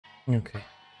Okay.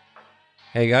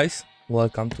 Hey guys,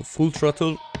 welcome to Full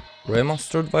Throttle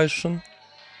Remastered version.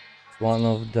 It's one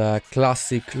of the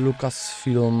classic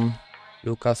LucasFilm,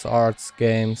 LucasArts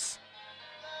games.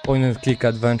 Point and click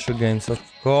adventure games, of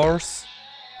course.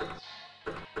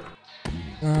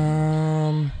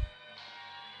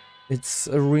 It's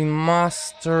a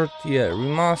remastered,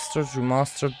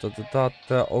 remastered,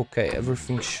 okay,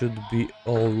 everything should be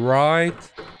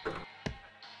alright.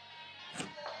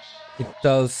 It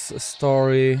tells a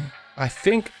story, I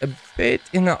think, a bit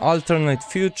in an alternate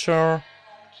future.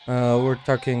 We're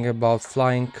talking about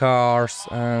flying cars,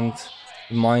 and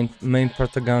the main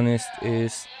protagonist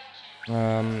is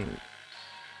gang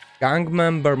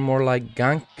member, more like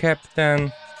gang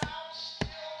captain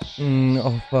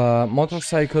of a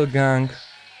motorcycle gang.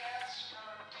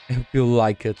 I hope you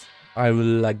like it. I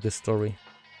really like the story.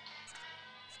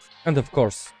 And of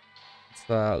course, it's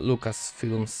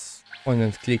Lucasfilm's point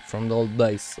and click from the old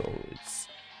days, so it's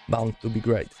bound to be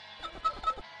great.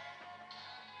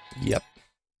 Yep.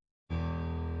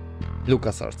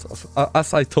 LucasArts,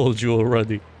 as I told you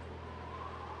already.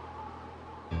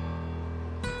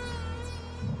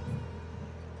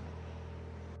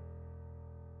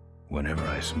 Whenever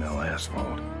I smell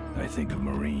asphalt, I think of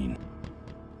Marine.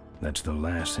 That's the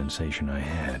last sensation I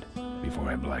had before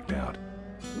I blacked out.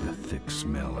 The thick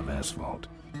smell of asphalt.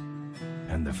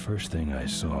 And the first thing I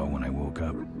saw when I woke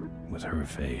up was her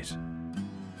face.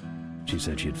 She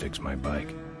said she'd fix my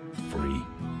bike. Free.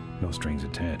 No strings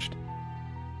attached.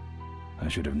 I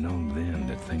should have known then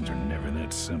that things are never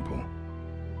that simple.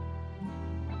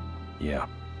 Yeah,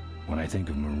 when I think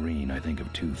of Marine, I think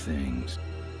of two things.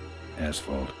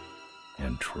 Asphalt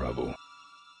and trouble.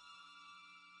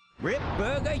 Rip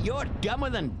Burger, you're dumber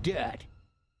than dirt.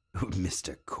 Oh,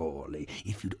 Mr. Corley,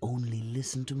 if you'd only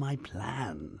listen to my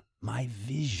plan, my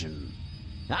vision.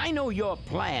 I know your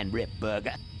plan, Rip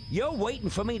Burger. You're waiting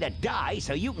for me to die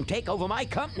so you can take over my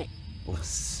company. Oh,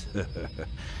 sir,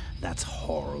 that's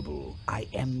horrible. I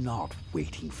am not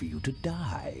waiting for you to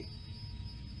die.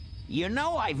 You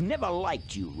know I've never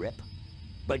liked you, Rip.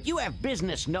 But you have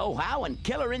business know-how and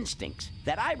killer instincts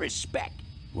that I respect.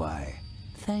 Why,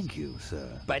 thank you,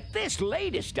 sir. But this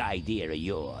latest idea of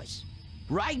yours,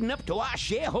 riding up to our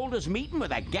shareholders' meeting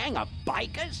with a gang of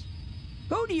bikers?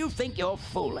 Who do you think you're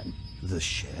fooling? The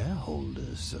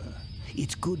shareholders, sir.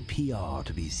 It's good PR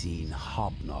to be seen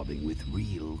hobnobbing with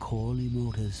real Corley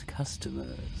Motors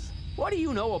customers. What do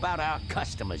you know about our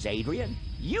customers, Adrian?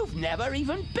 You've never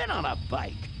even been on a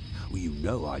bike. Well, you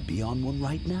know I'd be on one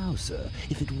right now, sir,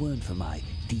 if it weren't for my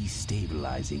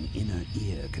destabilizing inner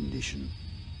ear condition.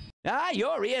 Ah,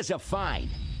 your ears are fine.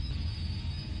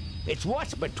 It's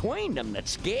what's between them that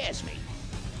scares me.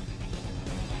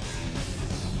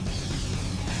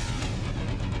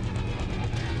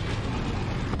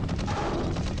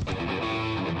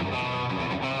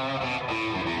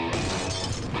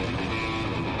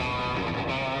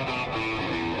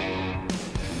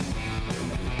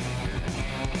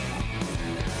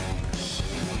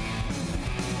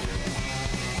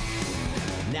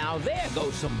 Now there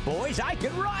goes some boys I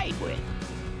can ride with.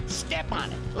 Step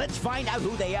on it. Let's find out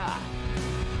who they are.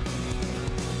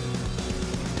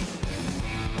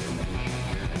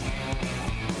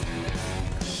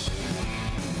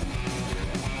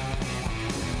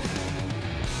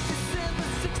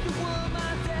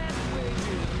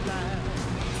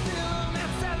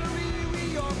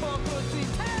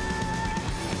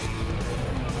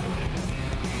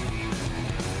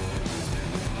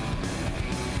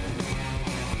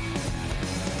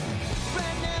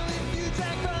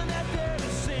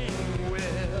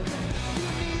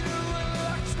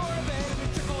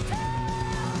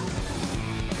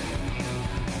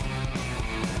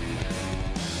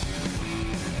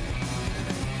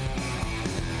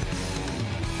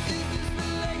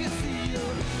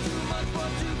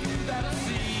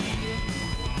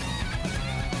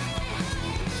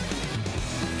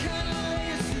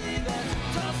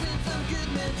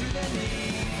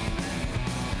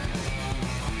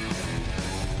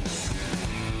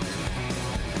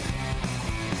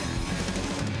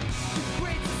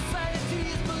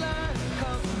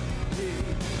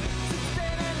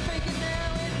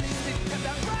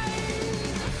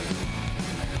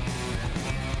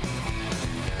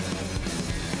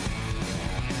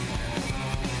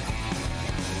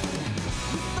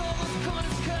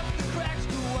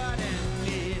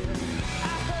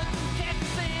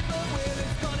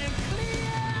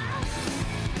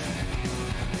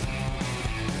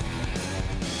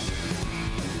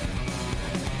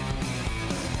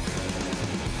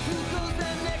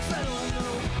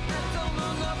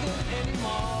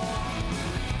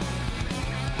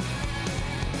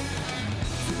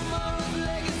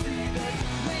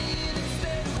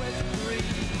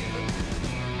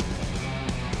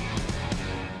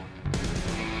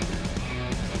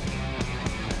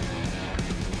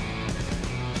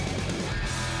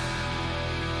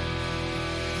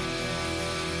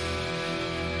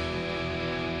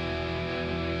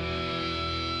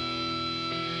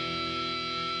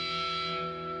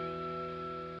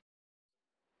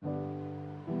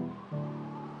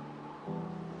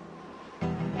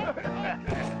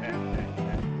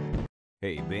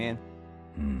 Hey, Ben.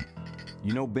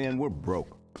 You know, Ben, we're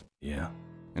broke. Yeah?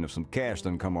 And if some cash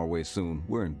doesn't come our way soon,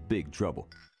 we're in big trouble.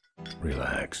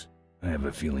 Relax. I have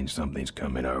a feeling something's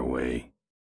coming our way.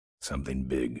 Something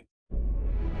big.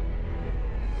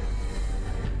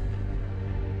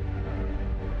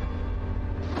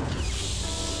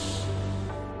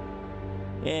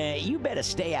 You better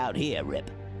stay out here,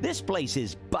 Rip. This place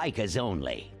is bikers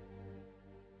only.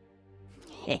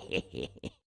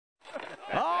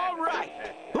 All right.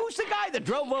 Who's the guy that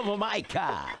drove over my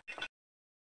car?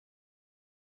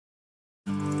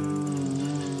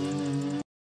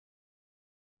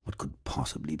 What could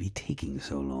possibly be taking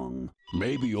so long?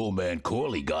 Maybe old man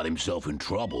Corley got himself in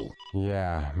trouble.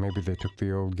 Yeah, maybe they took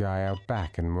the old guy out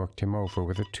back and worked him over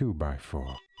with a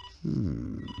 2x4.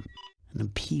 An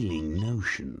appealing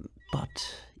notion,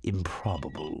 but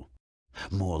improbable.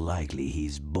 More likely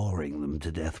he's boring them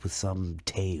to death with some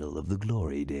tale of the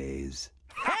glory days.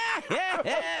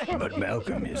 But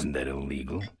Malcolm, isn't that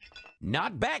illegal?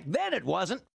 Not back then, it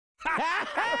wasn't.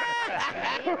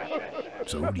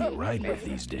 So who do you ride with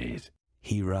these days?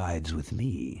 He rides with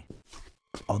me.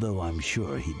 Although I'm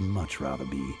sure he'd much rather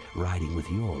be riding with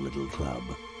your little club.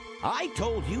 I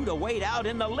told you to wait out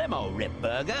in the limo, Rip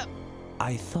Burger.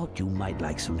 I thought you might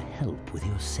like some help with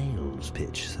your sales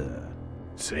pitch, sir.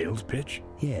 Sales pitch?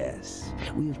 Yes,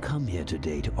 we have come here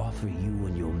today to offer you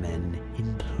and your men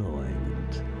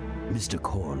employment. Mr.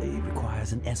 Corley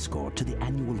requires an escort to the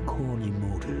annual Corley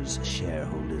Motors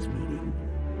shareholders meeting.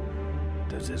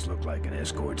 Does this look like an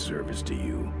escort service to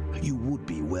you? You would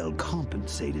be well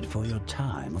compensated for your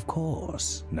time, of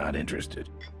course. Not interested.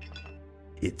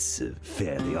 It's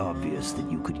fairly obvious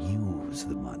that you could use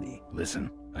the money.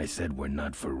 Listen, I said we're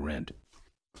not for rent.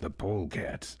 The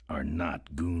Polecats are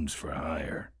not goons for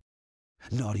hire.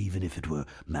 Not even if it were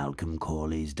Malcolm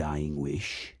Corley's dying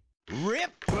wish.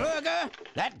 Rip Burger?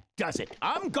 That does it.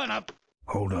 I'm gonna...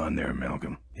 Hold on there,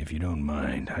 Malcolm. If you don't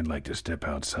mind, I'd like to step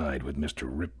outside with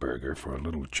Mr. Ripburger for a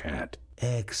little chat.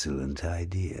 Excellent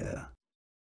idea.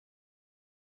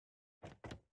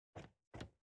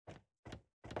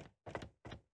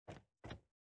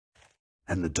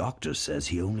 And the doctor says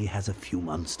he only has a few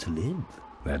months to live.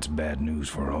 That's bad news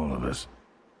for all of us.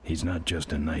 He's not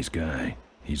just a nice guy.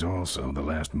 He's also the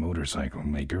last motorcycle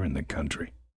maker in the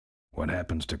country. What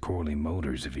happens to Corley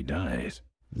Motors if he dies?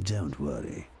 Don't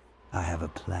worry. I have a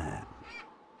plan.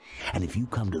 And if you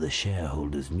come to the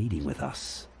shareholders meeting with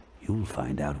us, you'll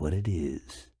find out what it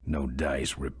is. No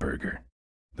dice, Ripburger.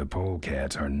 The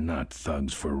Polecats are not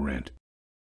thugs for rent.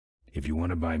 If you want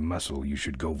to buy muscle, you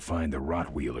should go find the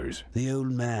Rottweilers. The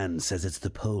old man says it's the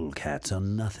Polecats or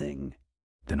nothing.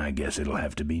 Then I guess it'll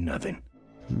have to be nothing.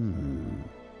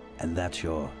 And that's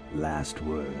your last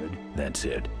word? That's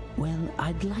it. Well,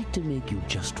 I'd like to make you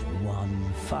just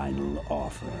one final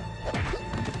offer.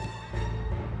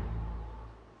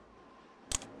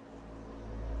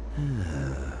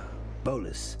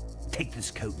 Bolus, take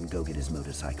this coat and go get his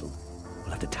motorcycle.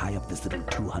 We'll have to tie up this little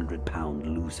 200-pound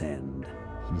loose end.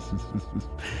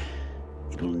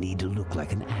 It will need to look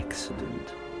like an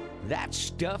accident. That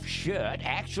stuffed shirt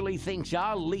actually thinks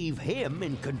I'll leave him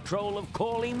in control of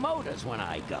Corley Motors when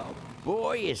I go.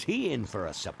 Boy, is he in for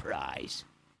a surprise.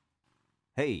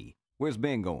 Hey, where's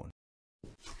Ben going?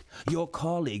 Your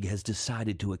colleague has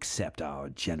decided to accept our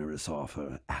generous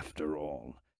offer after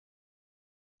all.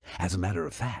 As a matter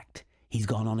of fact, he's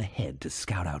gone on ahead to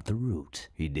scout out the route.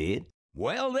 He did?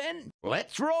 Well then,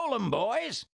 let's roll 'em,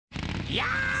 boys.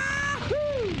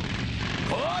 Yahoo!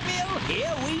 Corville,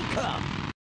 here we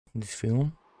come. This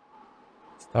film.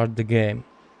 Start the game.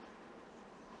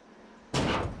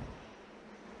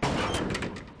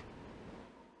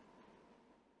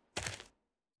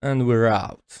 And we're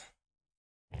out.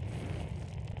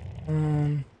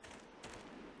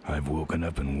 I've woken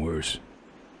up and worse.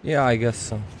 Yeah, I guess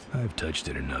so. I've touched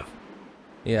it enough.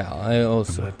 Yeah, I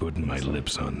also. I'm not putting my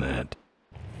lips on that.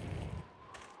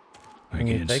 I Can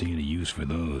you can't take- see any use for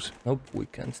those. Nope, we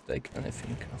can't take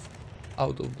anything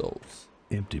out of those.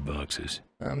 Empty boxes.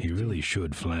 Empty. You really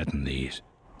should flatten these,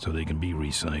 so they can be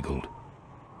recycled.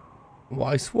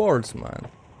 Wise words, man.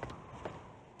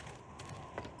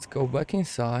 Let's go back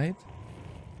inside.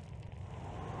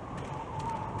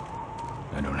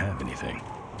 I don't have anything.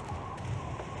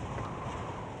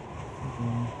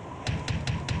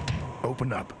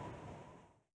 Open up.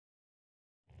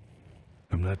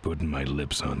 I'm not putting my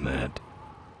lips on that.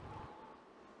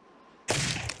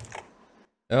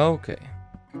 Okay.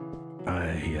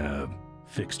 I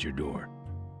fixed your door.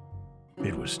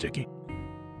 It was sticky.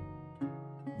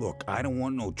 Look, I don't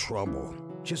want no trouble.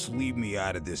 Just leave me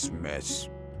out of this mess.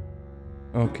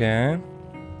 Okay.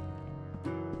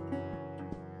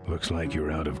 Looks like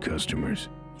you're out of customers.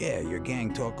 Yeah, your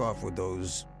gang took off with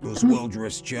those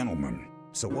well-dressed gentlemen.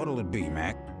 So what'll it be,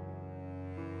 Mac?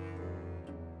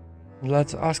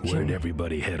 Let's ask Where'd him.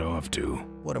 everybody head off to?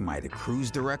 What am I, the cruise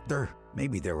director?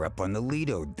 Maybe they're up on the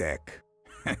Lido deck.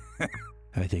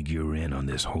 I think you're in on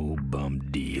this whole bum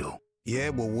deal. Yeah,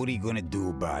 well, what are you gonna do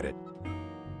about it?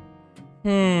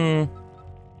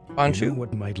 Punch You know you?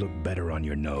 what might look better on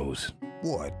your nose?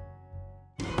 What?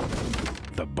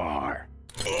 The bar.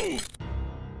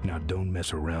 Now don't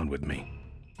mess around with me.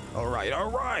 All right.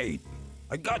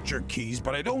 I got your keys,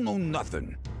 but I don't know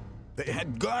nothing. They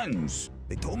had guns.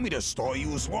 They told me to stall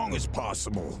you as long as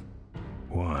possible.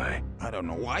 Why? I don't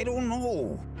know. I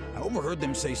overheard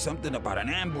them say something about an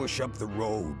ambush up the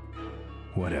road.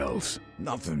 What else?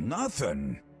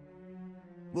 Nothing.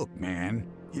 Look, man,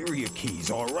 here are your keys,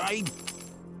 all right?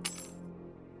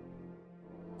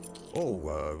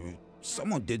 Oh,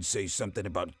 someone did say something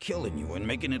about killing you and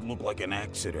making it look like an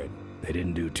accident. They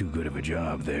didn't do too good of a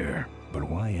job there. But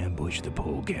why ambush the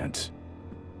Polecats?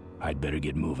 I'd better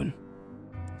get moving.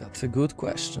 That's a good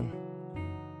question.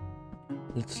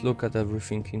 Let's look at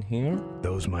everything in here.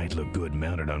 Those might look good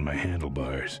mounted on my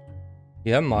handlebars.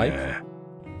 Yeah, Mike. Nah,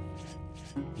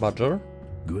 Badger.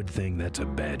 good thing that's a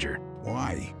badger.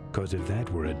 Why? 'Cause if that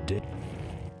were a dick...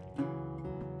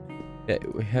 Yeah,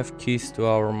 we have keys to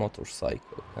our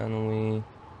motorcycle. Can we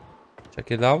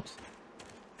check it out?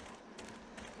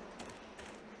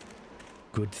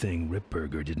 Good thing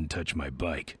Ripburger didn't touch my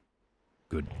bike.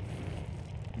 Good.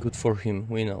 Good for him,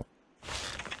 we know.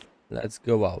 Let's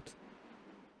go out.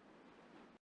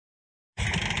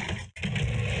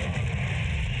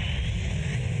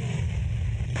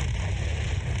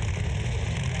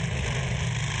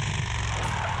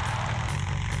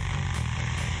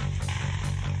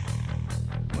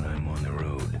 When I'm on the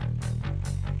road,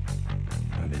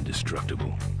 I'm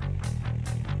indestructible.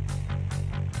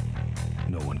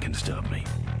 No one can stop me.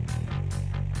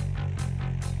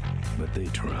 But they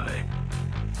try.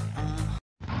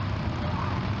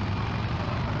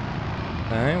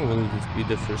 Okay, will this be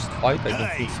the first fight? I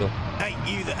don't think so. Ain't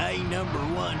you the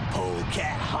A#1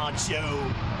 polecat honcho?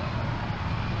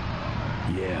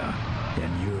 Yeah,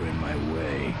 and you're in my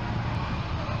way.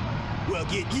 Well,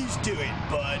 get used to it,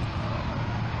 bud.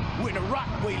 When the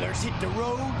Rockwheelers hit the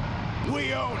road,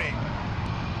 we own it.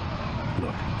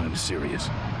 Look, I'm serious.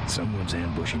 Someone's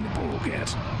ambushing the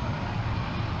Polecats.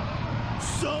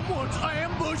 Someone's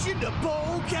ambushing the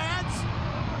Polecats?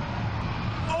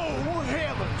 Oh,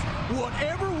 heavens!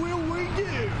 Whatever will we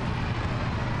do?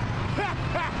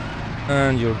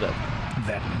 And you're dead.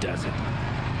 That does it.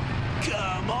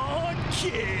 Come on,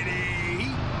 kitty!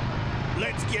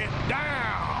 Let's get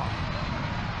down!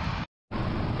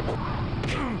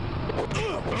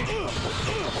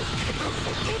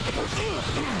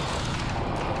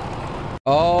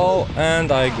 Oh,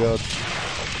 and I got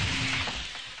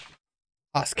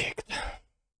ass kicked.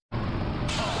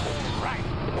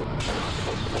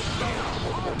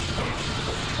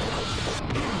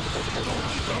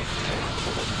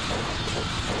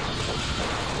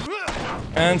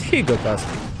 And he got ass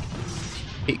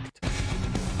kicked.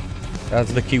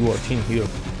 That's the keyword in here.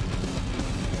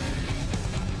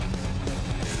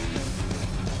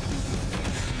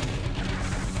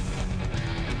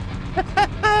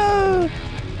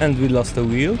 And we lost a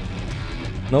wheel.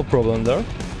 No problem there.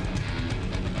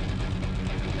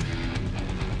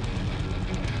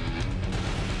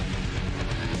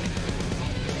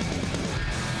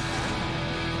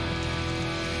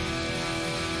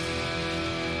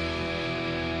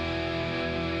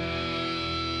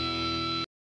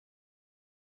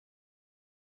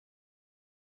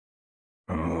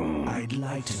 I'd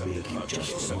like to make you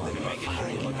just Something about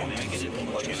killing you and making it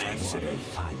look like an accident.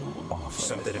 final offer.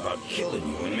 Something about killing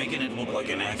you and making it look like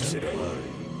an accident.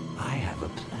 I have a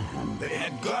plan. They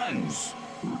had guns.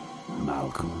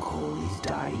 Malcolm Corley's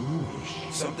dying wish.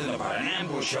 Something about an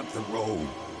ambush up the road.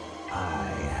 I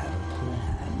have a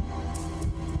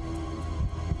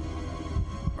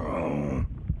plan.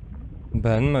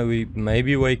 Ben,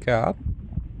 maybe wake up.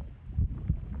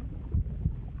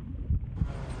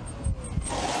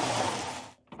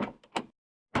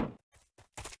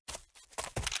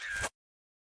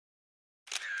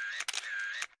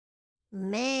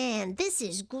 Man, this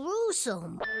is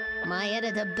gruesome. My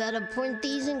editor better print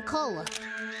these in color.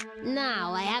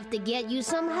 Now I have to get you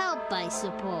some help, I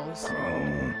suppose.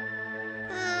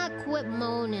 Ah, quit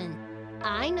moaning.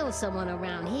 I know someone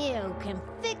around here who can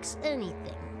fix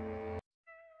anything.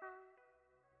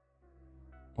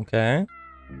 Okay.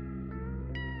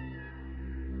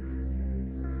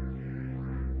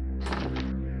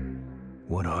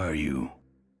 What are you?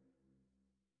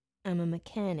 I'm a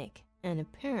mechanic, and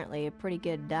apparently a pretty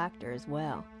good doctor as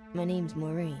well. My name's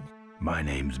Maureen. My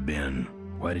name's Ben.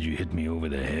 Why did you hit me over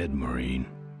the head, Maureen?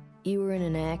 You were in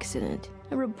an accident.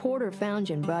 A reporter found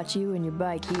you and brought you and your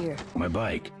bike here. My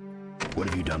bike? What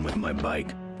have you done with my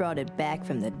bike? Brought it back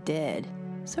from the dead.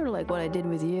 Sort of like what I did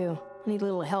with you. I need a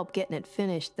little help getting it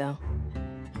finished, though.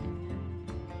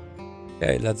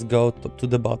 Okay, let's go to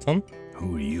the bottom.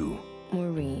 Who are you?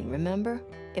 Maureen, remember?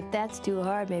 If that's too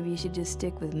hard, maybe you should just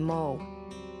stick with Mo.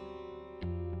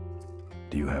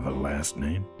 Do you have a last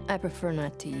name? I prefer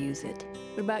not to use it.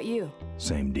 What about you?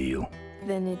 Same deal.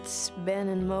 Then it's Ben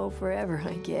and Mo forever,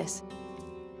 I guess.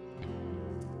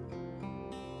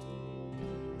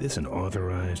 This an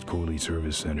authorized Corley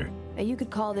Service Center? You could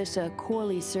call this a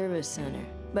Corley Service Center,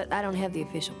 but I don't have the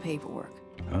official paperwork.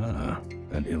 Ah,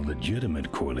 an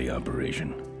illegitimate Corley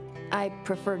operation. I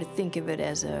prefer to think of it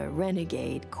as a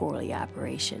renegade Corley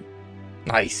operation.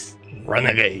 Nice.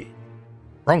 Renegade.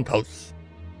 Broncos.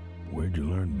 Where'd you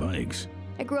learn bikes?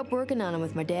 I grew up working on them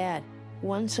with my dad.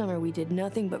 One summer we did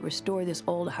nothing but restore this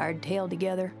old hardtail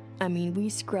together. I mean, we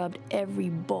scrubbed every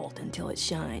bolt until it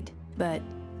shined. But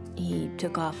he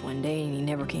took off one day and he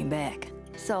never came back.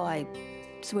 So I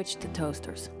switched to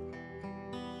toasters.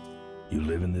 You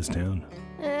live in this town?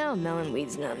 Well,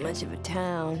 Melonweed's not much of a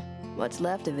town. What's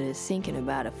left of it is sinking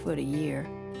about a foot a year.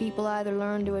 People either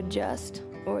learn to adjust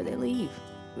or they leave,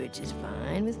 which is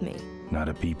fine with me. Not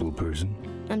a people person?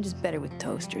 I'm just better with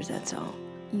toasters, that's all.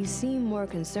 You seem more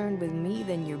concerned with me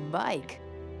than your bike.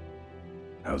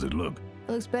 How's it look?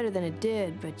 It looks better than it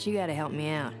did, but you gotta help me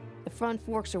out. The front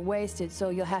forks are wasted, so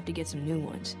you'll have to get some new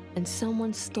ones. And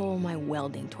someone stole my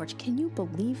welding torch. Can you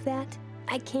believe that?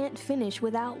 I can't finish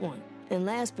without one. And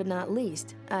last but not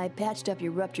least, I patched up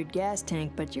your ruptured gas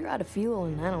tank, but you're out of fuel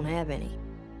and I don't have any.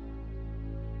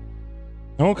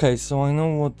 Okay, so I know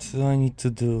what I need to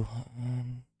do.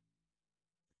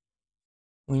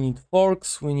 We need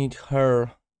forks, we need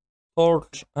her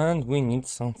torch, and we need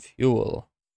some fuel.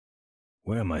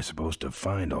 Where am I supposed to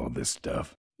find all this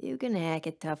stuff? You can hack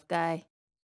it, tough guy.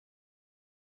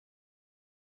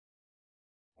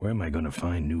 Where am I gonna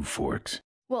find new forks?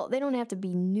 Well, they don't have to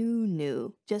be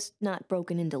new, just not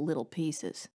broken into little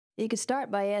pieces. You could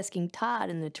start by asking Todd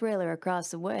in the trailer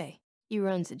across the way. He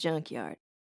runs the junkyard.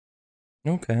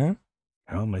 Okay.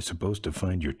 How am I supposed to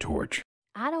find your torch?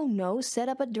 I don't know, set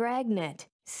up a dragnet.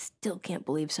 Still can't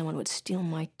believe someone would steal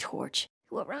my torch.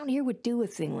 Who around here would do a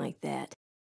thing like that?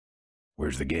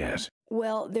 Where's the gas?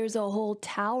 Well, there's a whole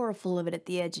tower full of it at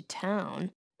the edge of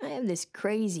town. I have this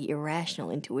crazy,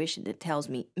 irrational intuition that tells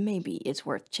me maybe it's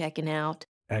worth checking out.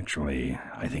 Actually,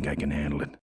 I think I can handle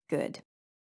it. Good.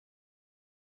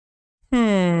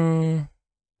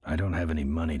 I don't have any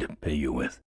money to pay you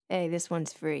with. Hey, this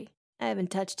one's free. I haven't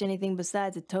touched anything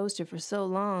besides a toaster for so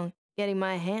long. Getting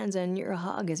my hands on your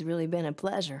hog has really been a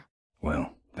pleasure.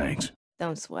 Well, thanks.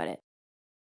 Don't sweat it.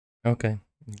 Okay,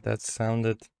 that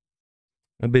sounded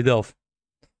a bit off.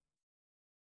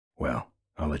 Well,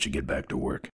 I'll let you get back to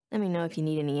work. Let me know if you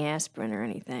need any aspirin or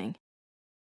anything.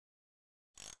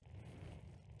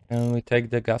 Can we take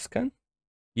the gas can?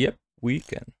 Yep, we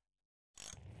can.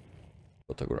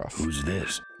 Photograph. Who's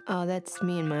this? Oh, that's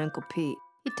me and my Uncle Pete.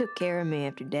 He took care of me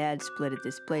after Dad split at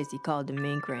this place he called the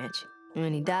Mink Ranch.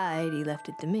 When he died, he left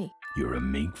it to me. You're a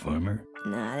mink farmer?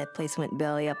 Nah, that place went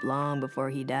belly up long before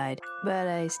he died. But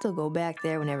I still go back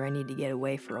there whenever I need to get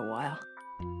away for a while.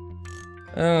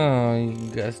 Oh, I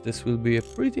guess this will be a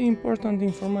pretty important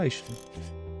information.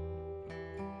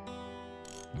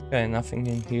 Okay, nothing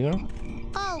in here.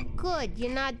 Oh, good. You're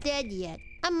not dead yet.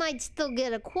 I might still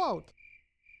get a quote.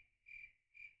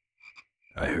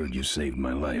 I heard you saved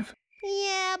my life.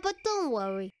 Yeah, but don't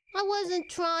worry. I wasn't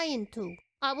trying to.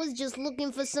 I was just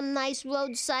looking for some nice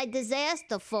roadside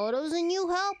disaster photos and you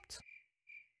helped.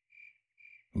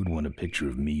 Who'd want a picture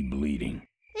of me bleeding?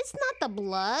 It's not the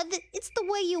blood. It's the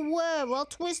way you were, all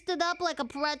twisted up like a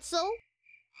pretzel.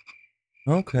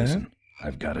 Okay. Listen,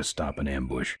 I've got to stop an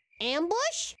ambush.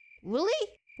 Ambush? Really?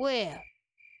 Where?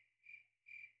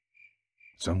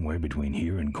 Somewhere between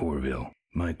here and Corville.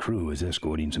 My crew is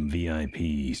escorting some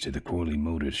VIPs to the Corley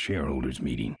Motors shareholders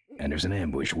meeting, and there's an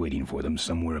ambush waiting for them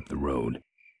somewhere up the road.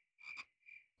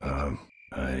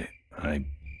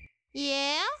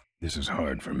 Yeah? This is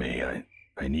hard for me.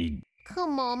 I need...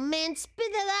 Come on, man,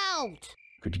 spit it out.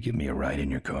 Could you give me a ride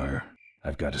in your car?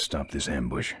 I've got to stop this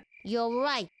ambush. You're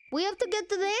right. We have to get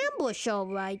to the ambush,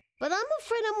 all right. But I'm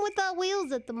afraid I'm without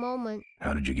wheels at the moment.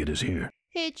 How did you get us here?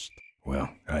 Hitched. Well,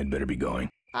 I'd better be going.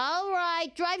 All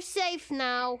right, drive safe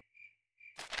now.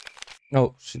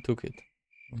 Oh, she took it.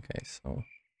 Okay, so...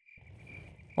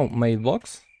 Oh,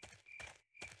 mailbox.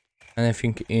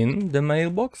 Anything in the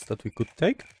mailbox that we could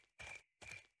take?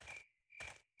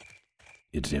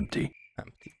 It's empty.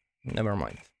 Empty. Never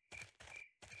mind.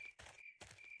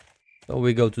 So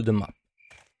we go to the map.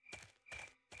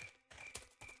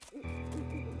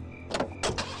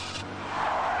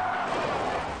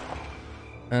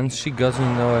 And she got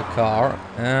into a car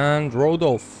and rode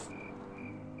off.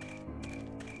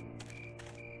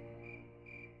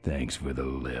 Thanks for the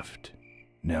lift.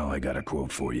 Now I got a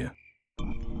quote for you.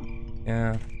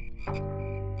 Yeah.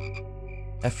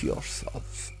 F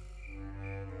yourself.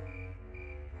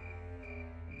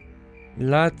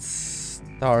 Let's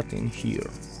start in here.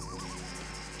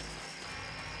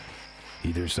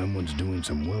 Either someone's doing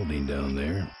some welding down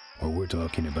there, or we're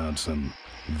talking about some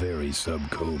very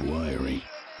subcode wiring.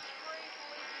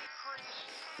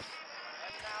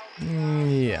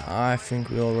 Yeah, I think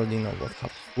we already know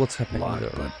what's happening Locked,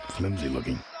 there. but flimsy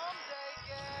looking.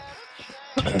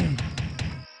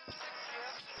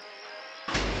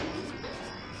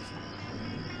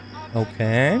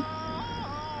 Okay.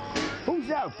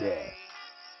 Who's out there?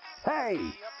 Hey,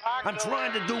 I'm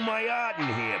trying to do my art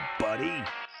in here, buddy.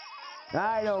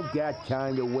 I don't got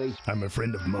time to waste. I'm a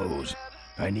friend of Moe's.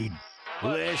 I need...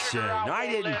 Listen, I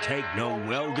didn't take no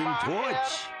welding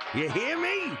torch. You hear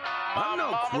me? I'm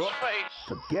no crook.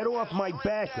 So get off my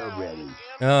back already.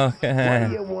 Okay. What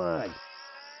do you want?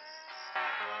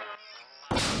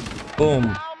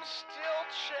 Boom.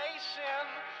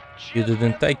 You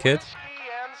didn't take it.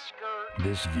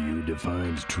 This view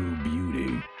defines true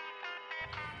beauty.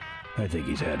 I think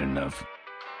he's had enough.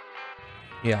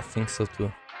 Yeah, I think so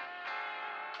too.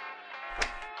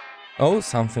 Oh,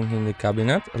 something in the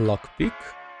cabinet, a lockpick.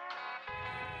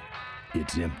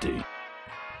 It's empty.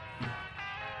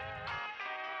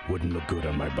 Wouldn't look good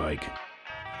on my bike.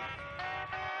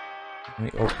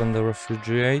 We open the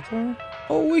refrigerator.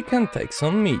 Oh, we can take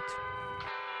some meat.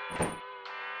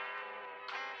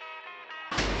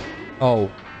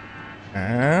 Oh,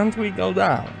 and we go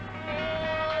down.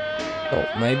 So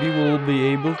maybe we'll be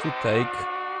able to take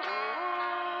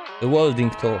the welding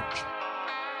torch.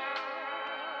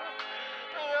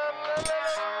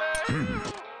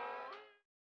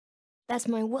 That's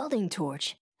my welding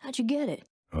torch. How'd you get it?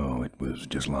 Oh, it was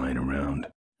just lying around.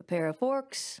 A pair of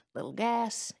forks, little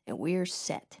gas, and we're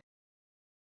set.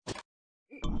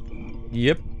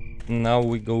 Yep, now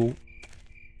we go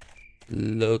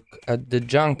look at the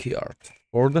junkyard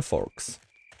for the forks.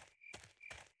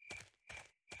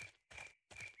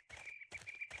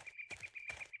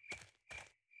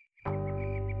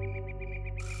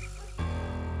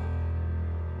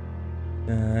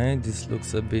 Okay, this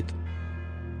looks a bit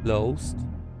closed.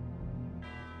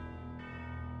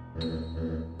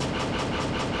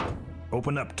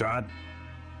 Open up, Todd.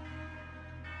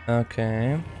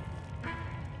 Okay.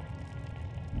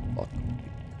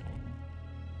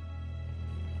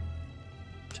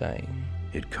 Chain.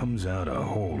 It comes out a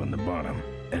hole in the bottom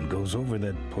and goes over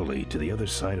that pulley to the other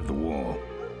side of the wall.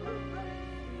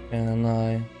 Can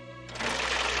I?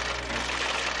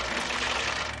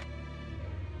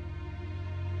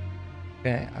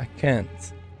 Okay, I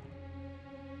can't.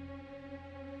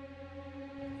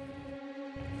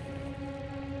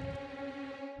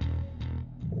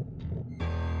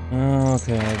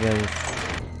 Okay, I get it.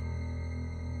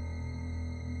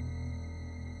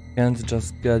 Can't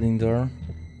just get in there.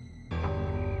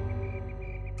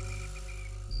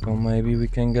 So maybe we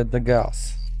can get the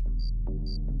gas.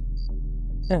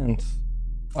 And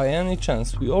by any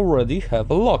chance we already have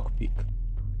a lockpick.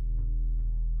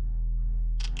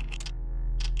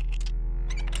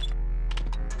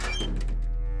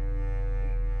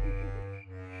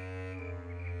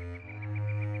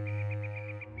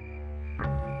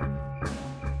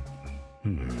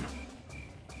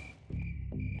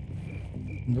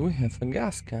 Do we have a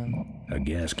gas can? A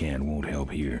gas can won't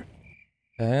help here.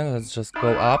 Okay, let's just go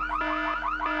up.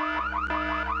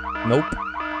 Nope.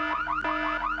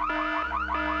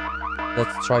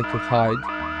 Let's try to hide.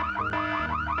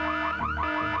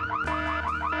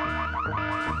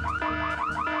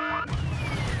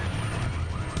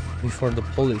 Before the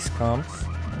police comes.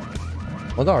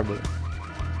 What are they?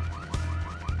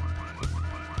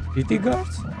 PT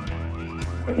guards?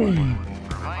 Hey,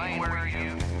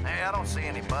 I don't see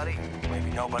anybody.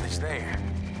 Maybe nobody's there.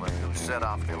 But who set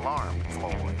off the alarm,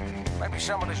 Floyd? Maybe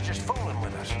someone is just fooling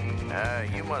with us.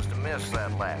 You must have missed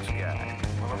that last guy.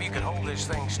 Well, if you could hold this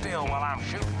thing still while I'm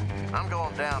shooting. I'm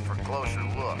going down for a closer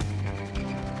look.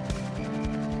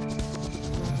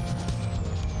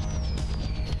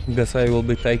 Guess I will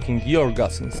be taking your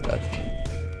gas instead.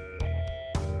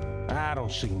 I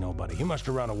don't see nobody. He must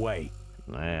have run away.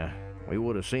 Nah, we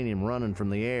would have seen him running from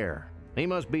the air. He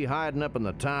must be hiding up in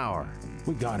the tower.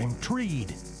 We got him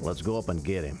treed. Let's go up and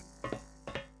get him.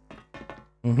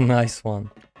 Nice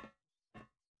one.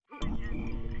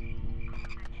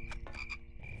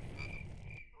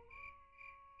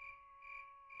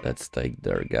 Let's take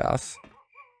their gas.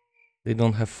 They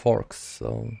don't have forks,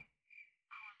 so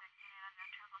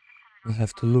we'll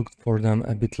have to look for them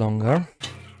a bit longer.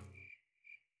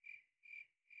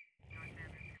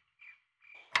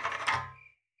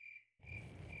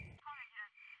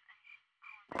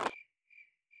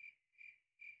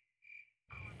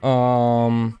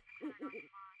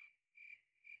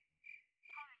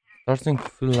 Starting to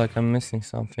feel like I'm missing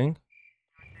something.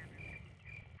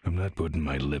 I'm not putting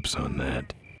my lips on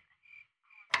that.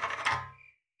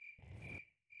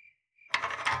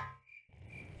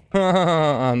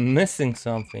 I'm missing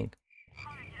something.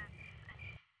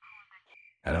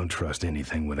 I don't trust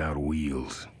anything without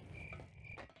wheels.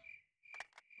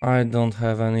 I don't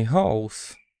have any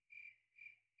hose.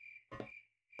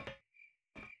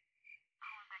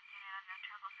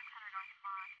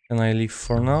 Can I leave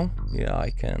for now? Yeah,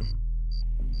 I can.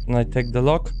 Can I take the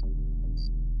lock?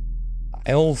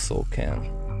 I also can.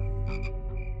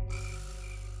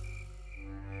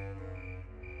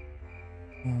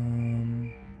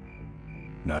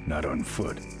 Not on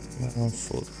foot. Not on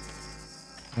foot.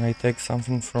 Can I take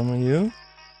something from you?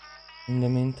 In the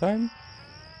meantime?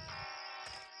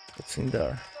 What's in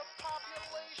there?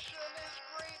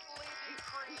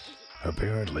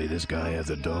 Apparently this guy has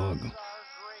a dog.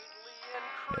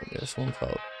 Yeah, this won't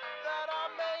help.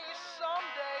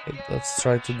 Okay, let's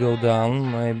try to go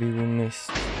down. Maybe we missed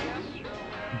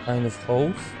some kind of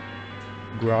hose.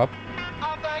 Grab.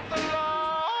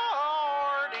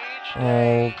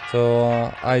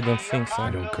 Although I don't think so.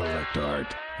 I don't collect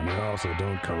art, and I also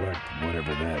don't collect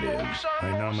whatever that is.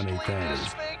 I nominate that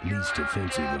as least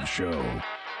offensive of show.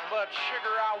 But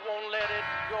sugar, I won't let it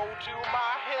go to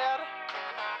my head.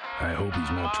 I hope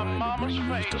he's not trying to bring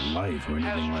these to life or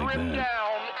anything like that.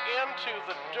 Into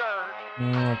the dirt.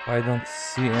 Nope, I don't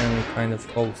see any kind of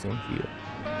hose in here.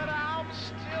 But I'm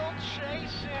still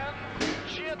chasing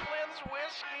Chitlin's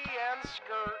whiskey and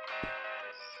skirt.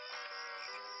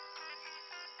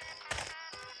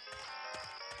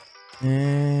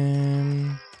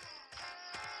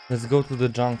 Let's go to the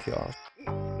junkyard.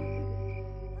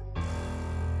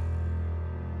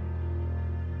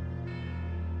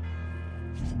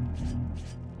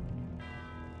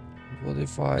 What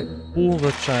if I pull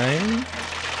the chain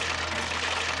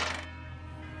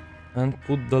and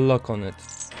put the lock on it?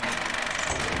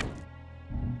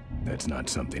 That's not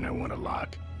something I want to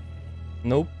lock.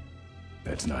 Nope.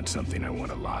 That's not something I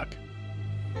want to lock.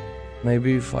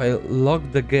 Maybe if I lock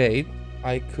the gate,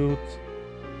 I could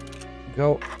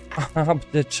go up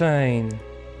the chain.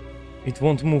 It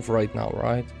won't move right now,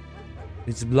 right?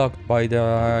 It's blocked by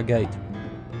the gate.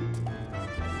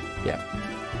 Yeah.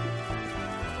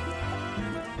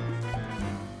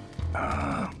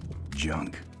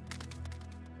 Junk.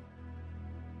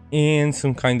 In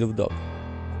some kind of dog.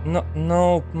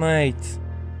 No, mate.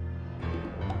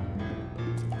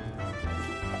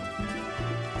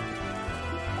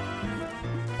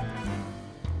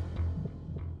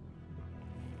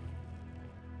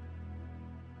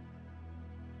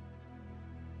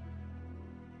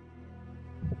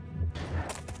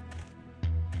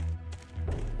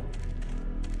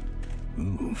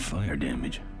 Ooh, fire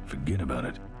damage. Forget about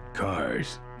it.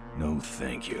 Cars. No,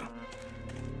 thank you.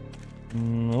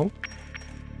 Nope.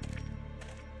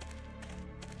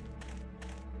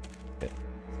 Okay.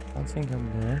 I think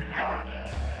I'm there.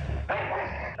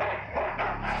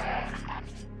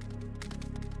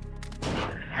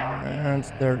 And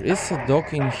there is a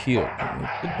dog in here. Can we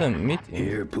put the meat in?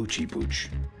 Here, Poochie Pooch.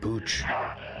 Pooch.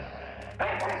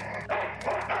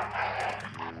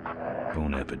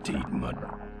 Bon appetit, mud.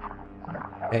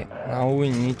 Okay, now we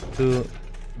need to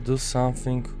do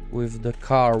something with the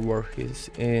car where he's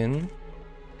in.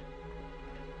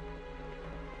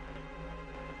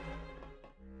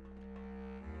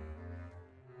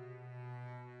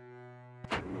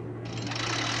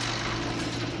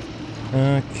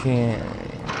 Okay.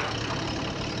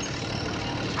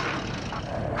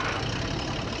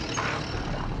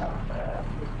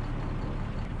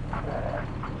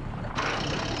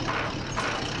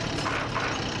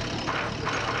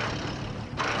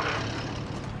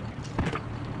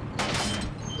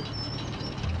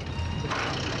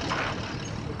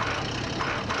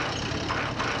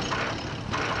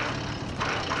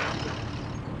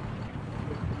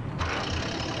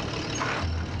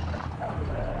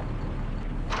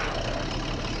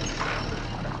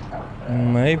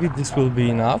 Maybe this will be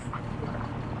enough.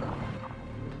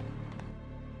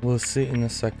 We'll see in a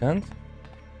second.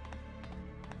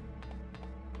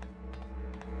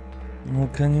 Oh,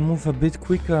 can you move a bit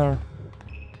quicker?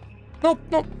 Nope,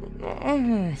 nope.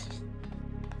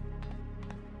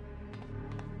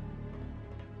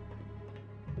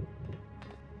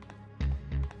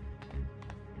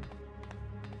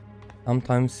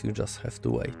 Sometimes you just have to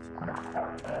wait.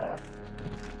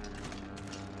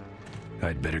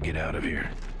 I'd better get out of here.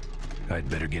 I'd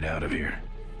better get out of here.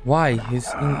 Why?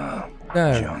 He's in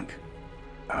there. Junk.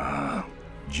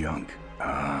 Junk.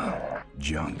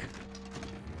 Junk.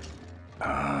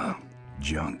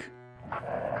 Junk.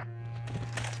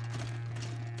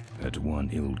 That's one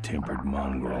ill-tempered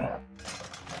mongrel.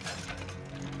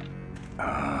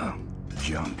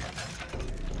 Junk.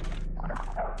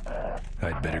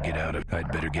 I'd better get out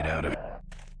of.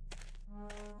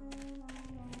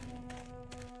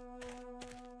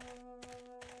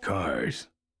 Cars.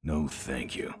 No,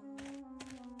 thank you.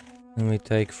 Let me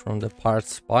take from the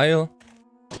parts pile.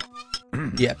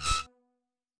 Yep.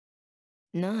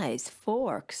 Nice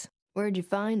forks. Where'd you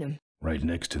find them? Right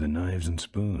next to the knives and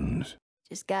spoons.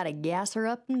 Just gotta gas her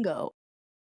up and go.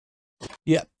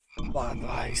 Yep. But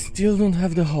I still don't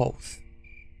have the hose.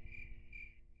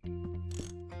 I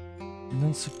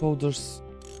don't suppose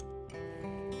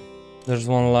there's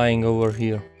one lying over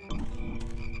here.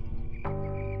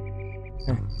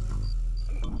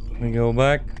 We go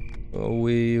back.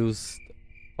 We use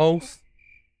hose.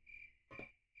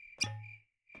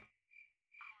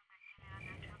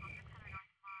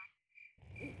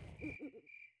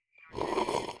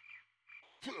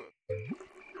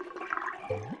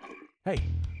 Hey,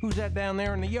 who's that down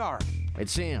there in the yard?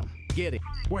 It's him. Get him.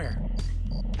 Where?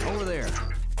 Over there.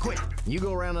 Quick, you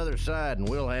go around the other side and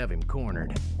we'll have him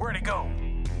cornered. Where'd he go?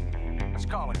 Let's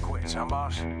call it quits, huh,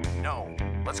 boss? No,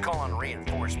 let's call on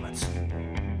reinforcements.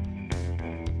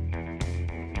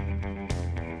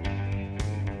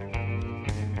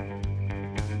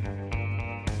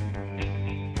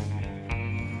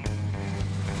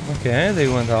 Okay, they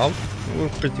went out. We're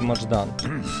pretty much done.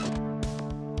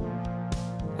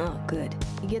 Oh, good.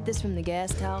 You get this from the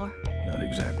gas tower? Not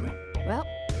exactly. Well,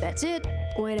 that's it.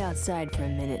 Wait outside for a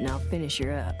minute and I'll finish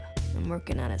her up. I'm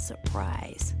working on a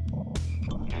surprise.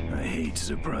 I hate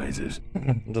surprises.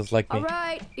 Just like me. All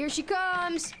right, here she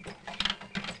comes.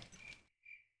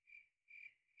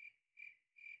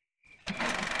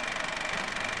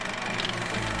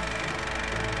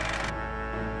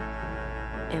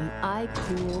 Am I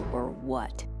cool or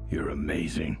what? You're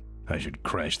amazing. I should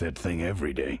crash that thing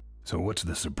every day. So what's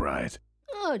the surprise?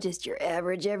 Oh, just your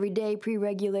average everyday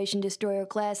pre-regulation destroyer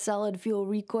class solid fuel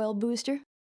recoil booster.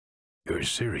 You're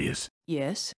serious?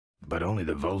 Yes. But only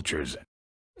the vultures.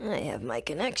 I have my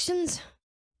connections.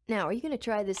 Now, are you gonna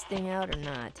try this thing out or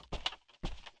not?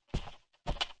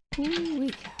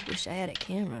 Ooh, wish I had a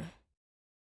camera.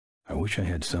 I wish I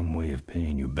had some way of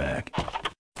paying you back.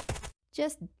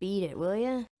 Just beat it, will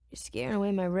ya? You're scaring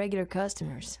away my regular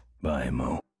customers. Bye,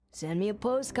 Mo. Send me a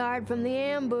postcard from the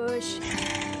ambush.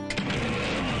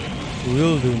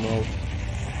 Will do, Mo.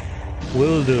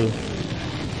 Will do.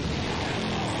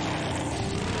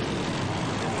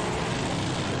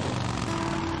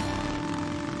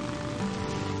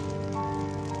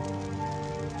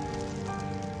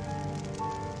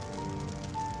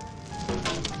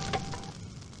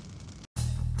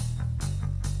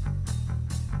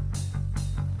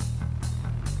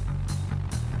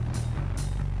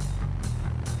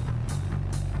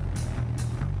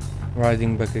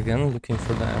 Riding back again, looking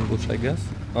for the ambush, I guess.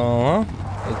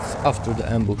 It's after the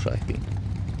ambush, I think.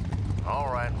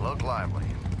 All right, look lively.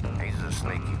 He's a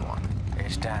sneaky one.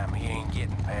 This time he ain't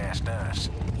getting past us.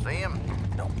 See him?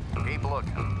 No. Keep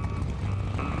looking.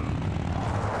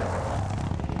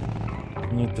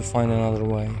 Need to find another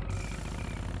way.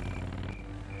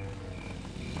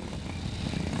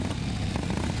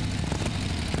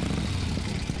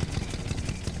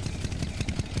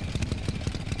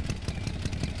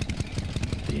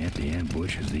 The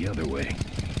ambush is the other way.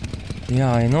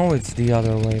 Yeah, I know it's the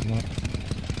other way, but...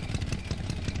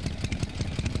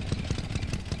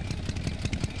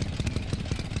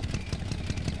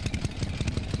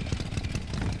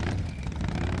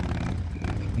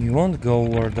 You won't go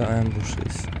where the ambush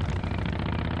is.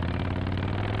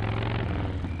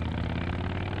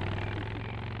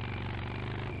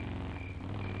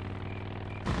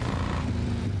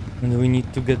 And we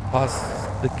need to get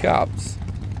past the cabs.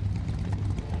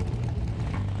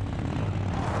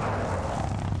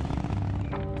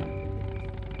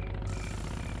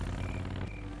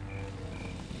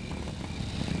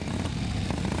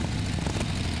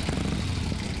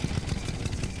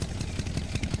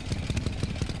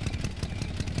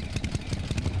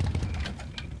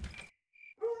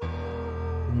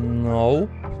 No.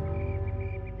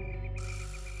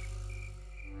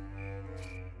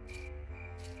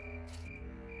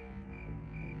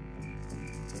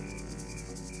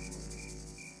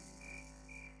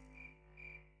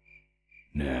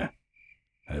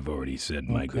 already said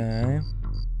my good. Okay.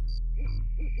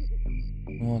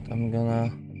 What, I'm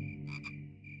gonna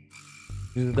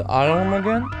use the alarm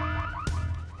again?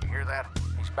 Hear that?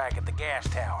 He's back at the gas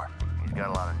tower. He's got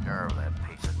a lot of nerve, that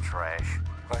piece of trash.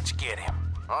 Let's get him.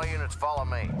 All units follow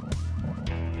me.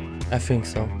 I think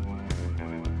so.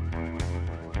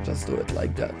 Just do it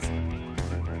like that.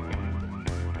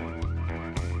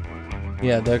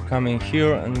 Yeah, they're coming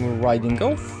here and we're riding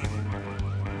off.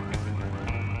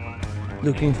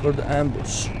 Looking for the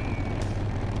ambush.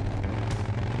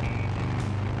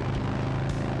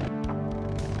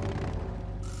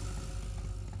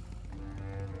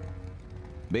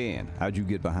 Ben, how'd you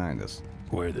get behind us?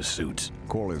 Where are the suits?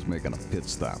 Corley's making a pit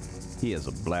stop. He has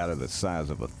a bladder the size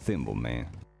of a thimble, man.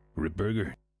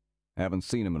 Ripburger? Haven't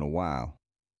seen him in a while.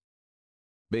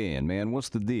 Ben, man, what's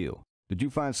the deal? Did you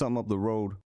find something up the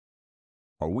road?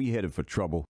 Are we headed for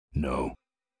trouble? No.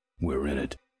 We're in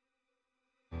it.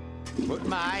 Put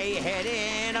my head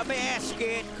in a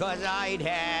basket, 'cause I'd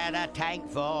had a tank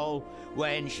full.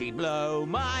 When she blew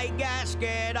my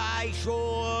gasket, I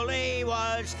surely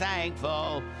was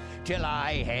thankful. Till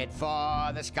I head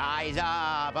for the skies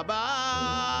up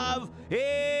above.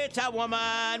 It's a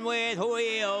woman with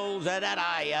wheels that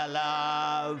I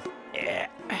love. Yeah.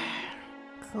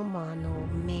 Come on,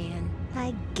 old man.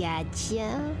 I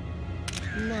gotcha.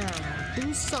 Now,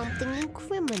 do something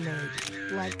incriminating,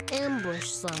 like ambush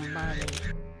somebody.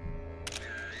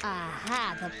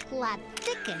 Aha, the plot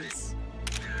thickens.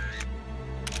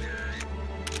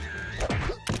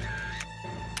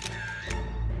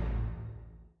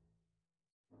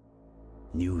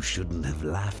 You shouldn't have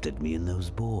laughed at me in those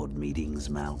board meetings,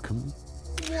 Malcolm.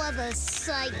 What a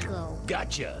psycho.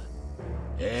 Gotcha.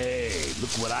 Hey,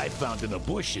 look what I found in the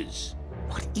bushes.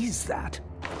 What is that?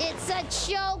 It's a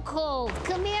chokehold.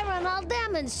 Come here and I'll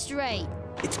demonstrate.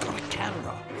 It's got a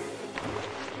camera.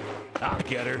 I'll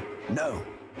get her. No,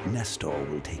 Nestor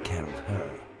will take care of her.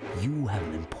 You have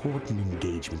an important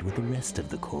engagement with the rest of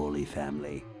the Corley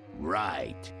family.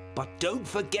 Right. But don't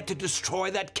forget to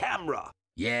destroy that camera.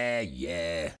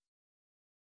 Yeah.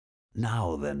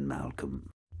 Now then,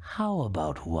 Malcolm, how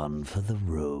about one for the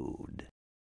road?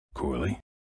 Corley?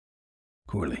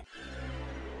 Corley.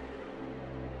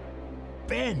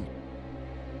 Ben!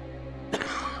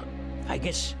 I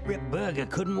guess Rip Burger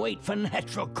couldn't wait for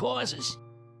natural causes.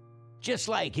 Just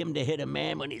like him to hit a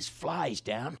man when his fly's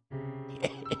down.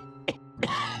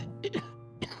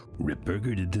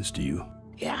 Ripburger did this to you?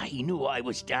 Yeah, he knew I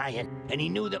was dying, and he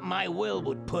knew that my will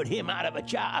would put him out of a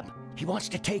job. He wants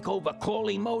to take over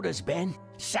Corley Motors, Ben.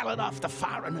 Sell it off to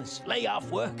foreigners, lay off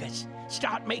workers,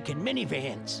 start making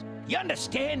minivans. You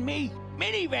understand me?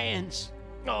 Minivans!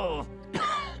 Oh.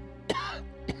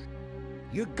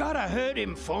 You gotta hurt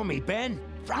him for me, Ben.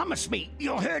 Promise me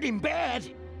you'll hurt him bad.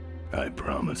 I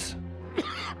promise.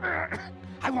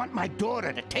 I want my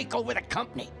daughter to take over the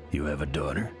company. You have a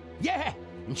daughter? Yeah,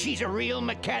 and she's a real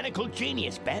mechanical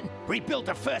genius, Ben. Rebuilt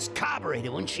her first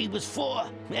carburetor when she was 4.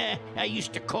 I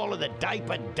used to call her the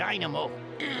diaper dynamo.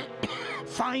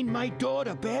 Find my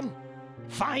daughter, Ben.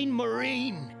 Find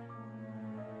Maureen.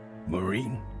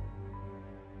 Maureen?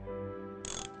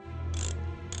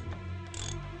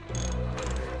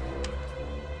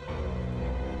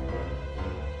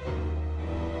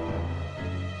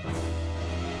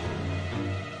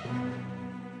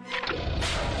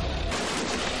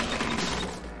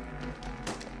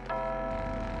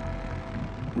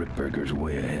 Ripburger's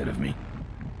way ahead of me.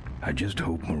 I just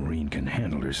hope Maureen can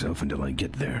handle herself until I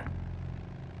get there.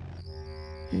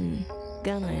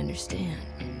 Gun, I understand.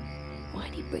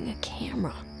 Why'd he bring a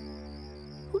camera?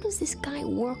 Who does this guy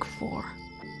work for?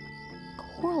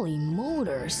 Corley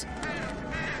Motors?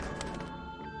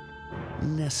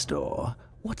 Nestor,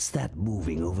 what's that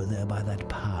moving over there by that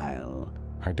pile?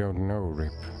 I don't know,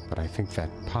 Rip, but I think that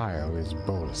pile is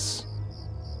Bolus.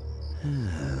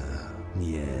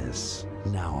 Yes,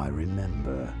 now I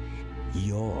remember.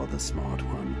 You're the smart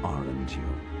one, aren't you?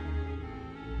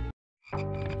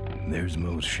 There's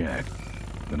Mo's shack,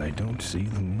 but I don't see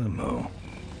the limo.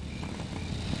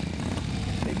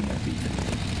 Maybe I beat it.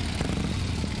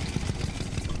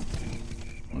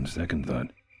 On second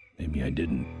thought, maybe I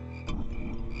didn't.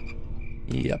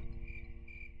 Yep.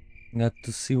 Got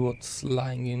to see what's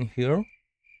lying in here.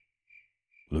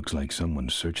 Looks like someone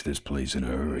searched this place in a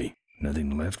hurry.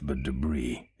 Nothing left but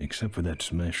debris, except for that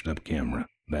smashed up camera.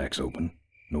 Back's open.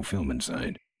 No film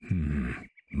inside.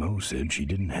 Mo said she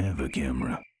didn't have a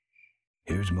camera.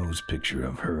 Here's Mo's picture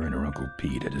of her and her Uncle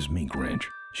Pete at his mink ranch.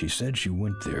 She said she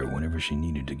went there whenever she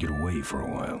needed to get away for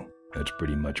a while. That's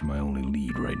pretty much my only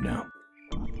lead right now.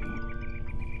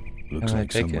 Looks Can I like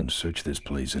take someone it? searched this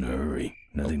place in a hurry.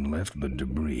 Nothing left but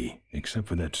debris, except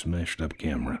for that smashed up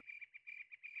camera.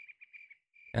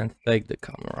 And take the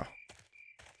camera.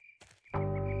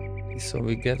 So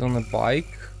we get on a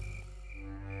bike.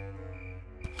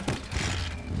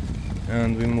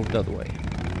 And we move that way.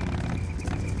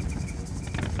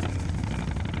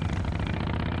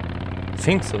 I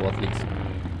think so, at least.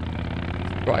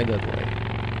 Try that way.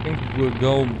 I think we'll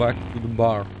go back to the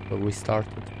bar where we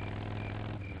started.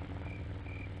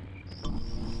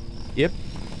 Yep.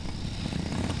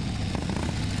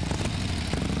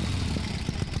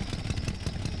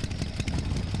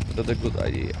 That's a good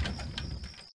idea.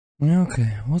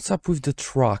 Okay, what's up with the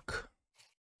truck?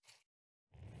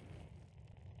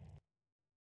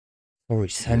 Sorry,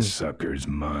 Sammy. This sucker's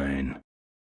mine.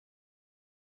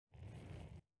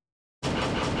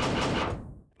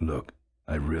 Look,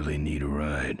 I really need a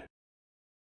ride.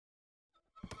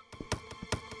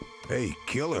 Hey,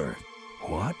 killer.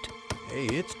 What? Hey,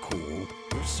 it's cool.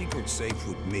 Your secret's safe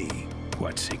with me.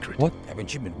 What secret? What?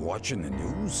 Haven't you been watching the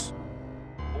news?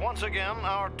 Once again,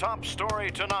 our top story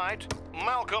tonight,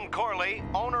 Malcolm Corley,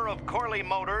 owner of Corley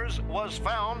Motors, was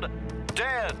found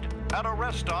dead at a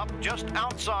rest stop just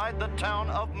outside the town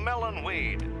of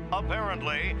Melonweed.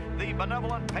 Apparently, the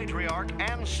benevolent patriarch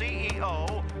and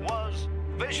CEO was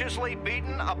viciously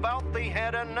beaten about the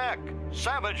head and neck,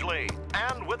 savagely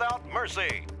and without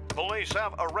mercy. Police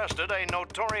have arrested a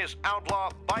notorious outlaw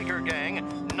biker gang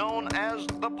known as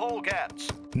the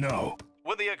Polecats. No.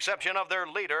 With the exception of their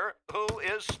leader, who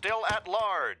is still at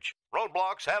large.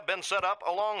 Roadblocks have been set up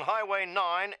along Highway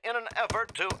 9 in an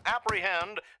effort to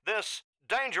apprehend this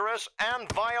dangerous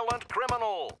and violent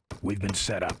criminal. We've been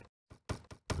set up.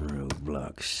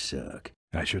 Roadblocks suck.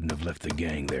 I shouldn't have left the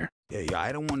gang there. Hey,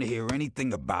 I don't want to hear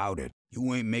anything about it.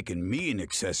 You ain't making me an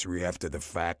accessory after the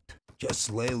fact.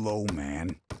 Just lay low,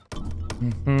 man.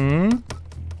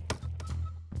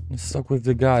 Let's talk with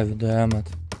the guy with the helmet.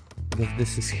 Because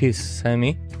this is his,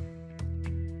 Sammy.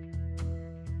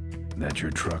 That's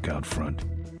your truck out front.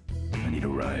 I need a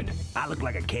ride. I look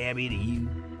like a cabbie to you?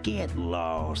 Get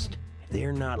lost.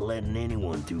 They're not letting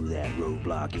anyone through that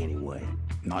roadblock anyway.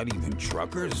 Not even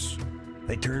truckers?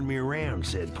 They turned me around,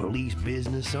 said police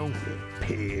business only.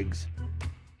 Pigs.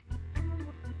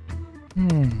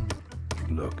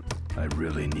 Look, I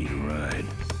really need a ride.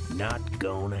 Not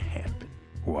gonna happen.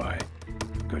 Why?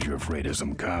 Because you're afraid of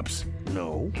some cops?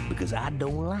 No, because I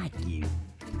don't like you.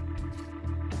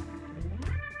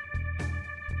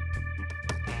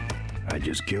 I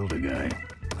just killed a guy.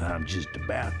 I'm just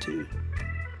about to.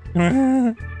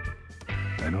 I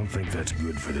don't think that's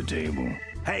good for the table.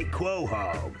 Hey,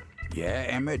 Quahog. Yeah,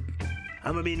 Emmett?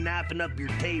 I'm gonna be knifing up your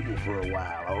table for a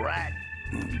while, all right?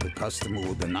 The customer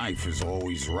with the knife is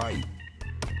always right.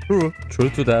 True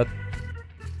to that.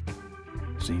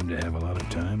 Seem to have a lot of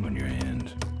time on your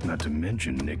hands. Not to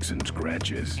mention nicks and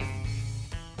scratches.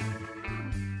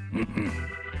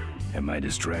 Am I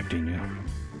distracting you?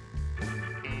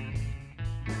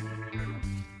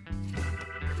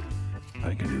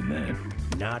 I can do that.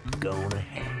 Not gonna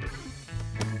happen.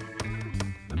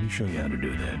 Let me show you how to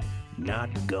do that. Not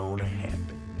gonna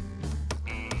happen.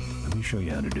 Let me show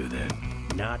you how to do that.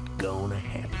 Not gonna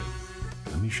happen.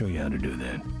 Let me show you how to do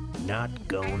that. Not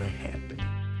gonna happen.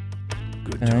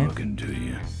 Good talking to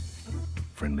you.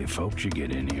 Friendly folks you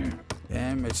get in here.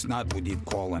 It's not what you'd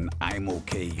call an I'm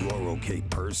okay, you're okay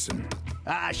person.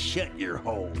 Ah, shut your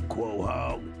hole,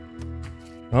 Quahog.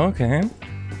 Okay.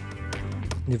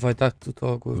 If I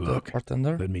talk with Look, the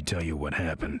bartender? let me tell you what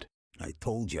happened. I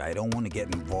told you, I don't want to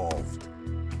get involved.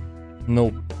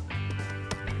 Nope.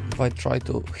 If I try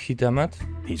to hit Emmett?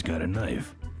 He's got a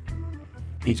knife.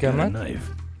 He's got a knife.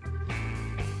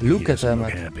 Look at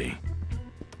Emmett. Emmett. Happy.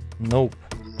 Nope.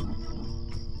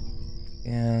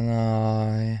 Can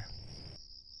I...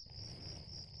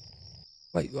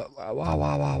 Wait,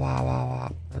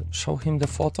 wow. Show him the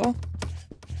photo?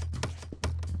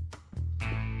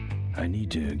 I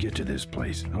need to get to this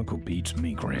place, Uncle Pete's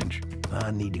Meat Ranch. I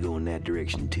need to go in that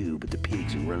direction too, but the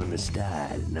pigs are running the sty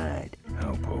at night.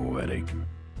 How poetic.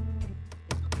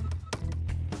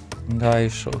 And I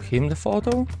show him the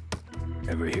photo?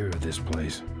 Ever hear of this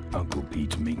place? Uncle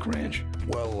Pete's Meat Ranch?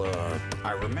 Well,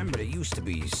 I remember there used to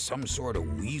be some sort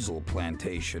of weasel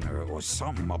plantation or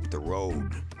something up the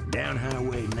road. Down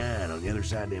Highway 9 on the other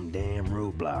side of them damn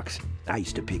roadblocks. I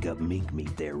used to pick up mink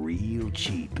meat there real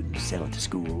cheap and sell it to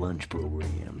school lunch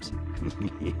programs.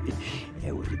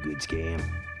 That was a good scam.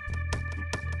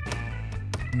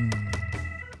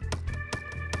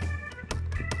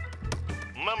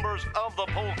 Members of the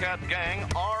Polecat gang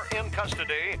are in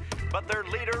custody, but their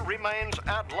leader remains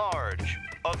at large.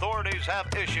 authorities have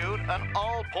issued an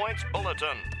all-points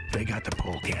bulletin. They got the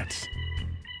Polecats.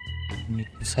 We need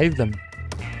to save them.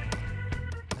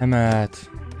 I'm at.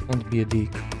 Don't be a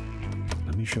dick.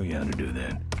 Let me show you how to do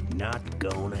that. Not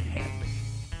gonna happen.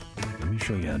 Let me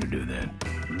show you how to do that.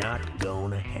 Not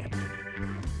gonna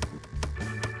happen.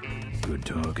 Good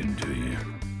talking to you.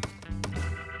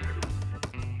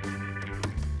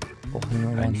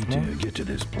 I need to get to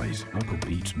this place, Uncle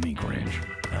Pete's Mink Ranch.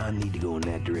 I need to go in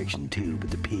that direction too, but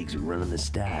the pigs are running the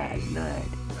sty at night.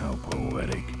 How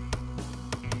poetic.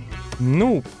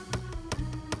 No.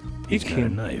 He's got a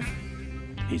knife.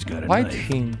 He's got a Fight knife.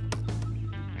 him.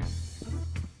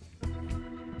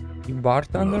 You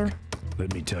bartender? Look,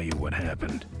 let me tell you what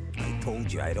happened. I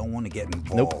told you I don't want to get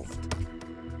involved.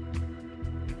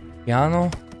 Piano?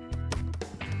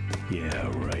 Yeah,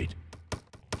 right.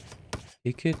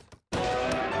 Kick it.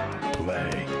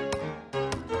 Play.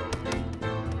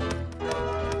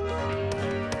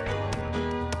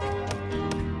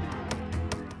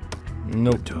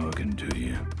 No. Good talking to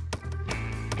you.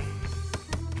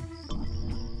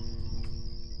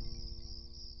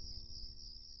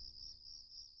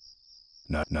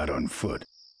 Not on foot.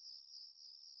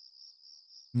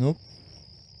 Nope.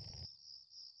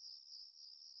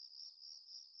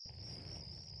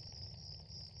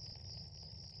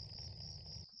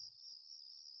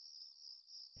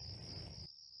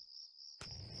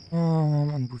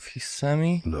 And with his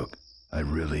semi. Look, I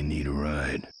really need a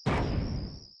ride.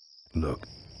 Look,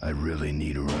 I really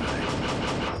need a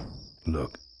ride.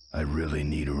 Look, I really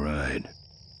need a ride.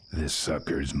 This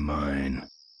sucker's mine.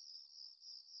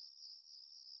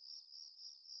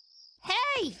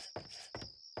 Hey!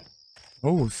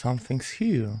 Oh, something's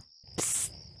here.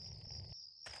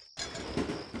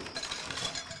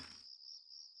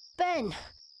 Ben,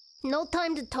 no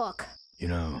time to talk. You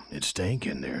know, it stank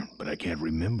in there, but I can't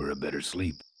remember a better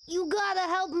sleep. You gotta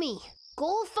help me.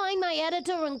 Go find my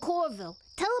editor in Corville.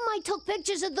 Tell him I took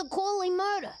pictures of the Corley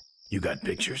murder. You got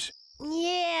pictures?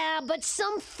 Yeah, but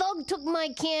some thug took my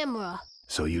camera.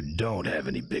 So you don't have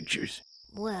any pictures?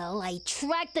 Well, I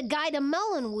tracked the guy to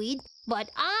Melonweed, but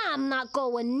I'm not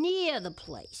going near the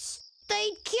place.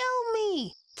 They'd kill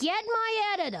me. Get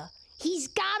my editor. He's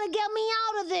gotta get me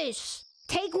out of this.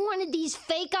 Take one of these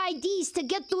fake IDs to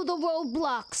get through the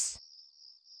roadblocks.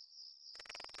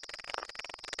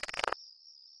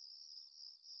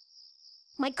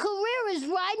 My career is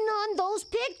riding on those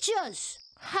pictures.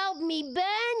 Help me,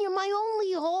 Ben. You're my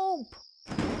only hope.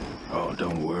 Oh,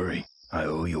 don't worry. I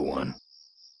owe you one.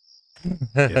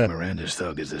 If Miranda's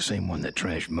thug is the same one that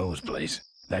trashed Moe's place,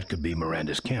 that could be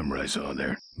Miranda's camera I saw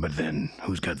there. But then,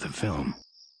 who's got the film?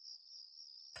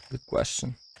 Good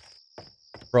question.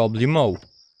 Probably Moe.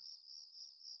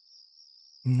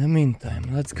 In the meantime,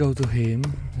 let's go to him.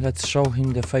 Let's show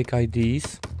him the fake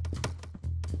IDs.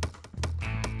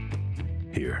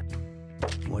 Here.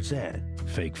 What's that?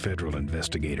 Fake federal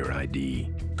investigator ID.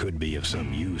 Could be of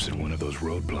some use at one of those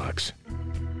roadblocks.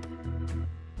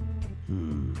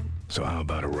 So how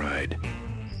about a ride?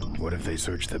 What if they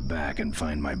search the back and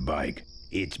find my bike?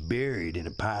 It's buried in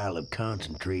a pile of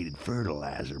concentrated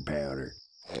fertilizer powder.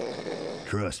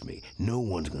 Trust me, no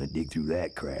one's gonna dig through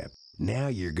that crap. Now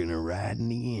you're gonna ride in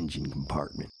the engine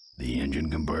compartment. The engine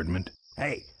compartment?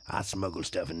 Hey, I smuggle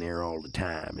stuff in there all the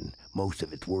time, and most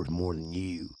of it's worth more than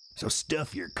you. So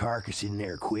stuff your carcass in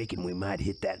there quick, and we might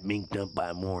hit that mink dump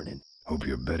by morning. Hope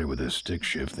you're better with a stick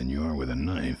shift than you are with a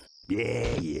knife.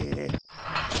 Yeah.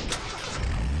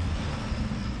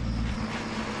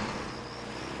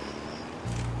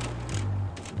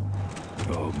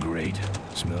 Oh, great.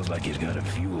 Smells like he's got a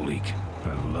fuel leak.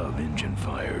 I love engine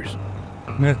fires.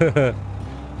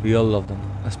 We all love them,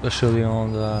 especially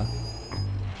on the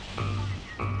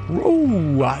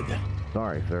road.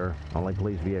 Sorry, sir. Only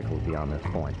police vehicles beyond this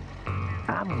point.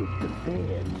 I'm with the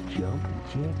feds, Jump, and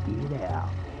check it out.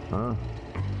 Huh?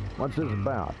 What's this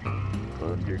about?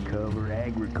 Undercover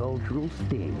agricultural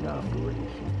sting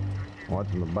operation.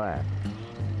 What's in the back?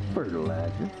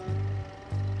 Fertilizer.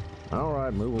 All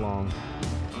right, move along.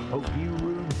 Hope you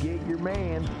rubes get your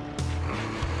man.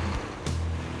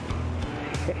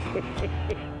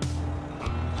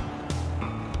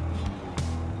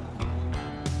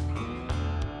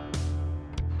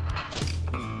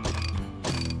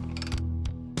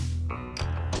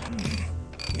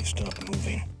 You stop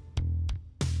moving.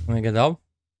 Can we get out?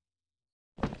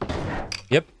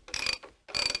 Yep.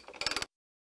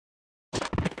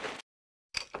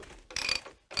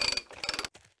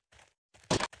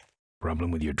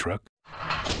 Problem with your truck?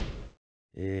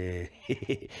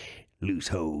 Loose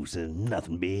hose,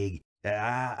 nothing big.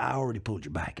 I already pulled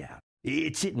your bike out.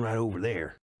 It's sitting right over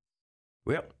there.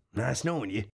 Well, nice knowing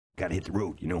you. Gotta hit the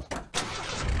road, you know.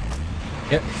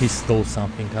 Yeah, he stole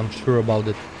something, I'm sure about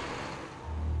it.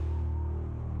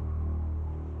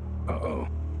 Uh-oh.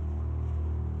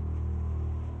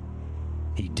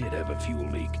 He did have a fuel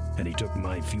leak, and he took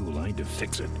my fuel line to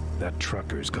fix it. That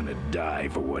trucker's gonna die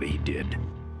for what he did.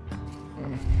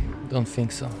 Don't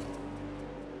think so.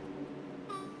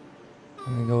 Let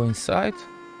me go inside.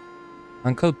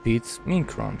 Uncle Pete's Mean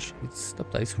Crunch. It's the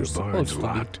place we're supposed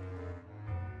to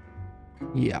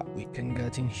be. Yeah, we can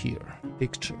get in here.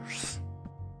 Pictures.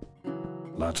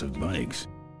 Lots of bikes.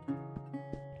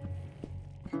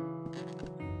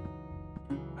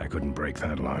 I couldn't break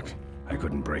that lock. I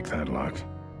couldn't break that lock.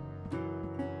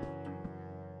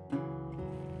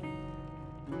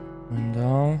 And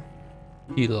down.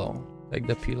 Pillow. Take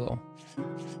the pillow.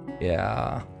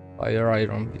 Yeah. Fire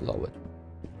iron below it.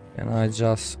 Can I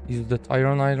just use the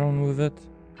iron with it?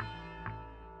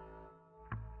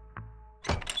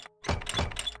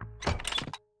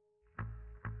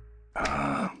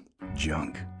 Ah,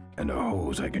 junk. And a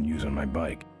hose I can use on my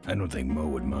bike. I don't think Mo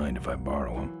would mind if I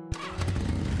borrow him.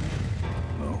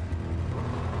 Mo?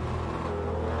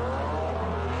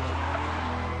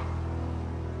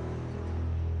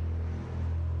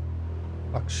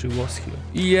 Fuck, she was here.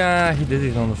 Yeah, he did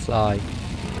it on the fly.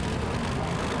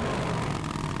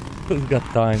 We've got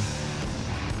time.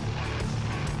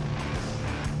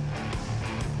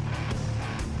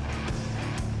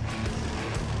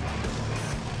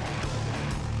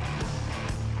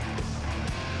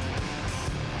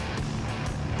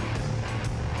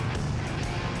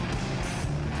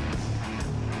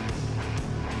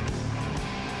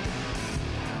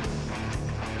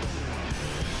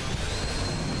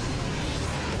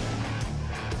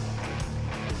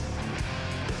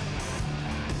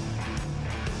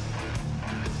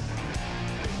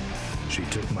 She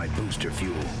took my booster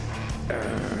fuel.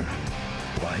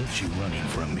 Why is she running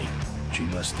from me? She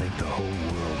must think the whole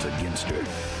world's against her.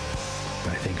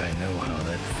 I think I know how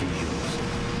that feels.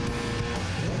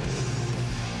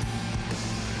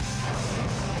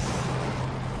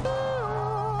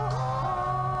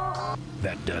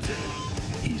 That does it.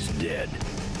 He's dead.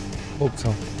 Hope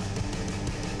so.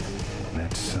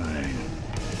 That sign.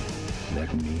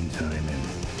 That means I'm in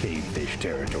cavefish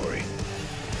territory.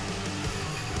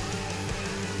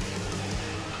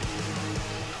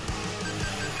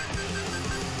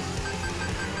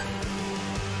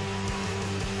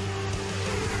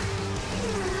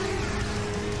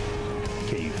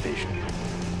 Cavefish.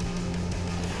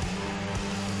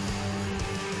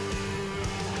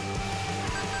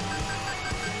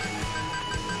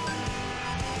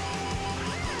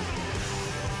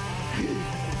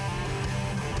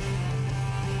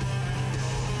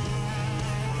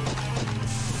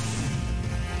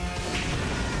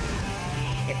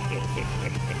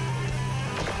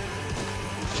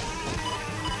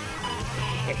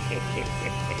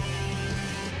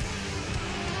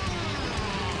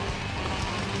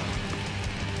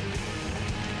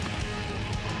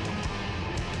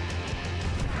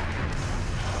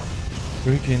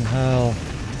 Freaking hell.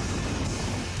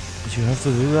 Did you have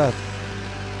to do that?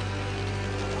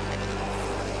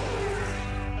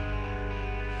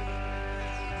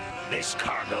 This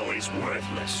cargo is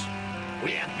worthless.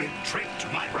 We have been tricked,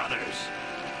 my brothers.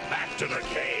 Back to the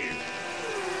cave.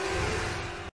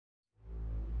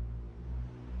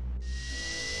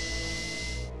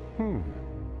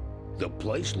 The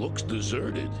place looks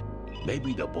deserted.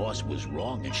 Maybe the boss was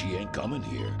wrong and she ain't coming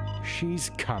here. She's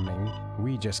coming.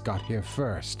 We just got here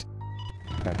first.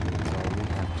 That means all we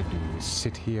have to do is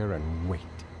sit here and wait.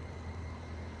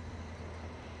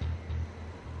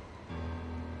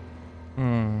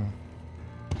 A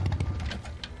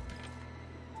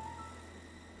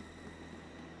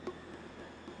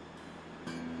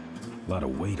lot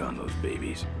of weight on those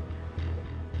babies.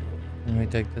 Can we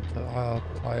take the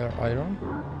tire iron?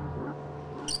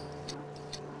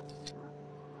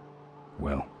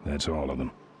 Well, that's all of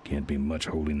them. Can't be much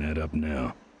holding that up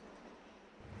now.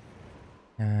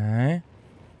 Okay.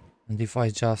 And if I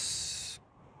just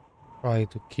try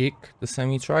to kick the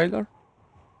semi-trailer?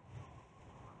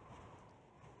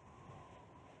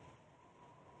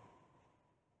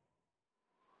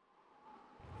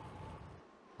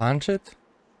 Punch it?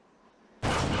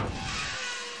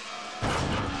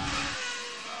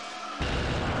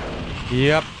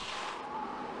 Yep.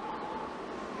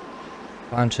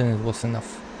 Punching it was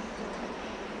enough.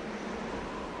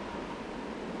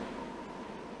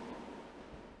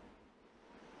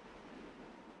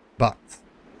 But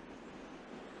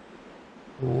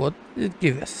what did it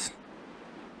give us?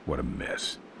 What a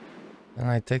mess. Can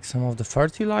I take some of the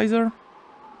fertilizer?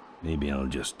 Maybe I'll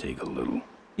just take a little.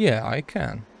 Yeah, I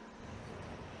can.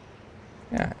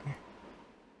 Yeah.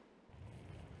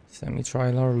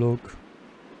 Semi-trailer look.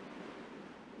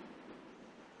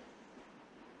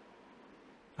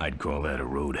 I'd call that a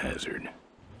road hazard.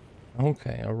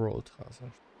 Okay, a road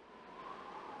hazard.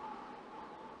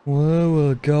 Well,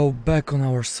 we'll go back on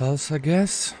ourselves, I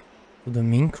guess. To the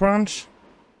mink ranch.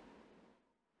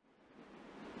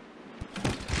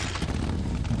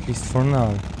 At least for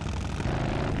now.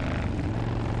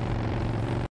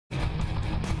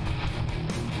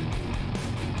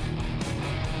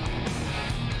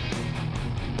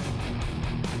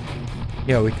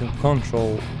 Yeah, we can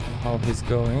control how he's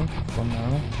going for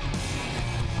now.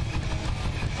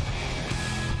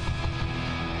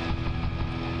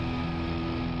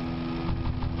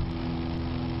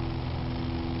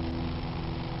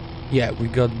 Yeah, we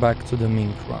got back to the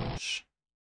mink ranch.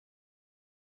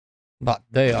 But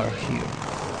they are here.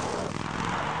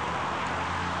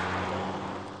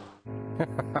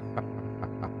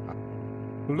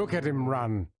 Look at him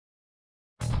run.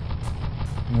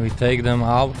 We take them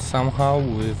out somehow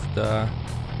with the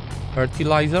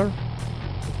fertilizer.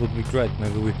 It would be great.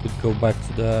 Maybe we could go back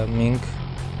to the mink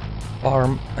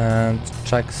farm and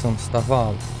check some stuff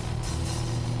out.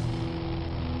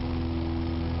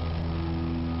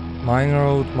 Mine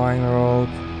road,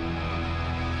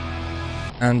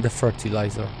 and the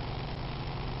fertilizer.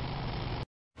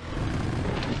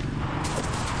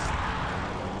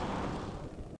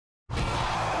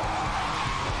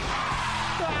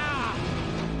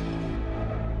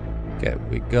 Okay,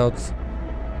 we got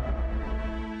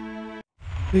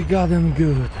them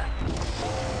good.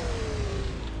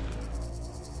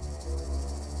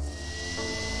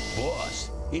 Boss,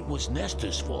 it was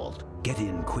Nestor's fault. Get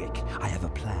in quick. I have a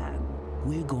plan.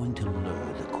 We're going to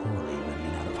lure the Corley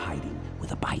women out of hiding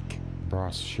with a bike.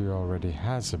 Boss, she already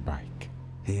has a bike.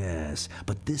 Yes,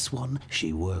 but this one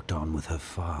she worked on with her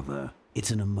father.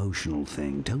 It's an emotional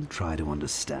thing. Don't try to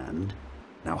understand.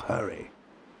 Now hurry.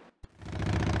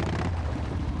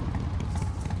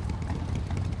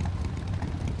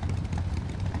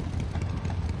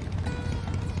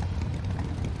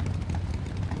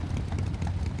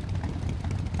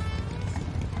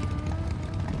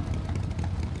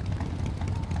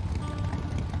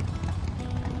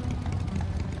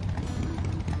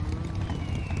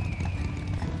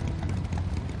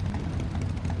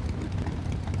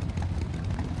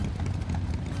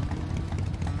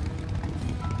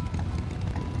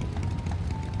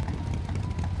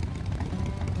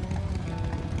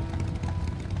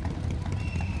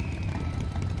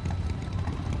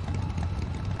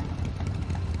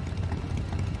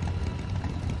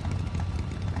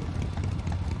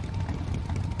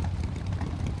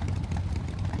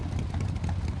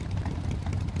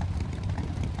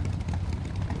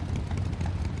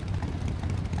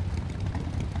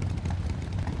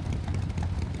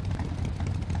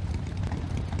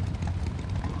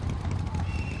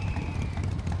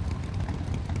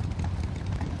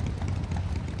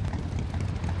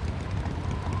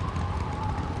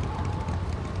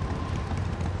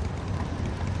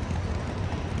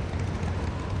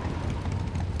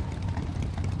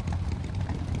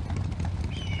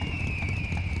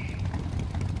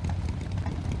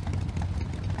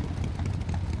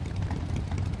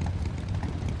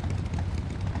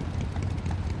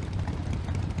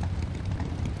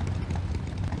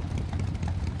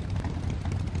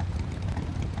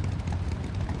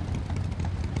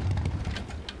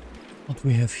 What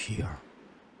we have here?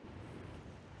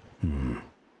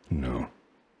 No.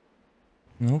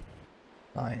 Nope.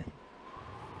 Fine.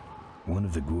 One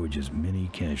of the gorge's many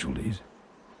casualties.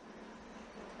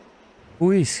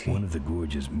 Who is he? One of the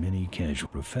gorge's many casual.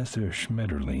 Professor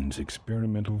Schmetterling's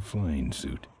experimental flying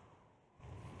suit.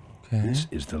 Okay. This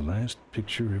is the last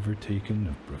picture ever taken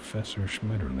of Professor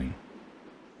Schmetterling.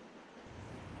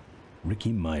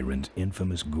 Ricky Myron's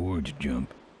infamous gorge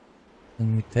jump.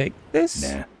 Can we take this?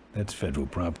 Nah, that's federal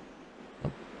property.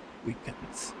 Oh,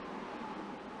 weekends.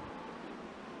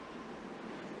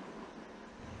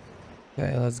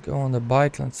 Okay, let's go on the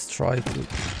bike. Let's try to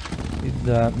hit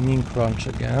the mink ranch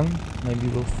again. Maybe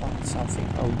we'll find something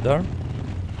out there.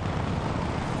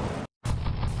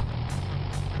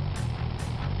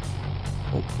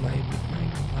 Oh, maybe.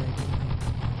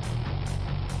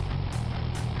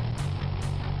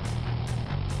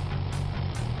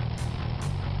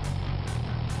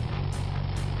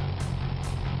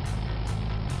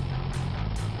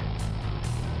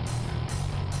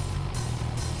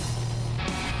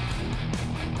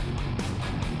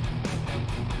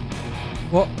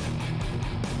 What?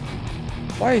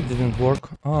 Why it didn't work?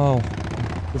 Oh,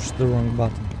 pushed the wrong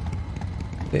button.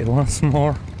 Okay, once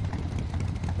more.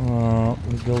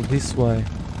 We go this way.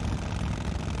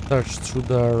 search through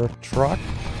the truck.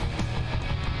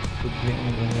 Could be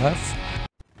on the left.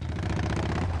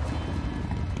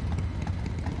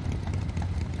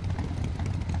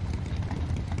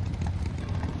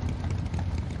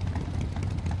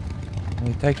 Can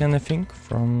we take anything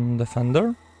from the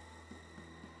fender?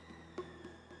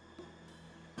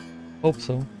 Hope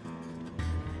so.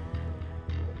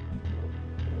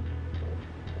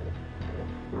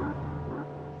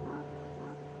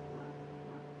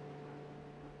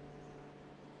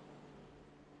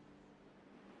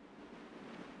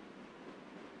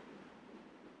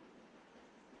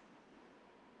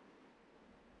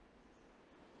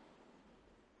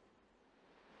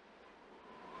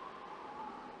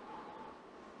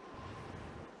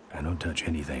 I don't touch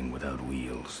anything without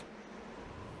wheels.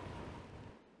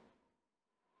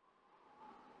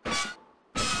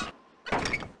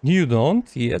 You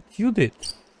don't, yet you did.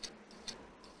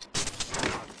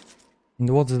 And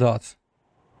what's that?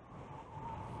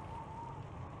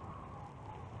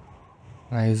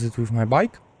 Can I use it with my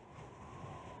bike?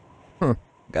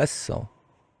 Guess so.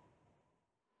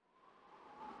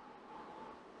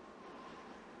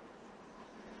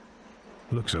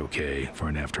 Looks okay for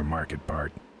an aftermarket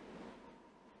part.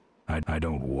 I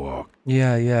don't walk.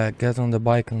 Yeah, get on the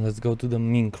bike and let's go to the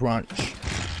Mink Ranch.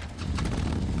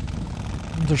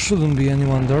 There shouldn't be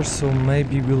anyone there, so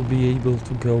maybe we'll be able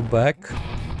to go back.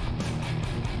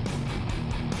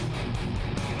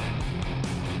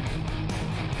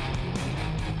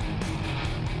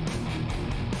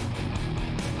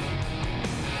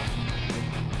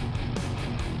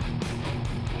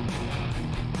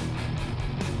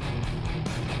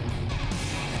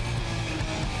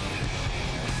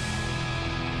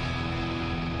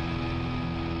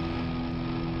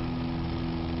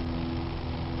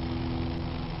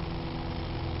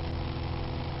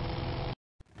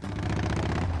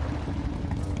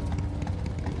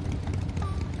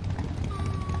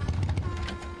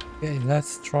 Okay,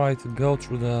 let's try to go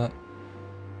through the...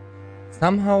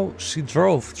 Somehow she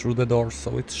drove through the door,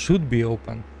 so it should be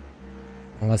open.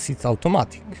 Unless it's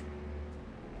automatic.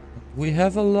 We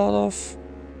have a lot of...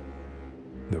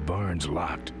 The barn's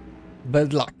locked.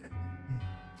 Bad luck.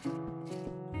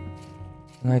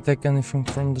 Can I take anything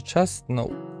from the chest?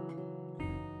 No.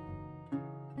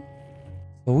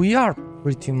 So we are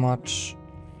pretty much...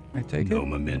 I take No it?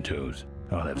 mementos.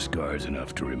 I'll have scars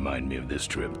enough to remind me of this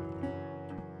trip.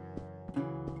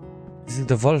 Is it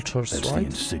the vultures, That's right? the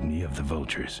insignia of the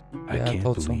vultures. I Yeah, I can't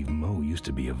thought so. believe Mo used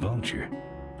to be a vulture.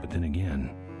 But then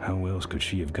again, how else could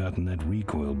she have gotten that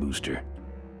recoil booster?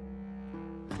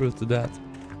 True to that.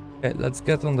 Okay, let's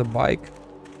get on the bike.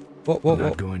 Whoa.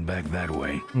 Not going back that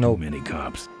way. No. Too many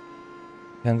cops.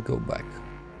 Can't go back.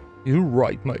 You're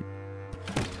right, mate.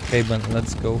 Okay, Ben,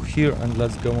 let's go here and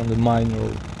let's go on the mine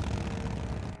road.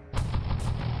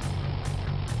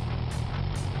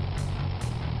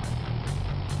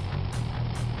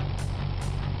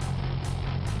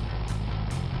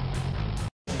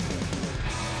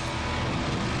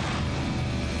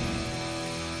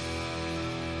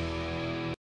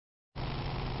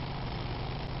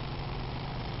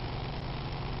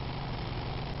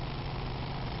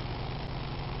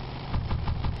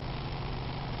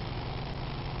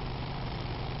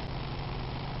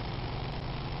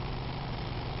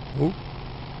 Oh.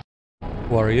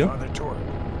 Who are you? Father Torque.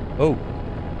 Oh.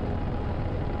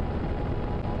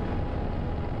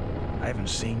 I haven't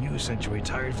seen you since you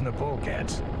retired from the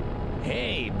Polecats.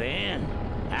 Hey, Ben.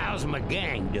 How's my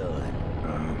gang doing?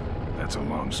 That's a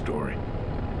long story.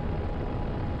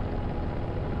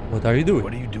 What are you doing?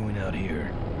 What are you doing out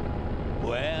here?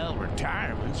 Well,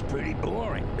 retirement's pretty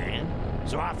boring, Ben.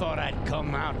 So I thought I'd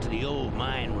come out to the old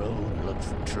mine road and look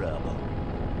for trouble.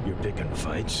 You're picking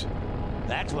fights?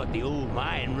 That's what the old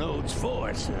mine road's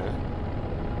for, son.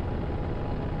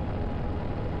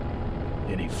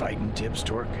 Any fighting tips,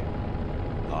 Torque?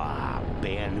 Ah,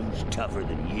 Ben, who's tougher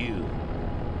than you?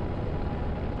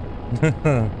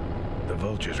 The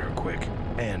vultures are quick,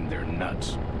 and they're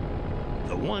nuts.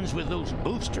 The ones with those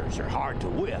boosters are hard to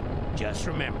whip. Just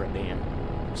remember, Ben,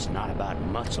 it's not about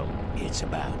muscle, it's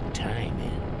about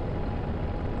timing.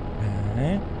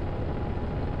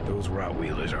 Those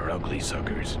Rottweilers are ugly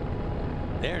suckers.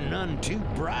 They're none too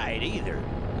bright either.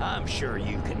 I'm sure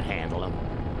you can handle them.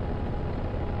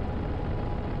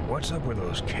 What's up with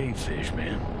those cavefish,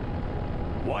 man?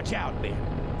 Watch out, Ben.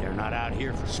 They're not out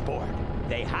here for sport.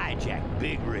 They hijack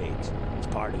big rigs. It's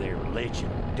part of their religion.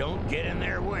 Don't get in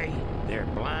their way. They're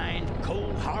blind,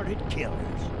 cold-hearted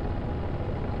killers.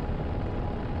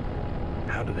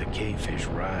 How do the cavefish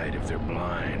ride if they're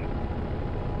blind?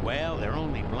 Well, they're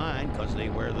only blind because they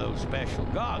wear those special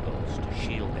goggles to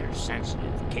shield their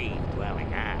sensitive,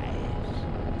 cave-dwelling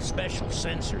eyes. Special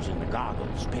sensors in the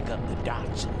goggles pick up the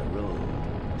dots in the road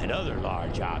and other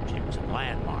large objects and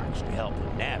landmarks to help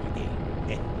them navigate.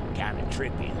 Kinda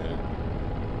trippy, huh?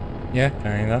 Yeah,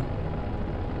 kinda.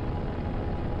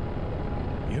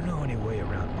 You know any way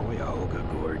around Cuyahoga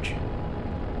Gorge?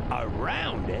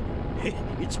 Around it?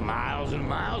 It's miles and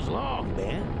miles long,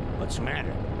 Ben. What's the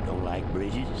matter? Don't like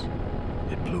bridges?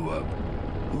 It blew up.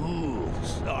 Ooh,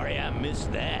 sorry I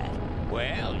missed that.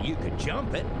 Well, you could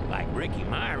jump it, like Ricky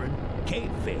Myron.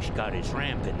 Cavefish got his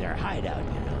ramp in their hideout,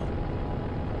 you know.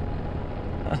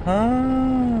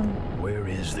 Uh-huh. Where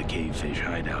is the cavefish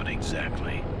hideout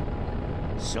exactly?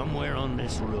 Somewhere on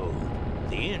this road.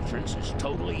 The entrance is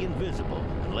totally invisible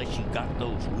unless you got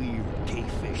those weird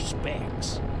cavefish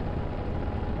specs.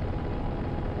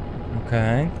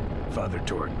 Okay. Father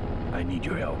Tort, I need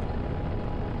your help.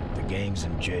 The gang's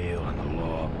in jail and the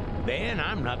law. Ben,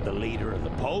 I'm not the leader of the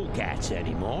Polecats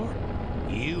anymore.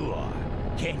 You are.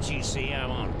 Can't you see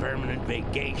I'm on permanent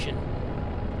vacation?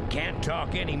 Can't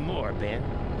talk anymore, Ben.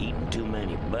 Eating too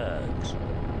many bugs.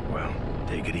 Well,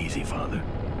 take it easy, Father.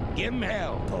 Give him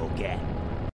hell, Polecat.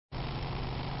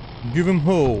 Give him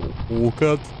hell,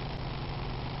 Polecat.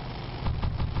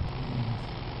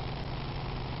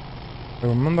 If I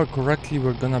remember correctly,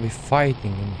 we're gonna be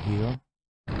fighting in here.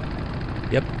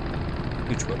 Yep.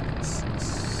 Which weapons?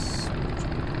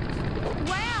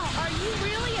 Wow, are you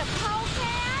really a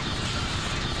polecat?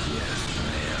 Yes,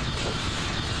 I am.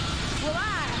 Well,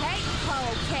 I hate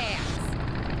polecats.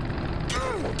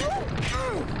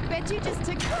 Bet you just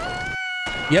took...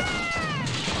 Yep.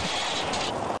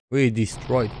 We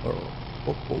destroyed her.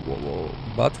 Whoa, whoa, whoa, whoa.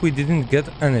 But we didn't get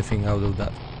anything out of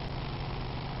that.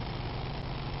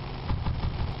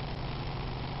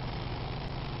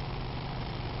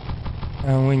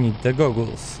 And we need the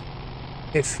goggles.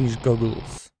 Fish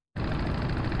goggles.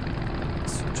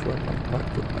 Switch weapon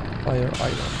back to Fire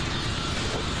Island.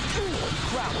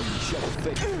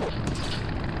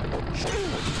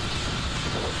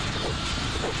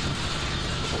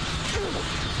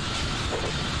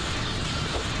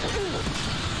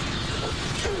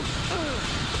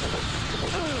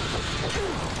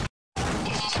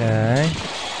 Okay.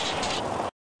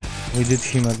 We did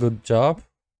him a good job.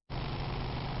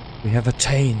 We have a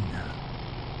chain.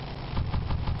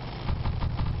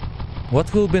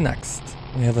 What will be next?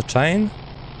 We have a chain.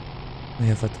 We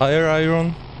have a tire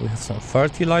iron. We have some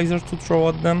fertilizer to throw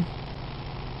at them.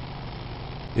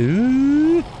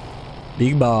 Ooh,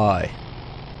 big boy.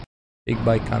 Big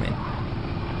boy coming.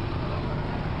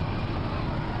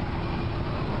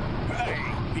 Hey,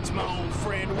 it's my old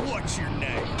friend. What's your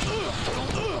name?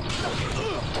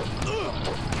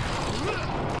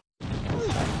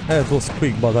 It was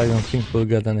quick, but I don't think we'll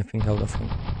get anything out of him.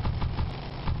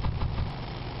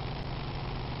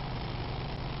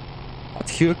 But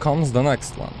here comes the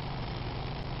next one.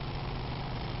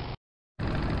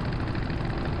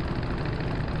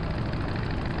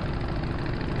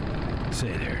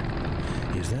 Say there,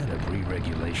 is that a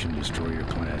pre-regulation destroyer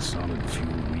class solid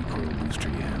fuel recoil booster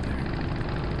you have there?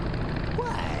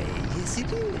 Why, yes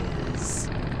it is.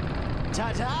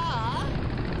 Ta-ta!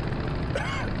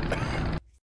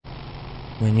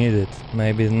 We need it.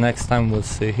 Maybe the next time we'll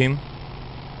see him,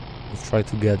 we'll try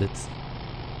to get it.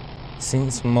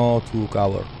 Seems more took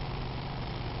hour.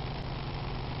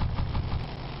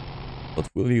 What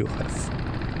will you have?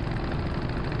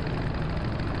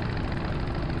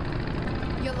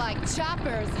 You like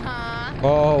choppers, huh?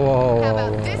 Oh, whoa, How whoa,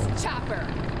 about whoa. this chopper?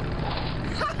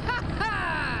 Ha ha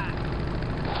ha!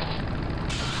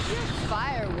 You're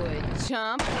firewood,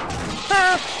 chump.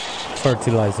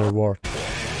 Fertilizer ward.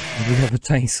 We have a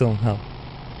chainsaw now.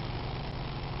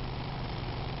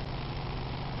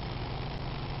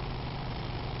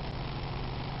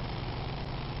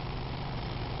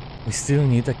 We still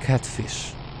need a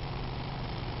catfish.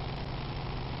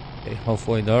 Okay,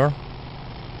 halfway there.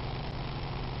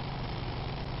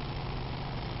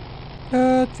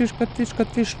 Catfish, catfish,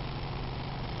 catfish.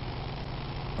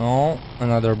 Oh,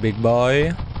 another big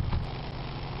boy.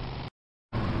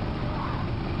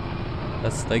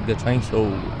 Let's take the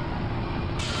chainsaw.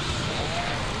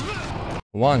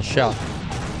 One shot.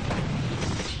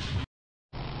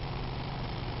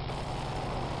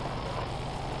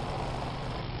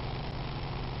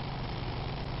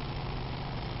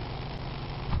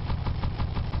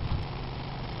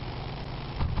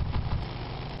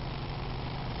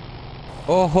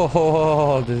 Oh, ho, ho,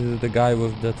 ho. This is the guy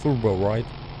with the turbo, right?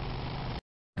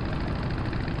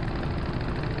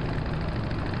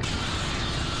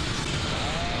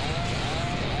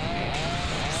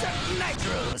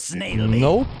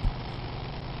 Nope.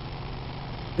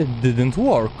 It didn't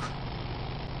work.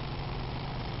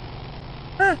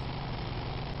 Huh.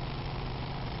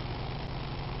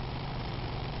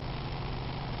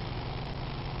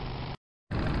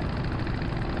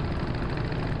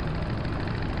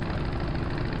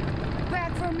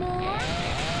 Back for more?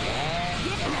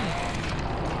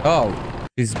 Oh,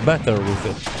 she's better with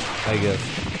it, I guess.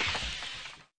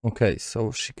 Okay,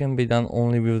 so she can be done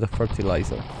only with the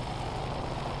fertilizer.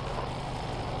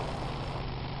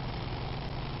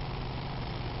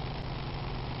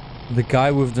 The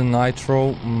guy with the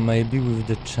nitro, maybe with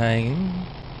the chain.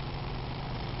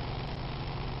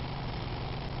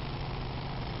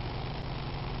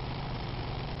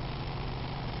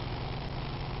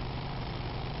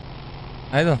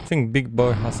 I don't think Big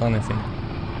Boy has anything.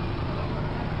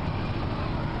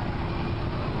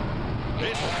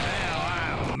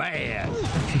 Now I'm mad.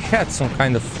 He had some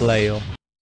kind of flail.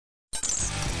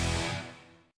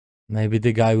 Maybe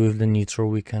the guy with the nitro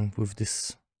weekend with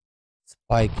this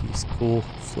spiky cool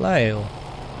flail.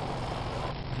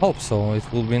 I hope so, it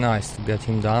will be nice to get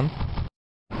him done.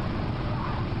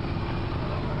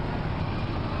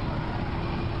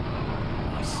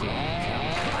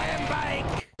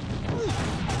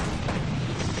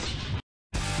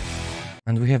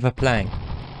 And we have a plank.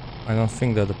 I don't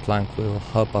think that the plank will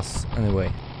help us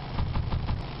anyway.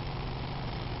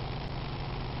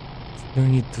 We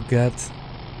need to get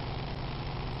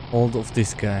hold of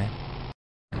this guy.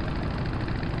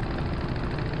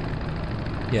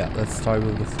 Yeah, let's try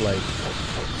with the flail.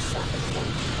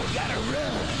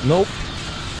 Nope.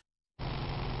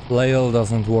 Flail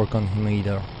doesn't work on him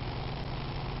either.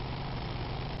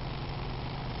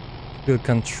 You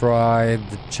can try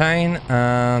the chain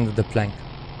and the plank.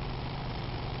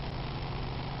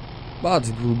 But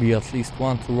it will be at least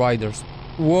 1-2 riders.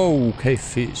 Whoa,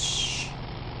 cavefish.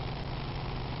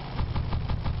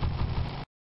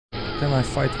 Can I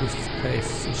fight with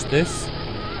cavefish this?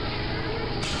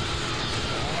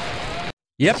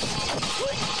 Yep.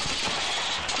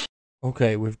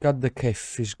 Okay, we've got the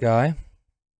cavefish guy.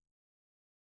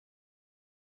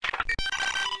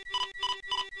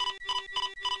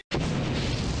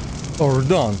 Or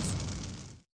don't.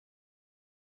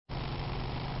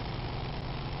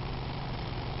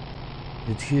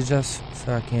 Did he just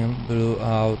fucking blew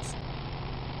out?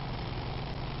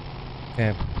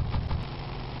 Okay.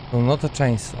 So not a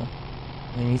chainsaw.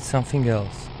 We need something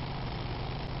else.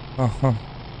 Uh-huh.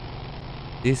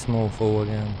 This mofo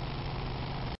again.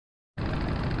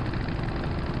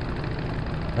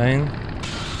 Chain.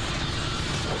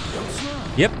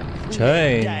 Yep.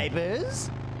 Chain. Divers?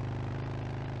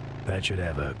 That should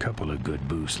have a couple of good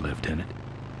boosts left in it.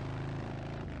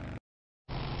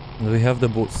 We have the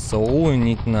boots. So all we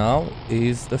need now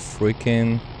is the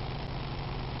freaking...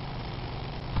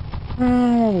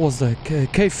 what was the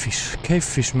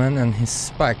cavefish man and his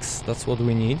specs. That's what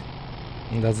we need.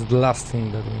 And that's the last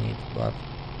thing that we need. But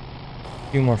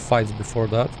a few more fights before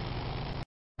that.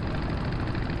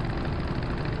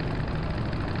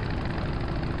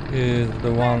 Is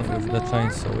the one with the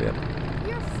chainsaw, yep.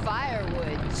 You're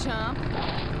firewood, chump.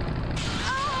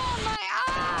 Oh, my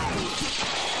eyes!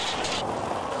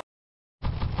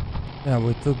 Yeah,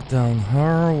 we took down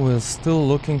her. We're still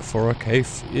looking for a cave.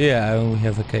 Yeah, we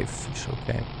have a cavefish,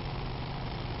 okay.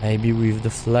 Maybe with the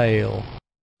flail.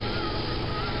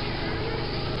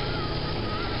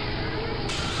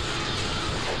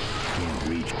 Can't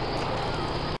reach.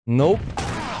 Nope.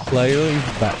 Flail is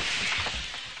back.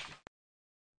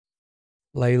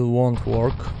 Flail won't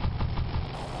work.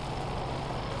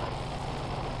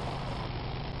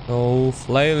 So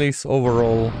flail is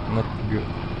overall not good.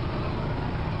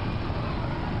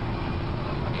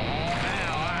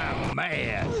 Now I'm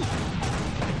mad.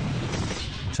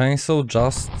 Chainsaw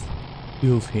just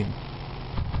killed him.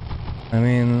 I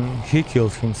mean, he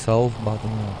killed himself, but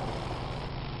no.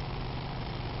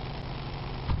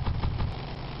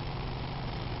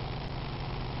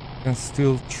 Can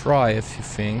still try a few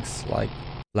things like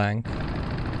plank.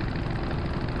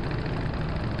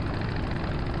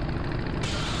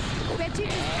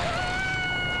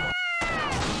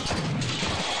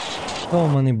 So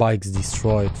many bikes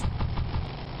destroyed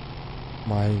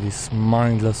by this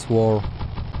mindless war.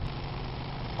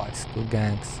 Bicycle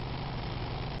gangs.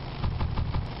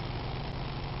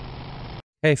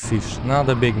 Cavefish, not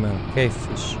a big man,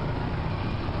 cavefish.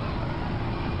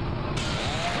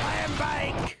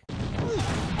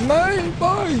 My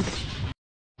bike!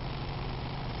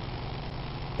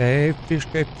 Cavefish,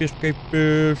 cavefish,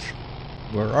 cavefish.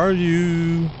 Where are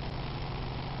you?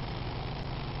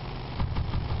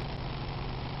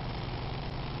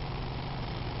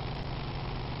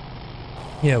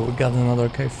 Yeah, we got another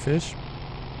cave fish.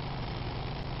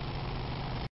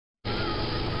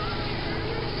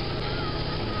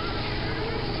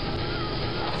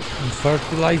 And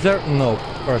fertilizer? No,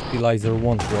 fertilizer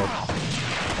won't work.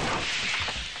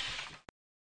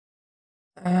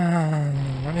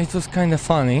 It was kind of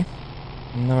funny.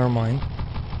 Never mind.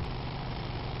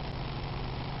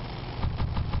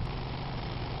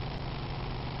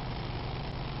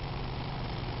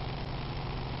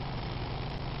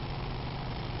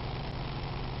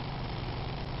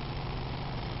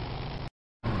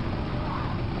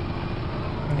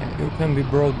 Yeah, you can be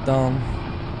brought down.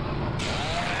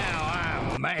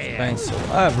 Chainsaw.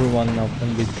 Everyone now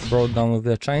can be brought down with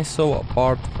the chainsaw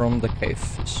apart from the cave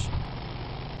fish.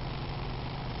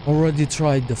 Already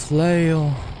tried the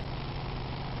flail,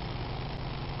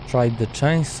 tried the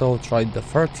chainsaw, tried the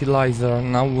fertilizer,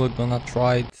 now we're gonna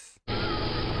try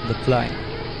the plank.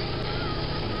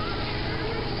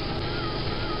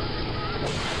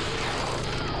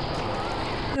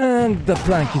 And the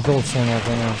plank is also not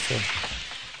an answer.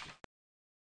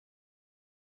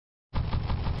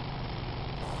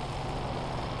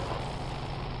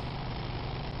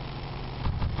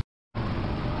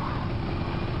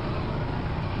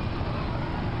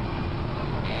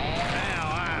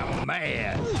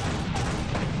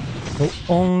 So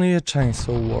only a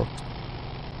chainsaw worked.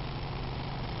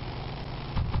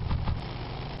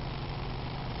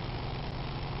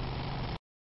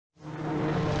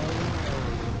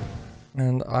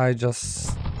 And I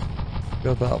just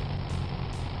got up.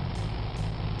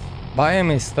 By a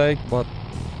mistake, but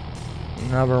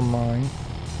never mind.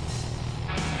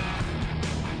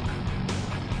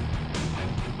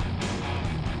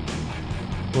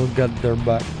 We'll get there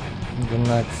back in the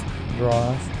next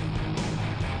drive.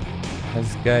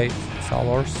 Next gate, it's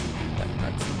ours. Yeah,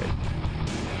 next gate.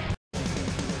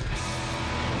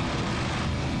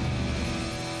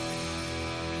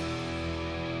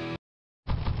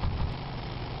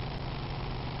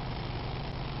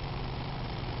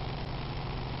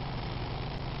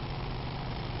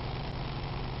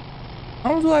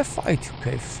 How do I fight you,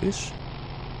 cave fish?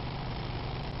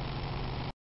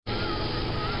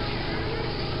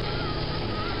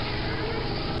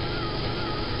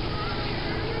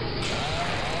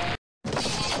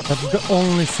 That's the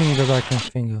only thing that I can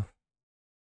think of.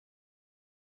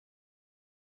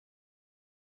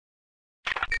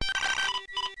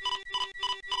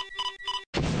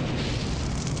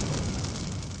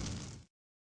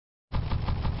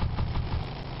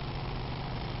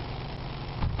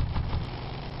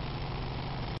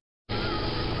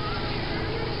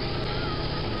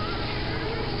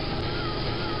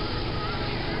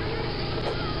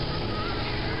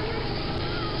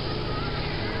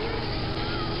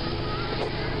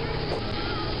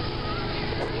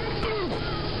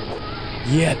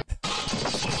 Yep,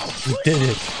 we did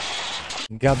it.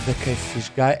 Got the cavefish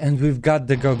guy and we've got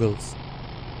the goggles.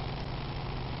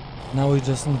 Now we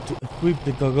just need to equip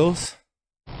the goggles.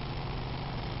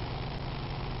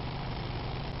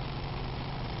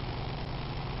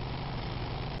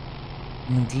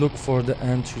 And look for the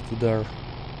entry to their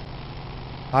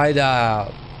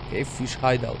hideout. Cavefish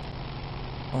hideout.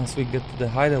 Once we get to the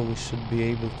hideout, we should be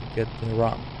able to get the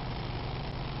ram.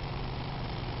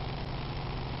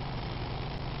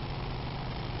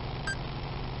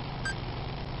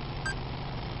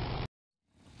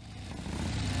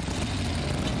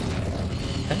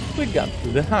 And we got to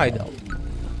the hideout.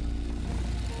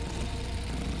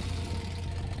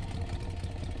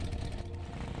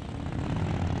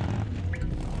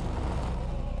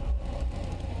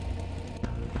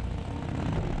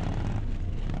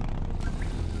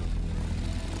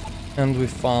 And we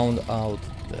found out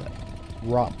the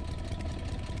rum.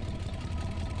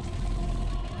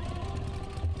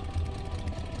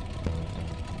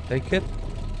 Take it.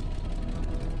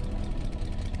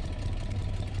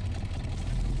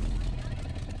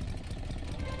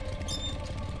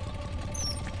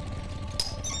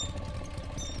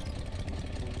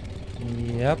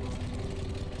 Yep.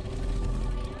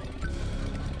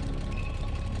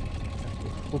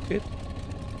 Hook it.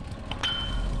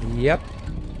 Yep.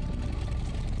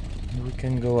 We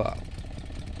can go up.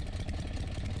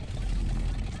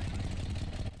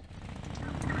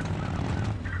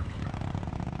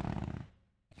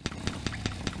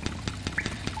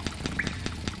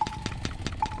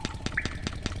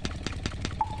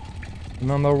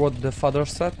 Remember what the father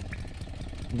said?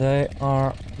 They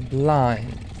are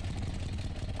blind.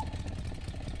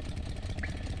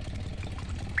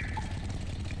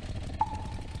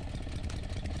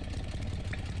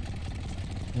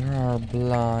 They are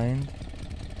blind.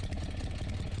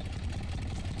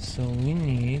 So we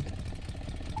need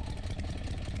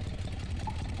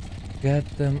get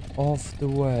them off the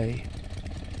way.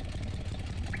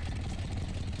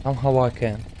 Somehow I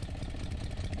can.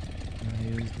 Can I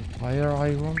use the fire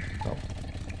iron? No.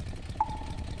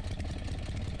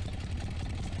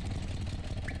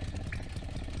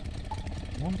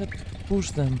 I wanted to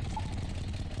push them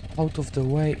out of the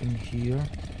way in here.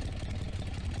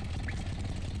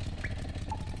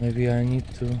 Maybe I need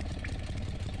to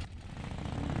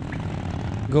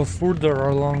go further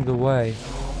along the way.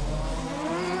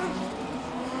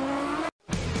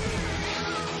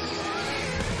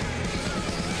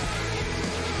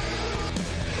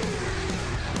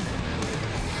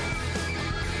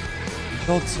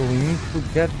 So we need to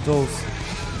get those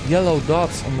yellow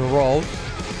dots on the road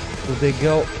so they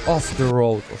go off the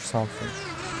road or something.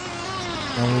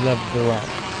 And we left the ramp.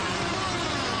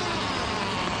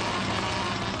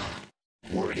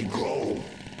 Where'd he go?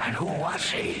 And who was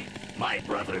he? My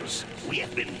brothers, we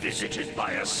have been visited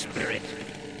by a spirit.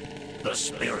 The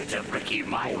spirit of Ricky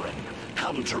Myron,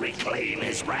 come to reclaim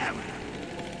his ramp.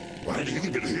 Why did he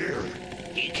leave it here?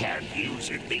 He can't use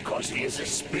it because he is a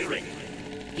spirit.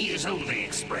 He is only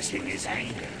expressing his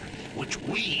anger, which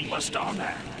we must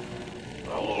honor.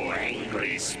 Oh,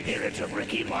 angry spirit of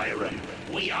Ricky Myron,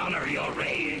 we honor your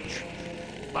rage.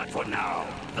 But for now,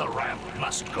 the ramp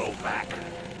must go back.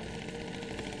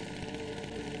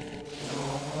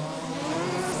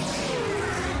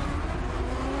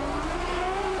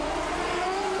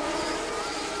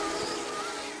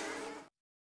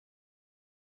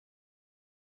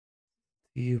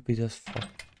 Stupid as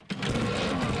fuck.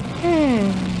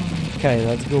 Okay,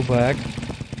 let's go back.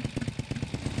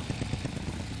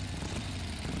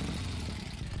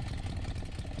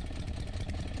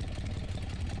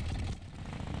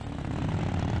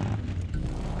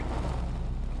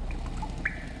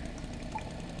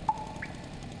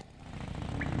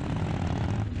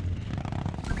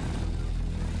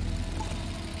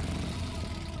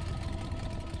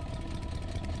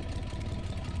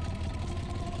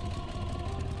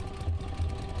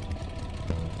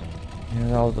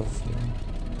 Get out of here.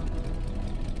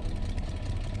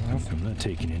 I'm not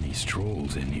taking any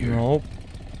strolls in here. Nope.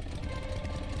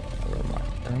 Never mind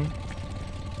then.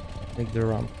 Take the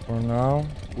ramp for now.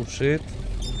 Push it.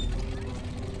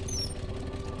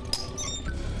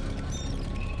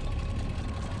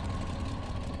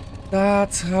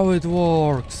 That's how it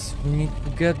works. We need to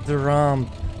get the ramp.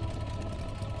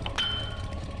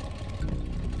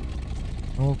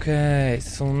 Okay,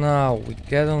 so now we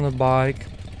get on the bike.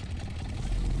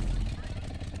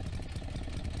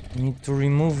 We need to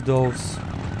remove those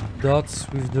dots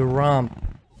with the ramp.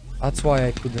 That's why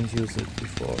I couldn't use it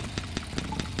before.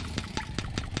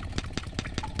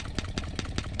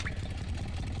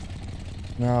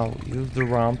 Now use the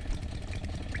ramp.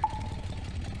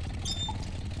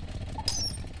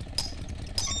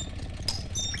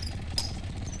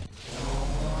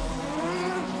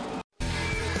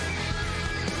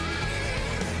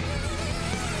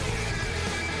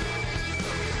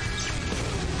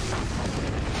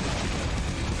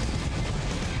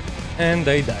 And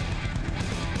they died.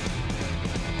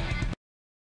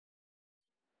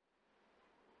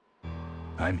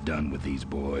 I'm done with these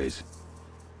boys.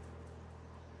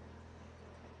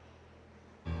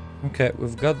 Okay,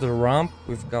 we've got the ramp,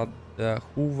 we've got the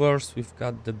hoovers, we've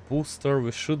got the booster.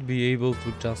 We should be able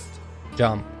to just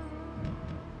jump.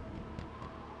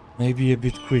 Maybe a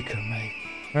bit quicker, mate.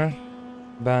 Huh?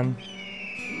 Ben.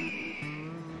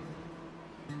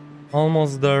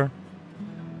 Almost there.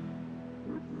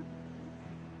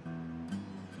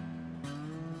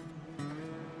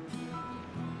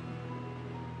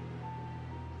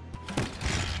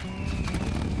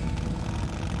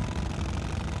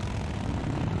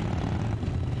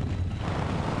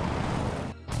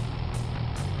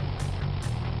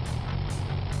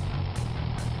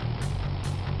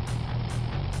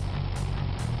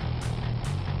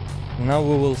 Now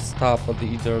we will stop at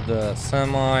either the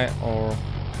semi or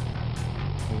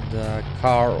the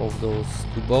car of those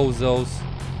two bozos.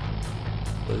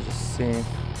 Let's just see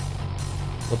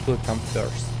what will come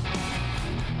first.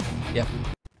 Yep,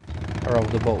 car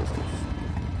of the bozos.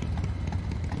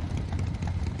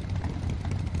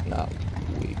 Now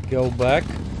we go back.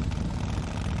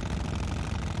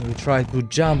 We try to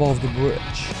jump off the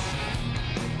bridge.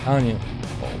 Onion.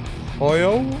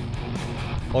 Oil?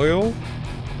 Oil?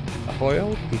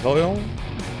 Oil? The oil?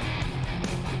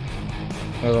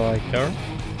 I don't like her.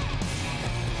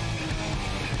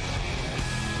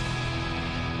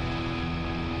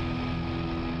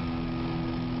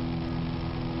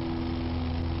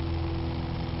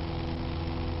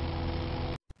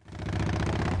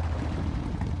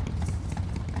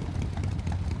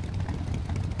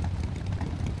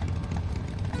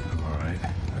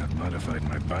 modified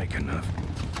my bike enough.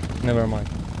 Never mind.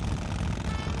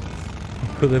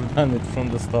 Could have done it from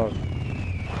the start.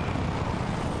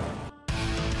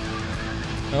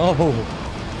 Oh!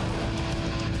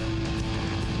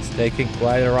 It's taking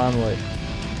quite a runway.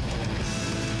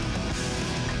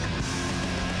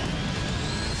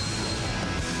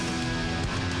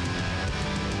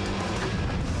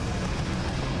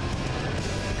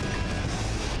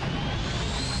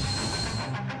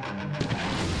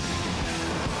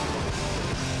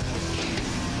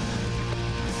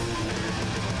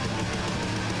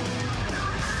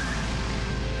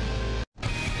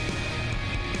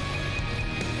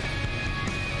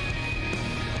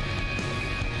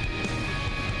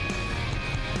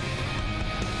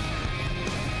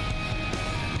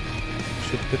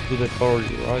 Shift it to the corner,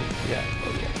 right? Yeah.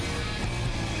 Okay.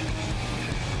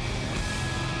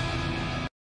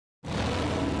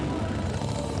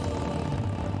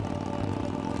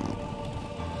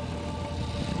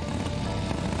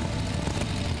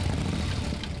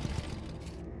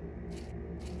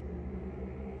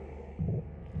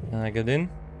 Can I get in?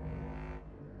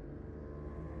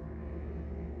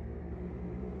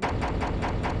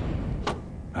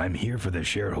 I'm here for the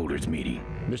shareholders meeting.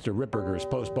 Mr. Ripperger's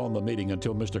postponed the meeting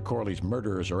until Mr. Corley's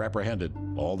murderers are apprehended.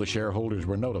 All the shareholders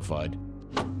were notified.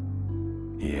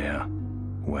 Yeah.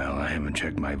 Well, I haven't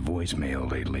checked my voicemail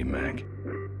lately, Mac.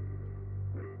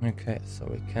 Okay, so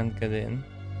we can't get in.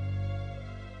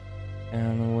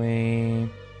 And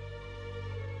we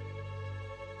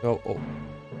go. Oh,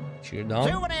 cheer down.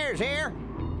 Souvenirs here.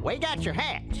 We got your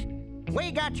hats.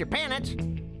 We got your pennants.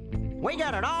 We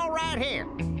got it all right here.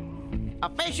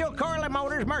 Official Corley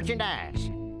Motors merchandise.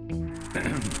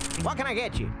 What can I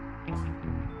get you?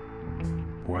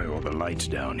 Why all the lights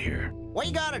down here?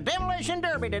 We got a demolition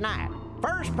derby tonight.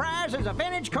 First prize is a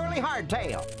vintage curly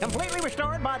hardtail, completely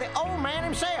restored by the old man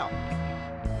himself.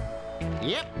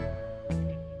 Yep.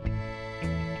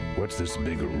 What's this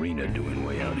big arena doing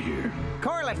way out here?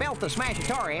 Corley built the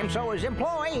Smashatorium so his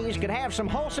employees could have some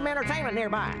wholesome entertainment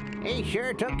nearby. He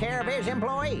sure took care of his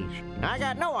employees. I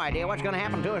got no idea what's going to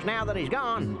happen to us now that he's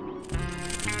gone.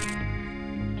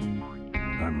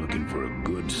 I'm looking for a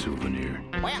good souvenir.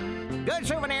 Well, good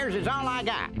souvenirs is all I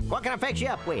got. What can I fix you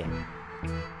up with?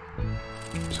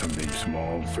 Something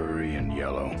small, furry, and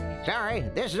yellow. Sorry,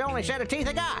 this is the only set of teeth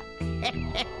I got.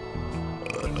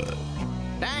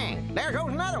 Dang, there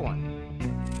goes another one.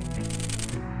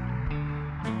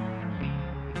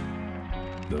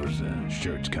 Those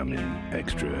shirts come in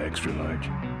extra large.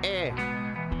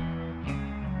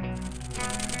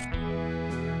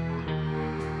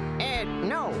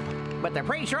 No, but they're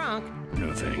pretty shrunk.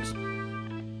 No thanks.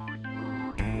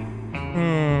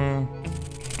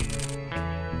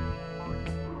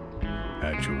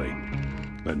 Actually,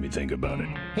 let me think about it.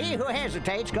 He who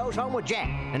hesitates goes home with Jack,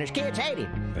 and his kids hate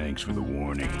him. Thanks for the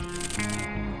warning.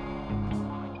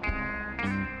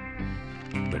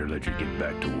 Better let you get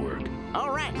back to work.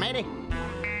 All right, matey.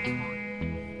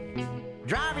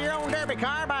 Drive your own derby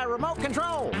car by remote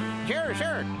control. Sure.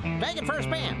 Take it for a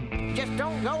spin. Just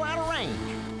don't go out of range.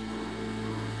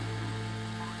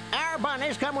 Our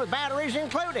bunnies come with batteries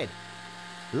included.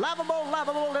 Lovable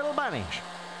little bunnies.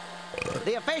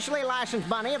 The officially licensed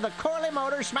bunny of the Corley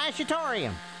Motors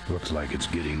Smashatorium. Looks like it's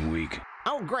getting weak.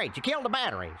 Oh, great. You killed the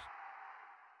batteries.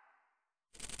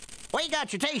 We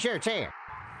got your t-shirts here.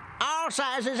 All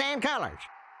sizes and colors.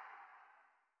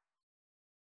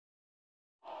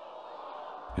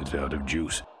 It's out of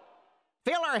juice.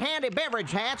 Fill our handy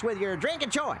beverage hats with your drink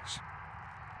of choice.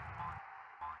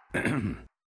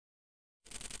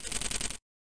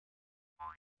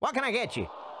 What can I get you?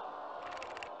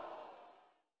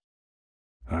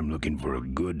 I'm looking for a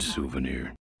good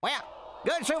souvenir. Well,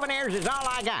 good souvenirs is all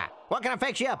I got. What can I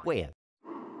fix you up with?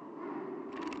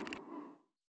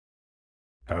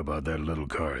 How about that little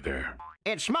car there?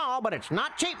 It's small, but it's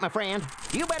not cheap, my friend.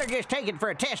 You better just take it for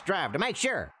a test drive to make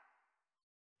sure.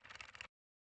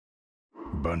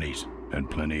 Bunnies, and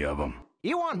plenty of them.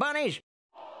 You want bunnies?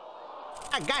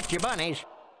 I got your bunnies.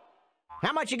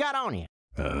 How much you got on you?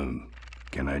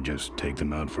 Can I just take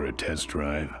them out for a test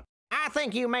drive? I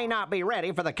think you may not be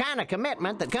ready for the kind of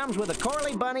commitment that comes with a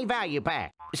Corley Bunny Value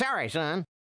Pack. Sorry, son.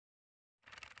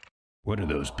 What do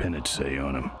those pennants say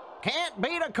on them? Can't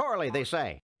beat a Corley, they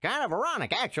say. Kind of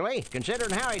ironic, actually,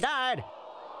 considering how he died.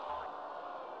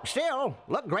 Still,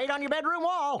 look great on your bedroom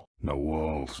wall. No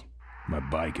walls. My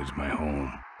bike is my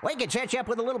home. We could set you up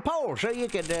with a little pole so you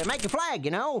could make a flag,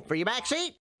 you know, for your back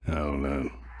seat. I'll,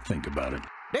 think about it.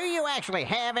 Do you actually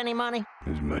have any money?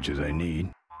 As much as I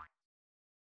need.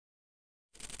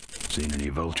 Seen any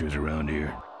vultures around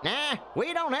here? Nah,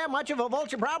 we don't have much of a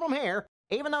vulture problem here.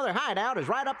 even though their hideout is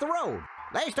right up the road.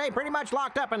 They stay pretty much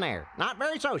locked up in there. Not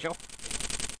very social.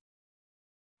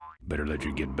 Better let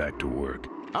you get back to work.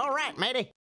 All right,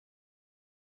 matey.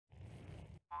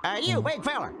 You, big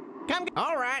fella. Come.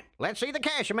 All right, let's see the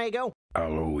cash, amigo.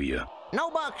 I'll owe you.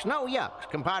 No bucks, no yucks,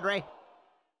 compadre.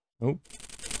 Nope.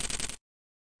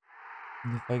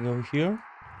 And if I go here.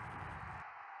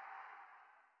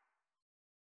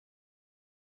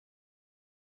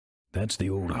 That's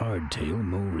the old hardtail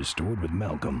Mo restored with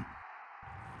Malcolm.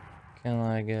 Can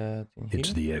I get in here?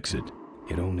 It's the exit.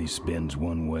 It only spins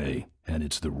one way, and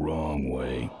it's the wrong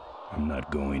way. I'm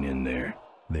not going in there.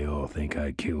 They all think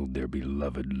I killed their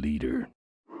beloved leader.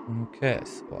 Okay,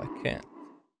 so I can't.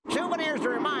 Souvenirs to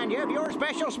remind you of your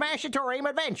special Smashatorium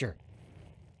adventure.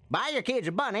 Buy your kids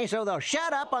a bunny so they'll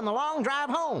shut up on the long drive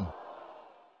home.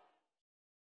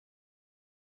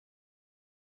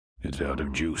 It's out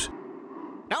of juice.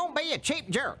 Don't be a cheap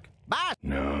jerk. Buy.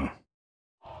 No.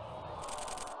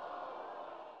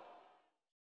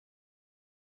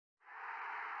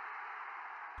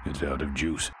 It's out of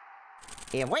juice.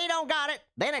 If we don't got it,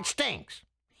 then it stinks.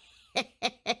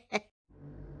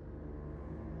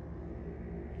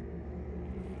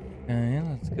 Okay,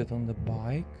 let's get on the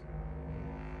bike.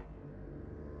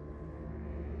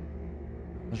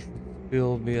 There should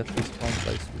still be at least one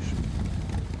place we should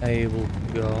be able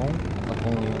to go, but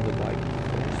only on the bike,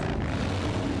 of course.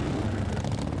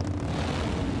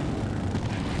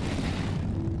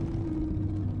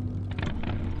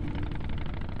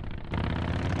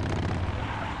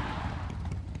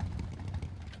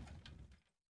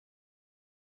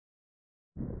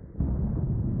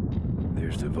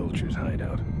 There's the vultures'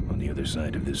 hideout on the other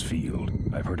side of this field.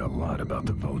 I've heard a lot about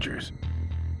the vultures.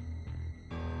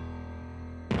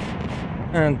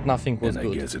 And nothing was and I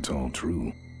good. guess it's all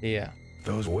true. Yeah.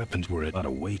 Those weapons were a lot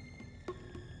of weight.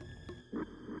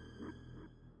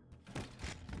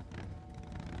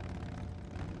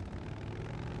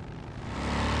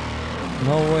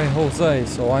 No way, Jose,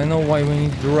 so I know why we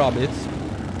need the rabbits.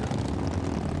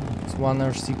 This one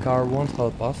RC car won't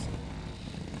help us.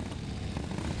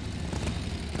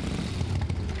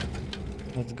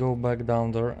 Let's go back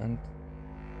down there and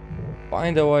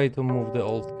find a way to move the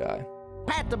old guy.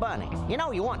 Pat the bunny. You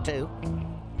know you want to.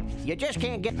 You just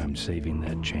can't get... I'm saving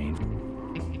that chain.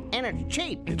 And it's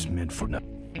cheap. It's meant for nuts.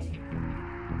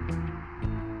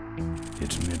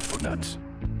 It's meant for nuts.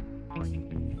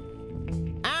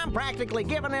 I'm practically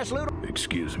giving this loot...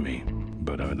 Excuse me,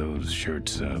 but are those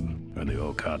shirts, are they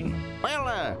all cotton?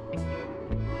 Well,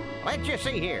 let's just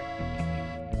see here.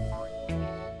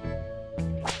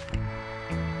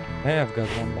 Hey, I've got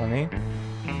one bunny.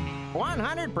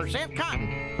 100%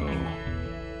 cotton.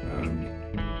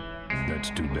 That's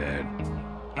too bad.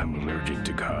 I'm allergic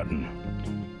to cotton.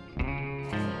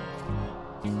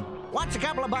 What's a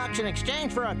couple of bucks in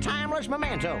exchange for a timeless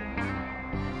memento?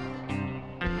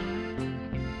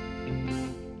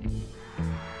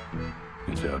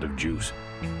 It's out of juice.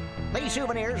 These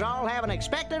souvenirs all have an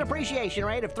expected appreciation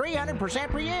rate of 300%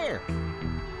 per year.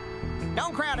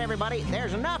 Don't crowd everybody.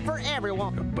 There's enough for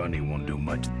everyone. A bunny won't do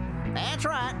much. That's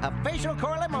right. Official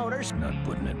Corley Motors. Not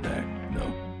putting it back,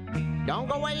 no. Don't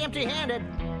go away empty-handed.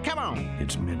 Come on.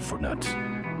 It's meant for nuts.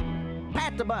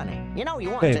 Pat the bunny. You know you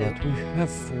want Okay, to. but we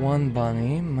have one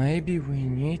bunny. Maybe we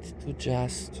need to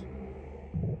just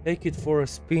take it for a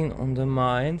spin on the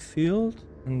minefield,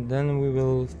 and then we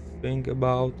will think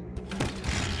about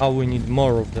how we need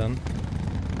more of them.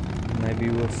 Maybe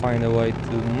we'll find a way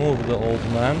to move the old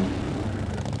man.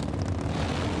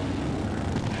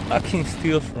 I can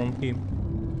steal from him.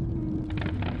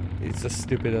 It's as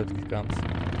stupid as it comes.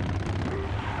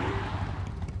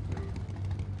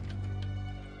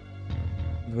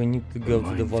 We need to go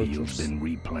to the vultures. Been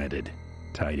replanted.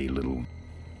 Tidy little.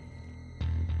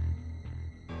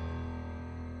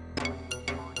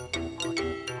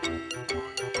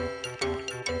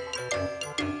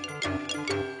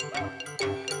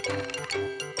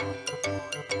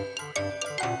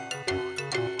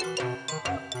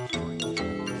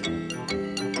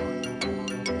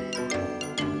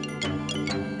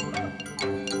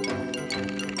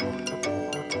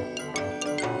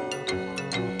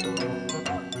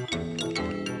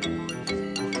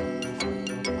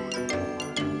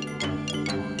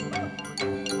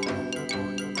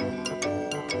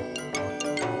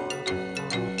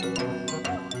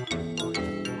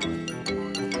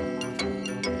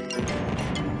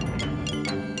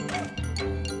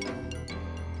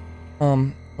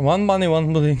 One bunny,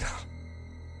 one bullet.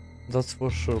 That's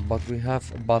for sure, but we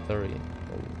have a battery.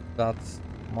 So that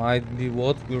might be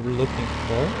what we're looking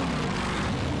for.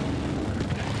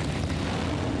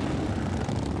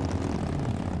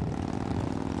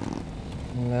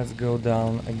 Let's go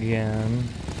down again.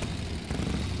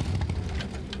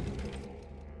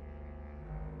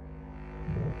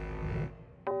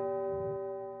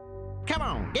 Come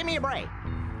on, give me a break.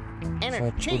 And So I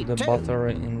it's cheap put the too.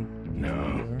 battery in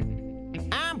here.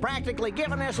 I'm practically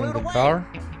giving this In loot the away. car.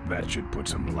 That should put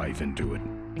some life into it.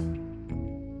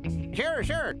 Sure,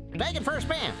 sure. Take it for a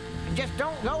spin. Just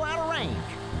don't go out of range.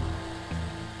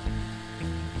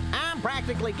 I'm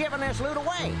practically giving this loot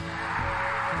away.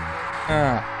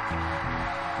 Ah,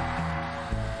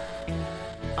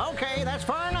 Okay, that's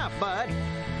far enough, bud.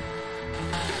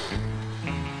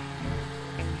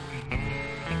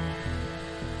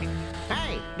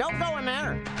 Hey, don't go in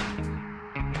there.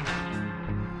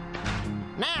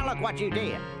 Now look what you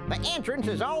did. The entrance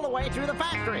is all the way through the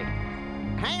factory.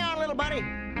 Hang on, little buddy.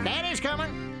 Daddy's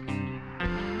coming.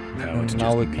 and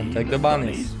now we can take the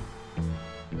bunnies.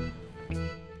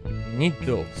 Need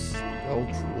those. Go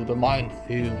through the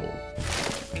minefield.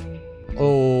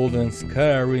 Old and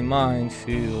scary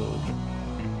minefield.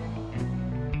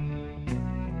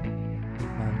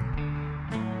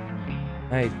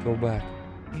 Hey, go back.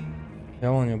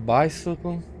 You're on your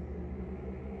bicycle.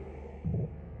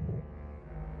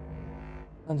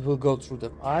 And we'll go through the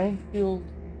minefield.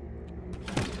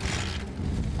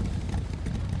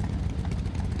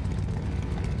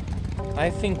 I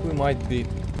think we might be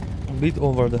a bit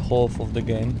over the half of the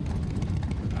game.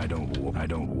 I don't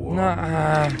walk.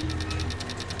 Nah.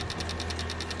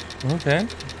 Okay.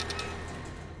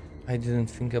 I didn't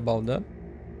think about that.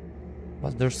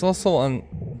 But there's also a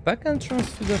back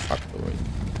entrance to the factory.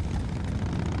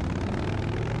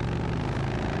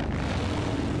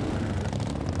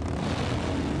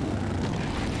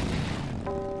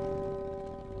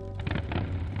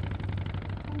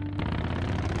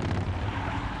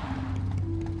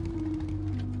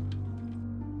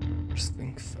 First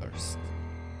thing first.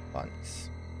 Bunnies.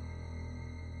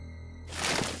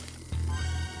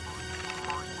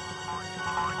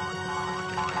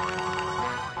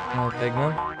 Can I take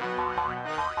them?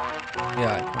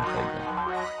 Yeah, I can take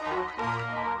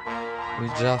them. We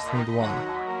just need one.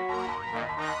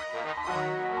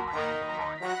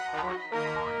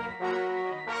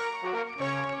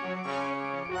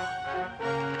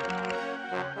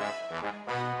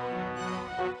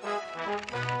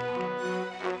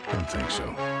 Don't think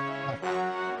so.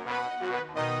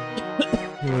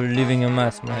 You're leaving a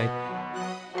mess, mate.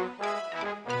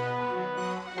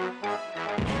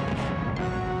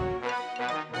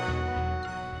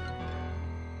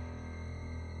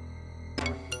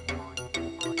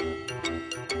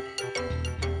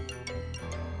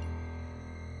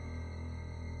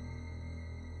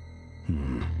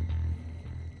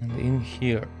 And in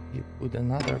here, you put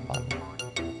another bunny.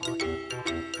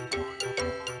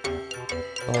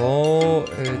 Oh,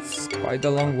 it's quite a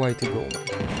long way to go.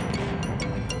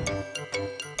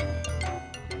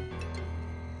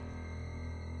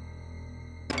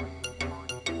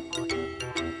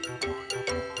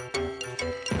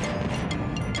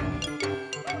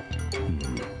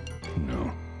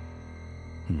 No.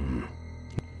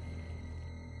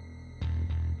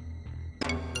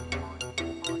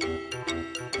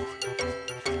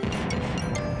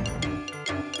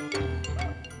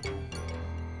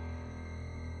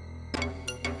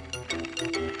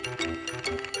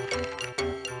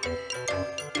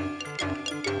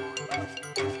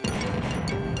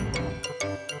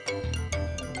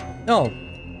 No,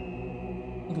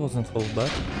 it wasn't hold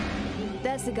back.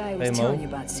 That's the guy I was Hey, Mo. telling you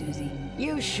about, Susie.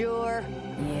 You sure?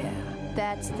 Yeah,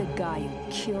 that's the guy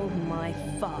who killed my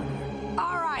father.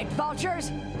 All right,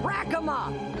 vultures, rack 'em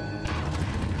up.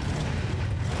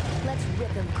 Let's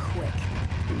rip him quick.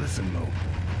 Listen, Mo,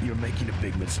 you're making a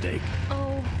big mistake.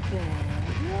 Oh, Ben,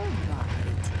 you're right.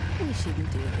 We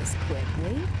shouldn't do this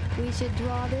quickly. We should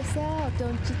draw this out,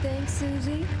 don't you think,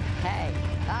 Susie? Hey,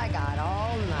 I got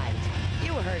all night.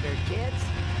 You heard her, kids.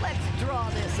 Let's draw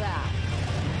this out.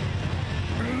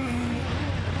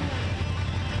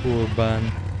 Poor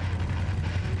Ben.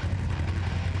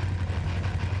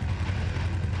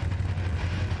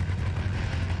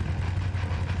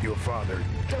 Your father,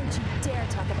 Don't you dare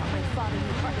talk about my father,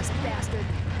 you heartless bastard.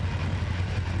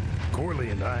 Corley,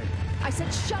 and I. I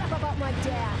said shut up about my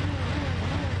dad.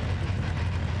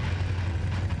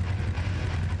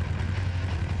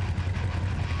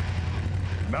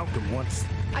 Malcolm once.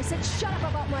 I said shut up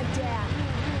about my dad.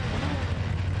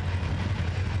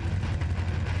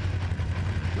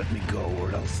 Let me go,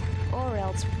 or else. Or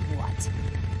else what?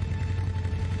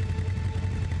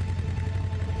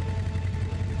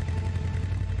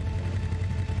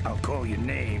 I'll call you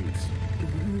names.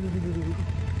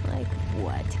 Like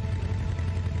what?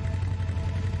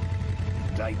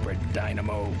 Diaper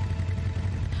Dynamo.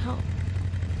 How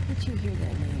did you hear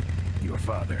that name? Your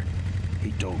father.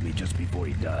 He told me just before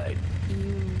he died.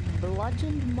 You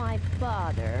bludgeoned my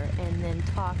father and then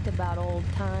talked about old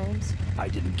times? I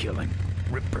didn't kill him.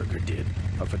 Ripburger did.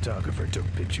 A photographer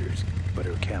took pictures, but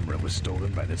her camera was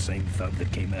stolen by the same thug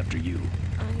that came after you.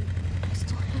 I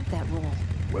still have that roll.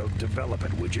 Well, develop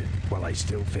it, would you? While I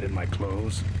still fit in my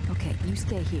clothes? Okay, you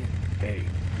stay here. Hey.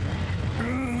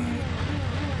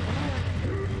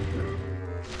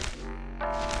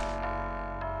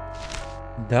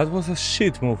 That was a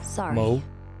shit move, Sorry. Mo.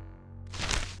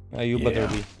 You better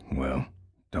be. Well,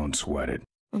 don't sweat it.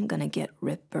 I'm gonna get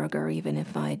Ripburger even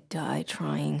if I die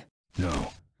trying.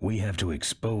 No, we have to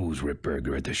expose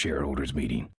Ripburger at the shareholders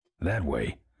meeting. That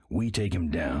way, we take him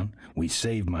down, we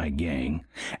save my gang,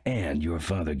 and your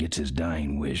father gets his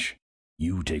dying wish.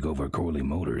 You take over Corley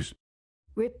Motors.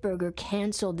 Ripburger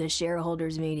canceled the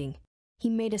shareholders meeting. He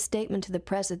made a statement to the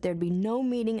press that there'd be no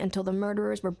meeting until the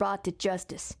murderers were brought to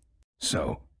justice.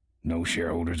 So, no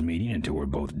shareholders meeting until we're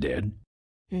both dead?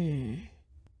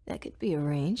 That could be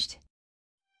arranged.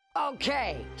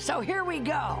 Okay, so here we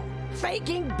go.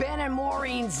 Faking Ben and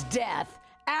Maureen's death.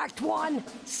 Act 1,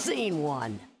 Scene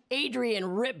 1. Adrian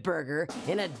Ripburger,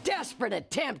 in a desperate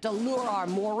attempt to lure our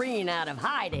Maureen out of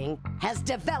hiding, has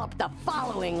developed the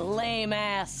following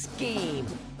lame-ass scheme.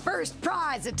 First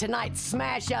prize at tonight's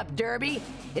smash-up derby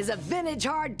is a vintage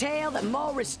hardtail that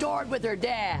Mo restored with her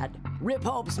dad. Rip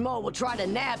hopes Mo will try to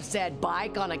nab said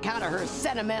bike on account of her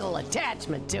sentimental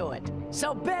attachment to it.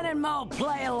 So Ben and Mo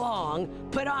play along,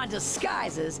 put on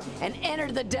disguises, and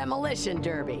enter the demolition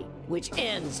derby, which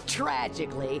ends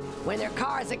tragically when their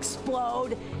cars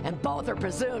explode and both are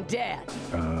presumed dead.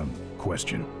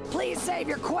 Question. Please save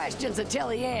your questions until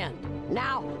the end.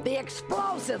 Now, the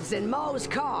explosives in Mo's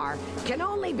car can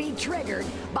only be triggered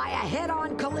by a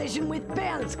head-on collision with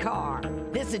Ben's car.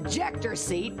 This ejector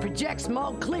seat projects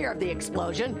Mo clear of the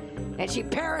explosion, and she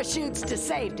parachutes to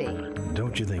safety.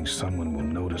 Don't you think someone will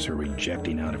notice her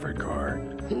ejecting out of her car?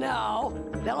 No,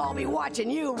 they'll all be watching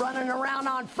you running around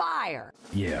on fire.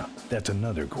 Yeah, that's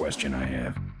another question I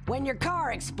have. When your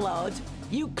car explodes,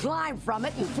 you climb from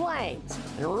it in flames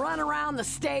and run around the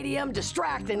stadium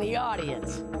distracting the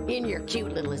audience. In your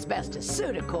cute little asbestos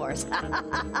suit, of course.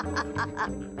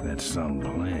 That's some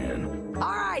plan.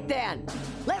 All right, then.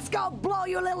 Let's go blow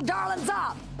you little darlings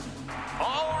up.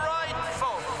 All right,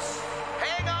 folks.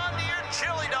 Hang on to your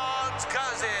chili dogs,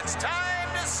 cause it's time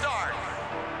to start.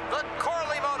 The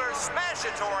Corley Motors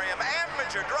Smashatorium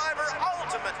Amateur Driver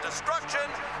Ultimate Destruction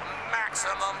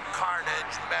Maximum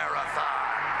Carnage Marathon.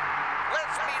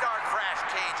 Let's meet our crash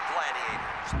cage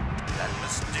gladiators. That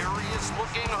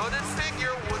mysterious-looking hooded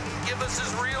figure wouldn't give us his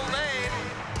real name.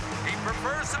 He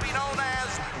prefers to be known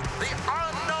as the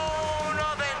Unknown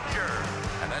Avenger.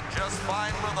 And that's just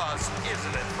fine with us,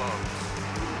 isn't it, folks?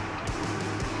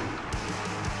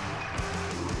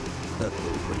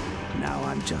 Now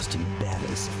I'm just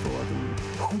embarrassed for them.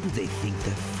 Who do they think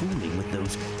they're fooling with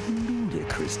those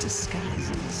ludicrous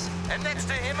disguises? And next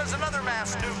to him is another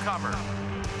masked newcomer.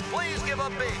 Please give a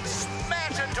big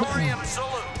Smashatorium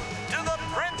salute to the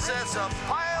Princess of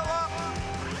Pile-Up,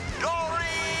 Doreen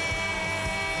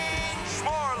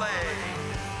Schmorley.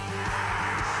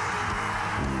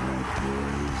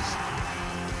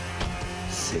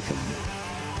 Sick of them.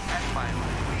 And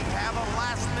finally, we have a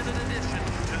last-minute addition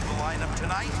to the lineup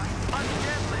tonight. A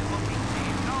deadly-looking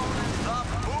team known as the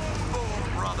Boom Boom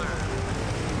Brothers.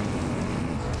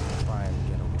 Try and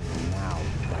get away now,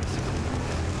 bicycle.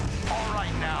 All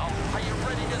right now, are you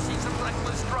ready to see some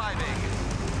reckless driving?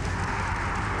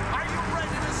 Are you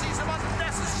ready to see some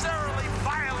unnecessarily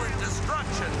violent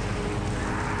destruction?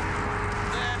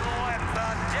 Then let the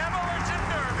Demolition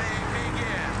Derby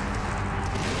begin.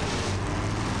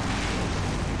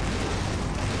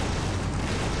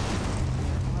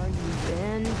 Are you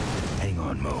Ben? Hang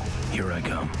on, Mo. Here I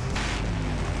come.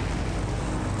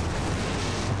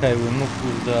 Okay, we move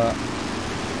with the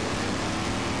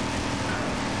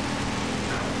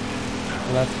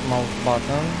left mouse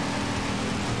button.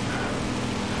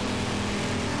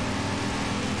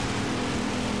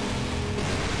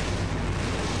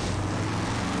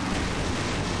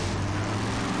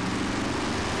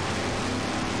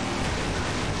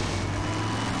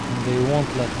 They won't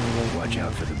let me go. Watch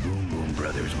out for the Boom Boom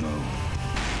Brothers, Mo.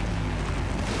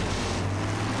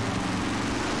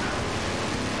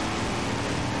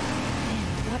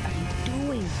 What are you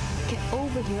doing? Get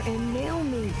over here and nail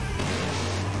me.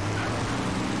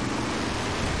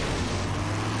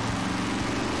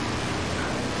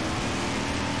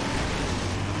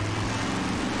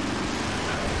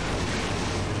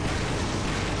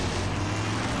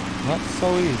 Not so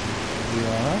easy, to be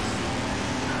honest.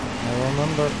 I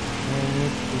remember we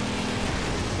need to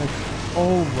get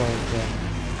over there.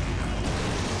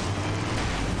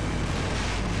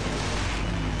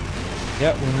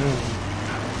 Yeah, we move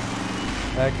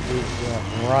back with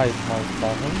the right mouse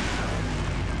button.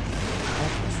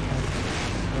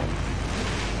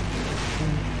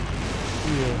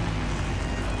 Here.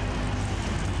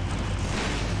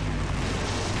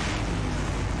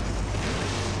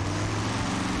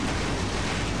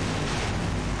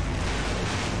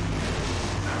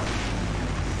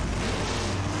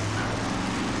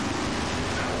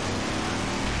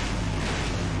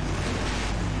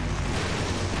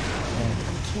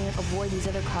 Can't avoid these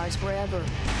other cars forever.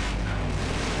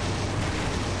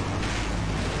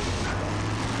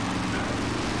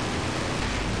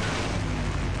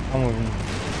 I'm moving.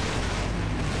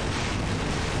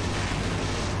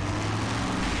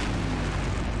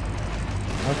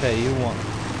 Okay, you won.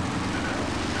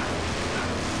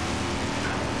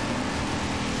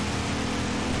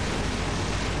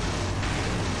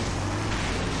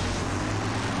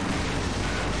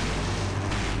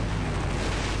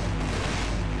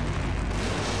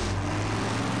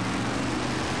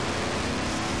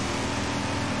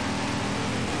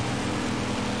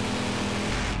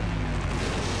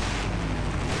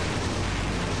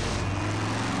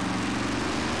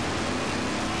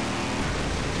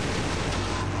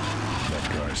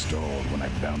 Stalled when I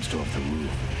bounced off the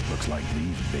roof. Looks like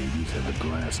these babies have a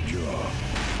glass jaw.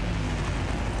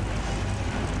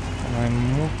 Can I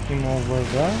move him over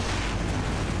there?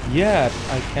 Yeah,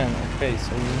 I can. Okay,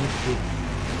 so we need to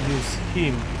use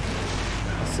him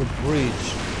as a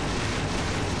bridge.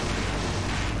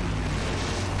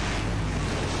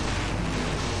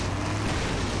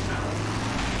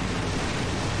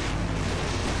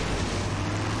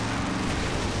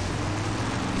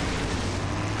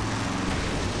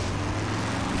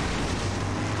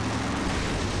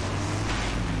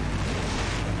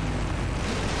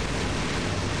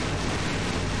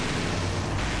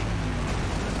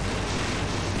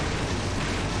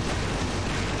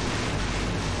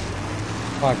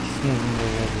 Fuck, he's moving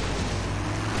already.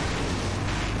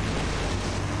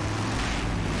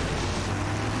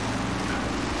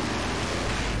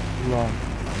 Long.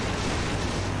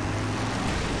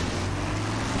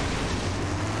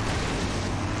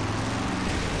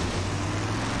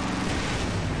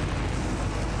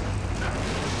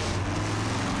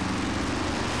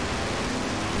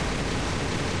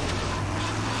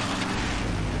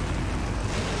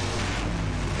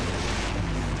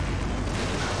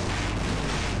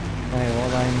 Okay,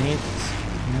 what I need is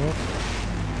move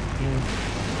in.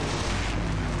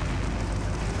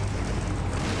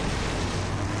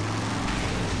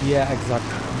 Yeah,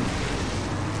 exactly.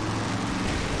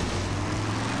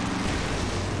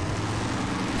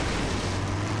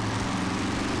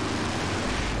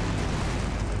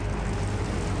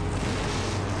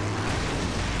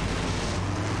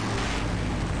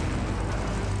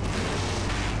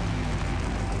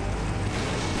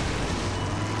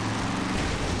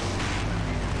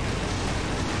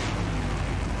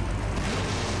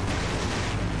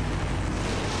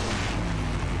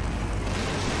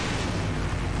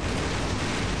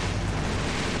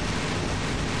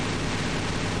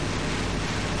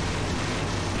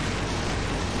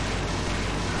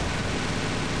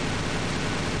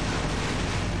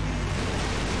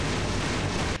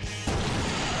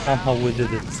 Somehow we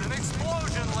did it. It's an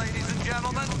explosion, ladies and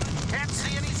gentlemen. Can't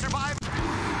see any survivors.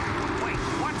 Wait,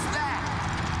 what's that?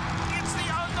 It's the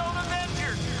unknown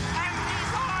Avenger, and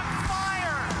he's on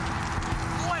fire.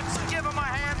 Let's give him a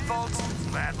hand, folks.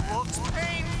 That looks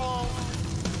painful.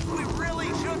 We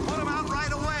really should put him out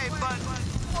right away, but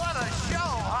what a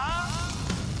show, huh?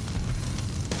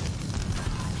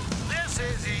 This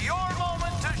is your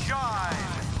moment to shine.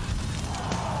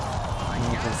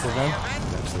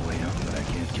 That's the way out, but I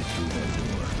can't get through that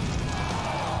door.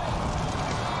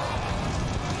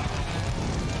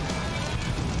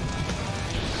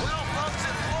 Well, folks,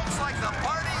 it looks like the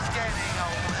party's getting a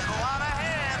little out of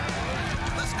hand.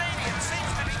 The stadium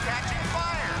seems to be catching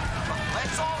fire, but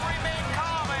let's all remain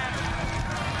calm and...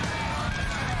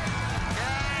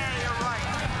 Yeah, you're right.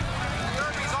 The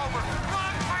derby's over.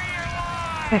 Run for your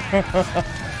lives!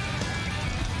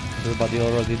 Everybody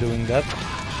already doing that?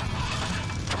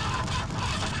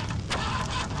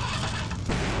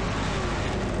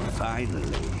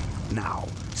 Finally. Now,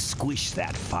 squish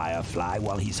that firefly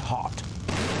while he's hot.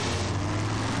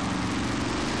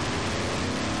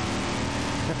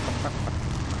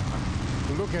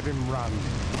 Look at him run.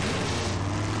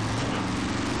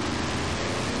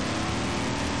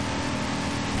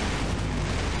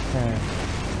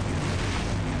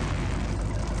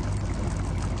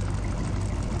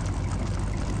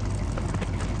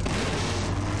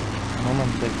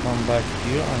 moment they come back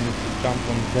here, I need to jump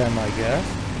on them, I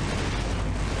guess.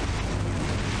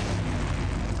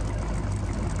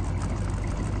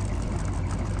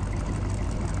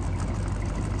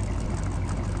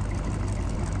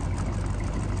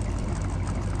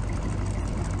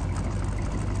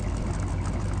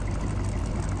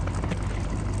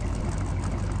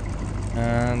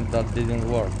 And that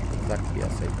didn't work exactly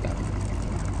as I planned.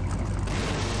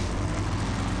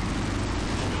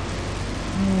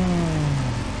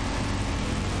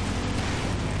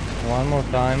 One more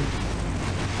time.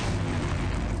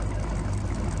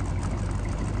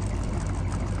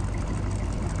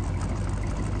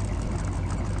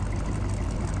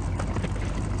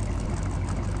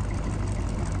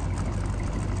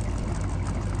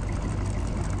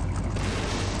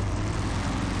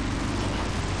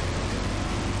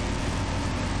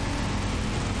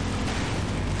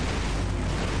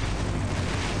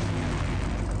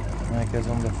 I guess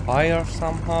on the fire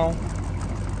somehow.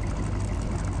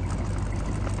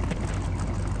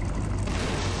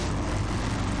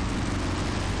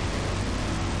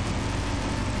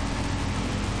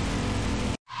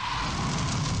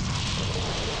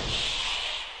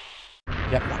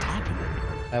 Yep. What happened?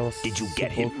 I was Did you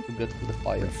get him? supposed to get to the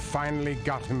fire. We finally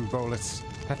got him, Bolus.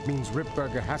 That means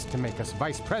Ripburger has to make us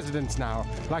vice presidents now,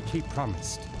 like he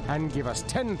promised, and give us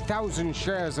 10,000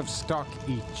 shares of stock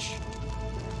each.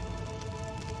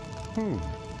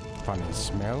 Funny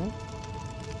smell.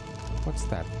 What's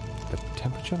that? The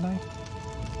temperature light?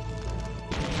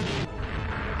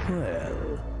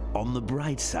 Well, on the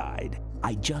bright side,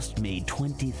 I just made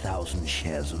 20,000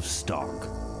 shares of stock.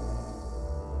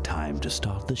 Time to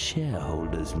start the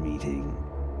shareholders meeting.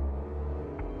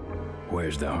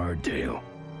 Where's the hardtail?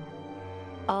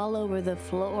 All over the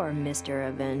floor, Mr.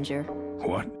 Avenger.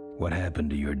 What? What happened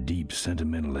to your deep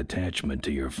sentimental attachment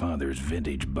to your father's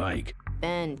vintage bike?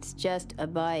 Ben, it's just a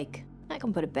bike. I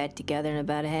can put it back together in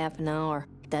about a half an hour.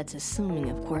 That's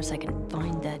assuming, of course, I can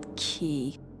find that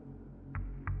key.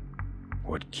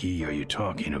 What key are you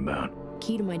talking about?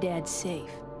 Key to my dad's safe.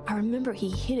 I remember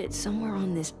he hid it somewhere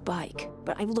on this bike,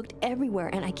 but I've looked everywhere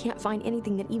and I can't find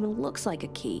anything that even looks like a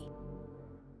key.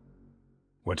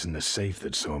 What's in the safe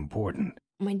that's so important?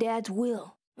 My dad's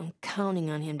will. I'm counting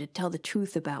on him to tell the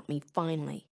truth about me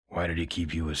finally. Why did he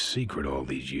keep you a secret all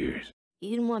these years? He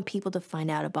didn't want people to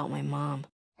find out about my mom.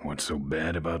 What's so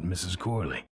bad about Mrs.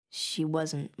 Corley? She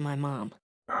wasn't my mom.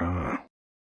 Huh.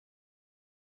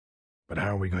 But how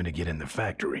are we going to get in the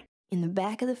factory? In the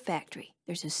back of the factory,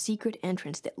 there's a secret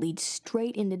entrance that leads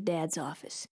straight into Dad's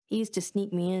office. He used to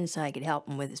sneak me in so I could help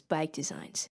him with his bike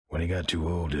designs. When he got too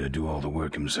old to do all the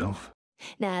work himself?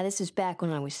 Nah, this is back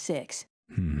when I was 6.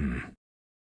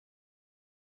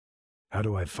 How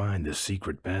do I find the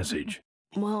secret passage?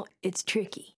 Well, it's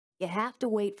tricky. You have to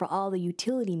wait for all the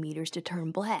utility meters to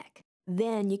turn black.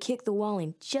 Then you kick the wall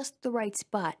in just the right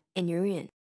spot and you're in.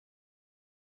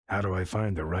 How do I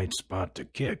find the right spot to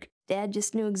kick? Dad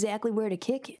just knew exactly where to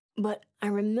kick it. But I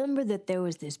remember that there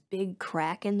was this big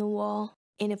crack in the wall,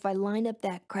 and if I lined up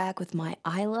that crack with my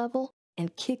eye level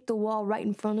and kicked the wall right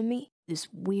in front of me, this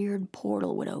weird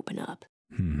portal would open up.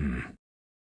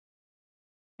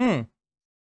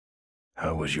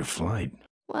 How was your flight?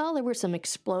 Well, there were some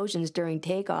explosions during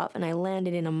takeoff, and I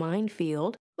landed in a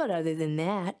minefield. But other than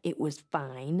that, it was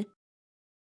fine.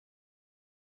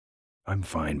 I'm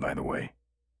fine, by the way.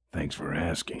 Thanks for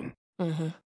asking.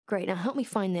 Great, now help me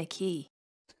find that key.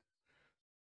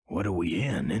 What are we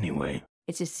in, anyway?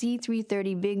 It's a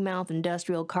C-330 Big Mouth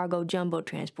Industrial Cargo Jumbo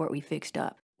Transport we fixed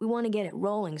up. We want to get it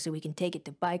rolling so we can take it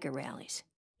to biker rallies.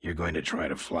 You're going to try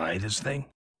to fly this thing?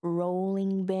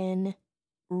 Rolling, Ben.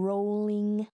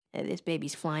 Rolling. This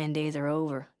baby's flying days are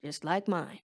over, just like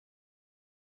mine.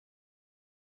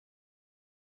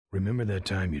 Remember that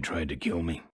time you tried to kill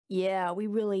me? Yeah, we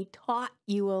really taught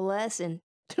you a lesson.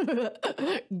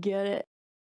 Get it?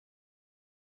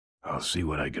 I'll see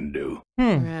what I can do.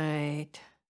 Right.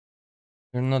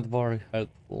 You're not very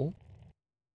helpful.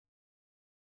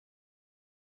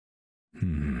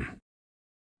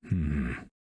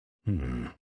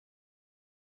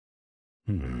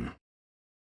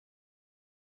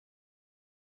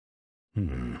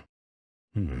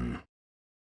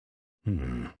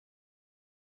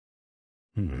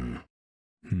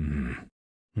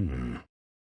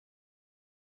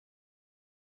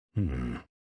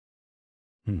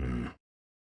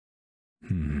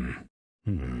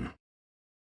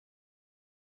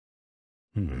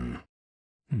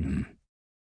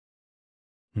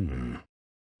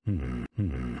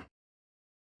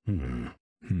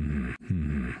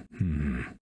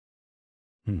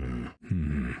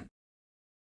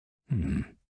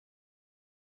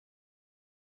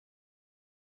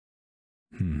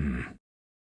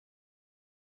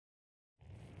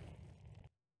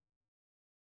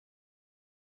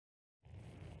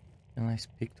 Can I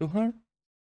speak to her?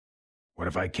 What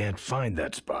if I can't find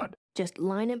that spot? Just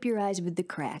line up your eyes with the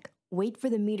crack, wait for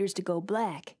the meters to go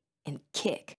black, and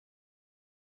kick.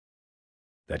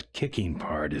 That kicking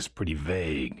part is pretty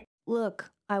vague.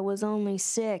 Look, I was only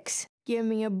 6. Give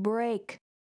me a break.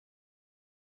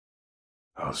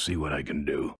 I'll see what I can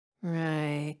do.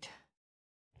 Right.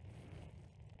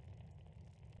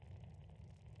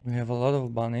 We have a lot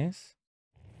of bunnies.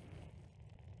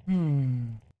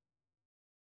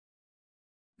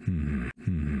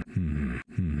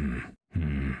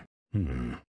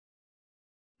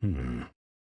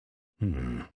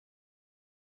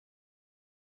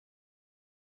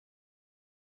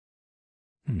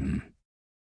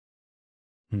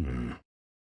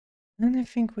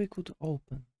 Anything we could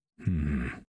open?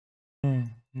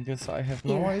 Guess I have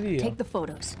no idea. Take the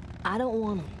photos. I don't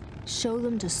want them. Show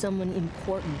them to someone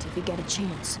important if you get a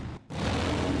chance.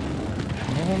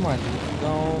 Never mind, let's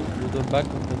go to the back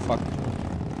of the factory.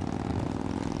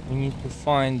 We need to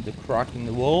find the crack in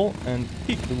the wall and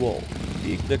pick the wall.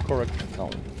 Pick the correct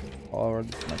stone. Or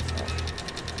this might sound.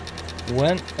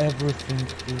 When everything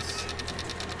is...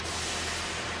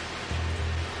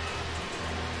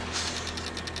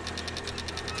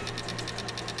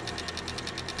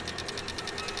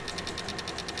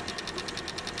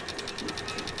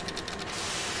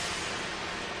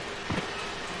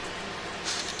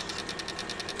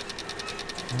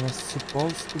 There was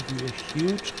supposed to be a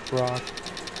huge crack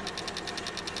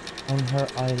on her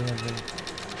eye level.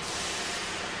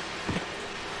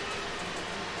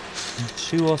 And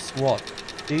she was what?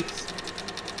 6?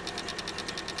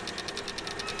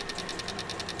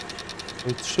 So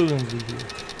it shouldn't be here.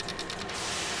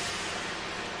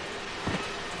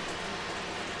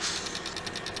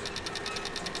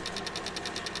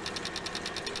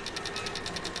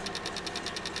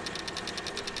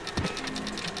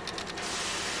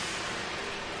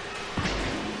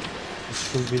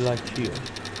 Will be like here.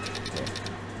 Okay.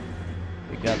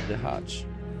 We got the hatch.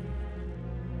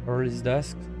 Early's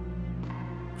desk.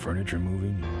 Furniture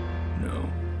moving? No.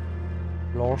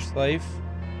 Floor safe.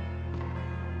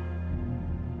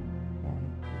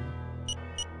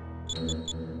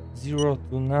 0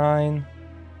 to 9.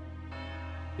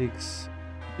 6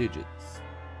 digits.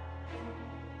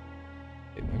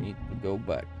 Okay, we need to go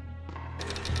back.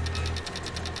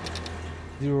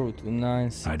 0 to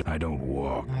 9. I don't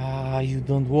walk. Ah, you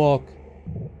don't walk.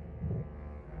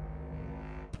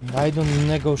 And I don't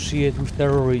negotiate with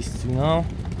terrorists, you know?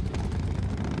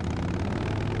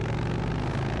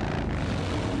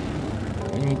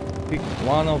 I need to pick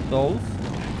one of those.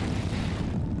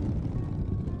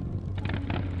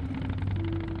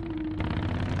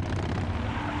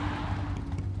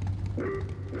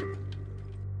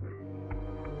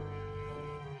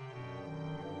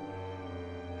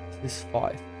 This is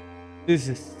 5. This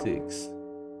is 6.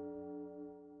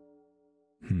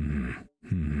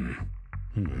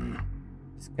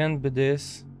 This can't be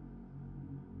this.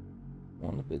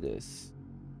 Won't be this.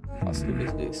 Has to be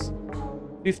this.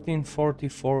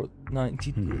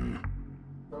 154492.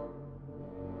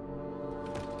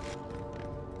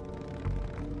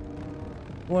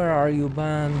 Where are you,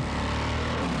 Ben?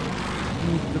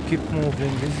 We need to keep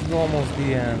moving. This is almost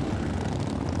the end.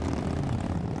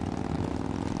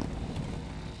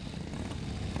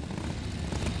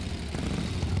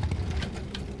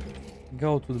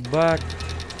 Go to the back,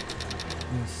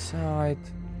 inside,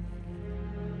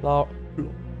 floor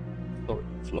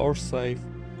safe,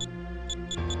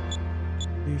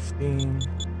 15,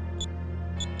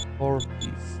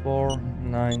 44,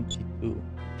 92.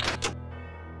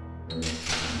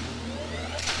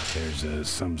 There's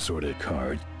some sort of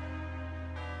card.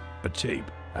 A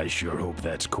tape. I sure hope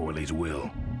that's Corley's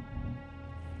will.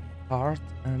 Card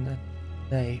and a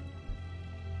tape.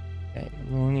 Okay,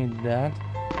 we'll need that.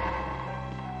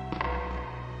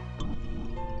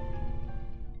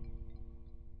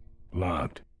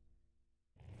 Locked.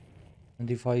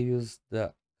 And if I use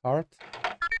the card?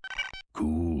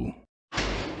 Cool.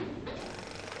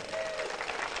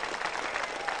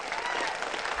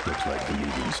 Looks like the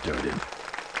meeting started.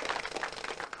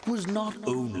 Was not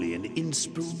only an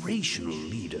inspirational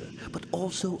leader, but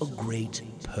also a great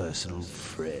personal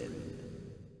friend.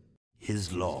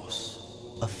 His loss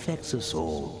affects us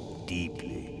all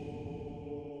deeply.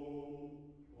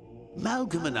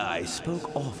 Malcolm and I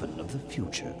spoke often of the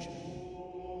future.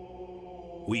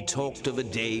 We talked of a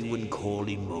day when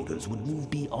Corley Motors would move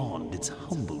beyond its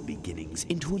humble beginnings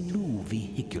into a new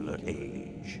vehicular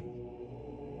age.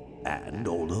 And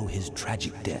although his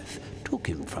tragic death took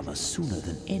him from us sooner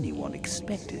than anyone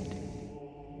expected,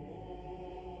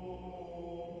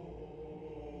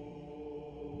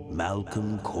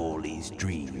 Malcolm Corley's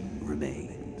dream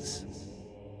remains.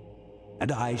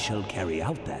 And I shall carry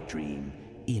out that dream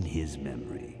in his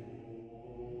memory.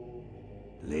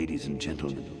 Ladies and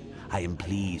gentlemen, I am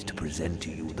pleased to present to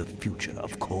you the future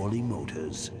of Corley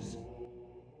Motors.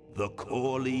 The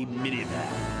Corley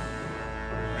Minivan.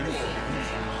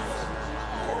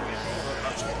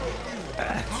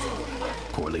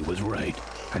 Corley was right.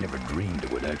 I never dreamed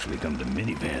it would actually come to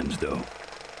minivans, though.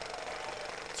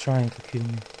 It's trying to kill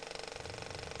me.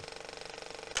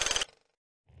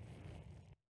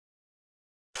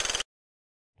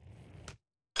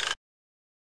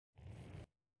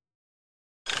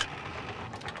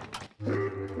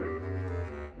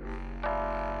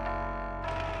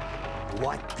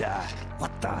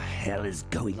 What the hell is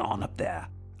going on up there?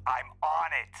 I'm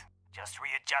on it. Just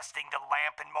readjusting the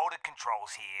lamp and motor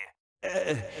controls here.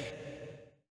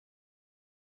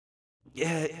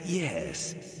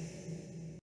 Yes.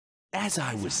 As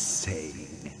I was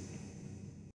saying...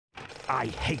 I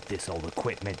hate this old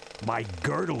equipment. My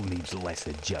girdle needs less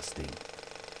adjusting.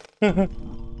 Okay.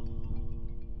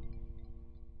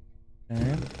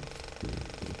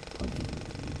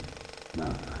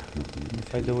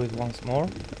 If I do it once more.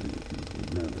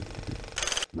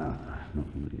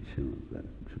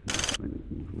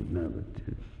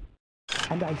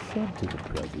 And I said to the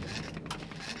president,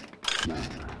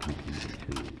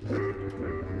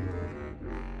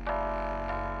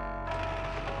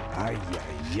 Ay.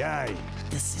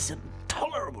 This is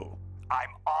intolerable.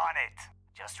 I'm on it.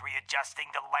 Just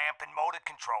readjusting the lamp and motor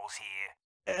controls here.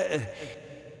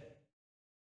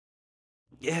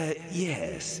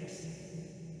 Yes.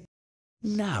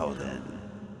 Now then.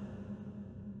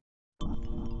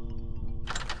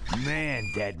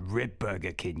 Man, that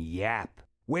Ripburger can yap.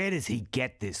 Where does he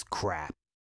get this crap?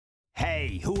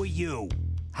 Hey, who are you?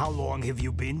 How long have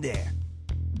you been there?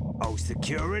 Oh,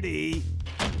 security!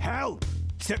 Help!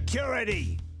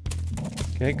 Security!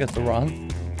 Okay, got to run.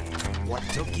 What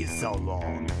took you so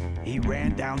long? He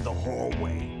ran down the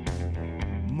hallway.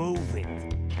 Move it.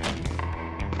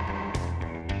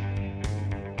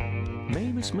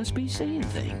 Mavis must be seeing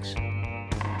things.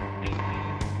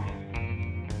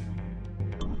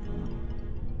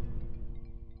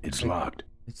 It's locked.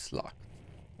 It's locked.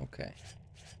 Okay.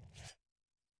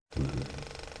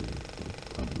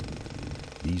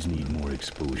 These need more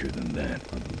exposure than that.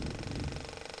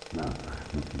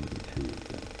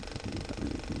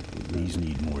 These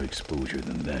need more exposure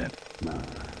than that.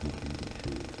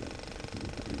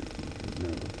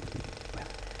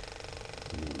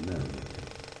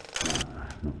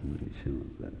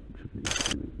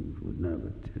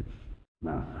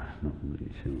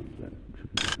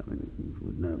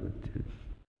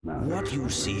 What you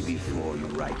see before you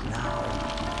right now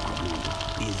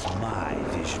is my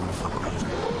vision for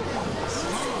Christmas.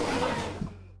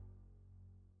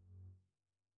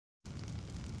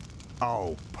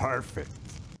 Oh, perfect.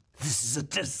 This is a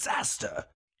disaster.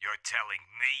 You're telling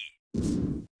me.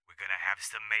 We're gonna have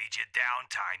some major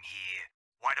downtime here.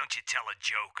 Why don't you tell a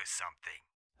joke or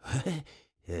something?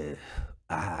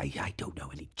 I don't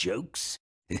know any jokes.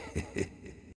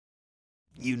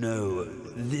 You know,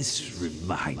 this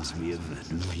reminds me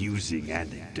of an amusing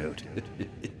anecdote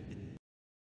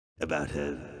about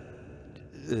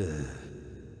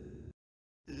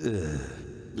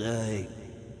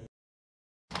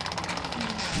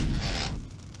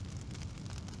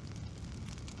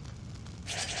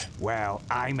Well,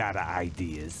 I'm out of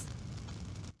ideas.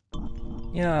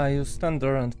 Yeah, you stand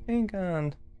there and think,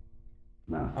 and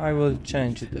I will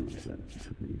change it a bit.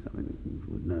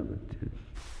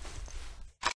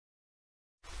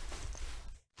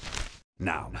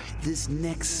 Now, this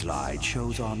next slide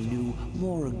shows our new,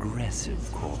 more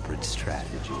aggressive corporate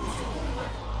strategy.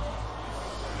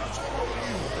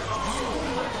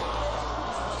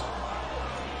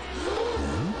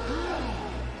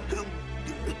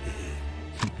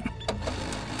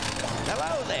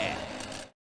 Hello there.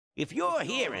 If you're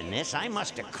hearing this, I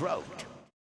must have croaked.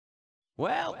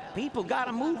 Well, people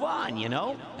gotta move on, you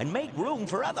know, and make room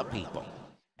for other people.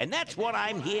 And that's what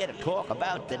I'm here to talk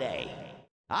about today.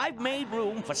 I've made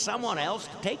room for someone else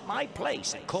to take my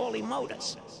place at Corley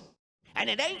Motors. And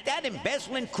it ain't that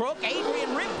embezzling crook Adrian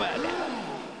Ripburger.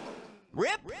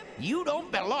 Rip, you don't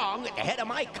belong at the head of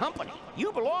my company.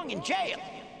 You belong in jail.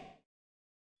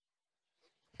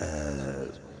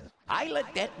 I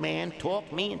let that man talk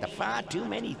me into far too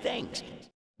many things.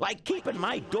 Like keeping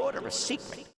my daughter a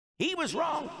secret. He was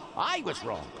wrong. I was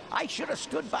wrong. I should have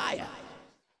stood by her.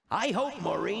 I hope,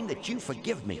 Maureen, that you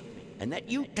forgive me. And that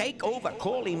you take over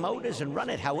Corley Motors and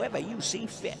run it however you see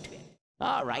fit.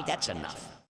 All right, that's enough.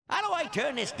 How do I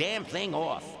turn this damn thing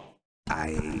off?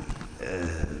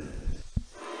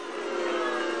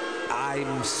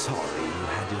 I'm sorry you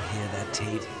had to hear that,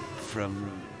 Tate,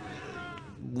 from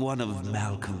one of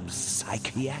Malcolm's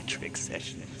psychiatric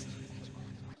sessions.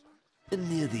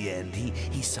 Near the end,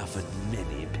 he suffered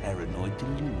many paranoid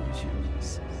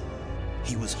delusions.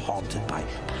 He was haunted by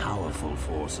powerful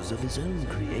forces of his own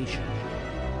creation.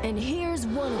 And here's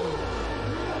one of them.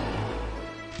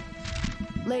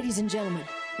 Ladies and gentlemen,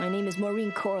 my name is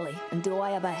Maureen Corley, and do I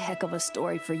have a heck of a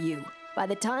story for you. By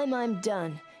the time I'm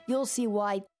done, you'll see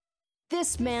why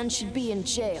this man should be in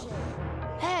jail.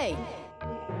 Hey!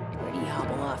 Where'd he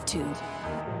hobble off to?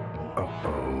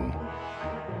 Uh-oh.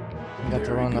 Got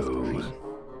to run after him.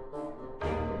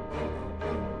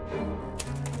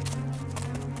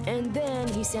 And then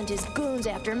he sent his goons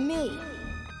after me.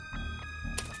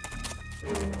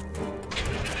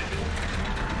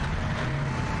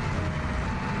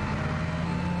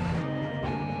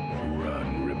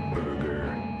 Run,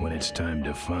 Ripburger. When it's time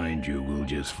to find you, we'll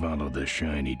just follow the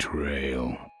shiny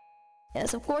trail.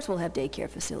 Yes, of course we'll have daycare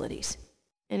facilities.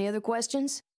 Any other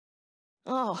questions?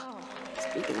 Oh,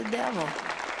 speak of the devil.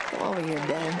 Come over here,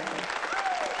 Ben.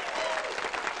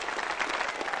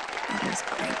 That's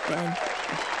great, Ben.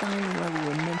 You're finally where we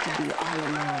were meant to be all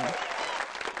along.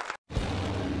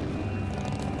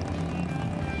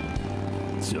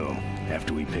 So,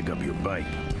 after we pick up your bike,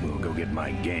 we'll go get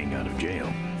my gang out of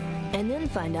jail. And then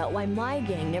find out why my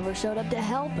gang never showed up to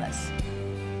help us.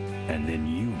 And then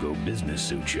you go business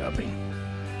suit shopping.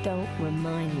 Don't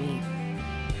remind me.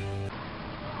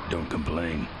 Don't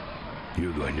complain.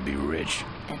 You're going to be rich.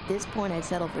 At this point, I'd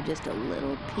settle for just a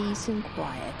little peace and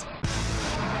quiet.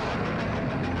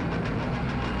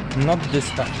 Not this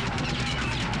time.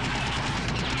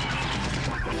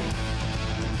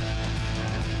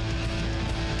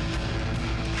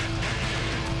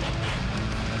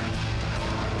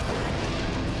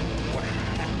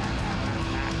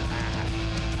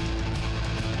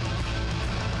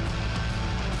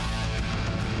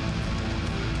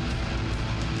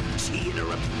 She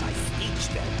interrupted my speech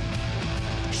then.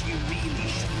 She really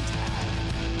shouldn't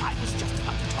have. I was just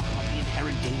about to talk about the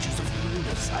inherent dangers of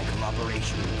motorcycle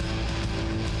operation.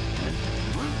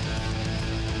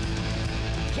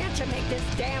 Can't you make this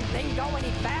damn thing go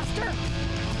any faster?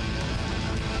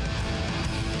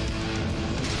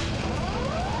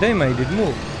 They made it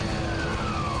move.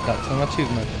 That's an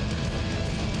achievement.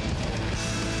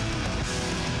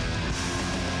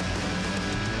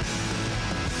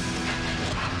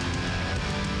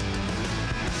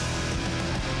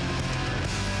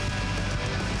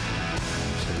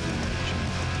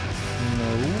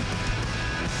 No.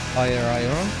 Fire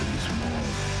iron.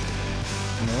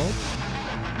 No.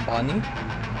 Bunny.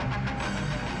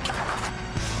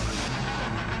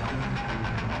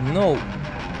 No.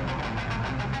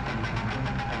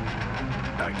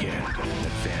 Again,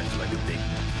 that fan's like a big...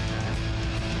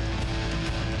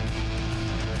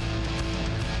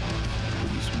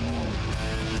 Pretty small.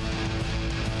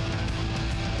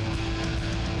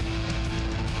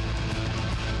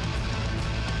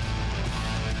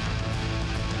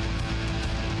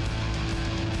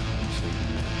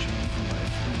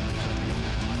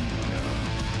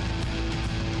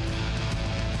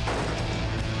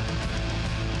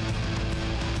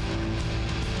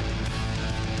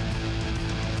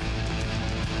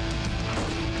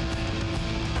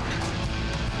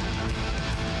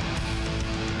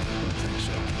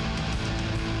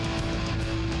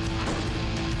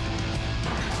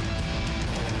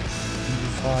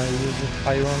 If I use it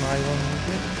iron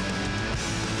again.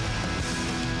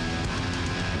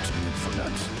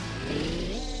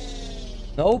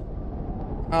 Nope.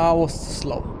 I was too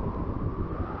slow.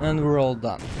 And we're all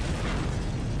done.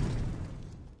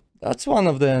 That's one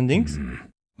of the endings.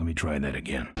 Let me try that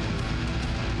again.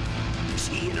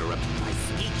 She interrupted my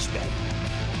speech then.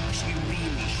 She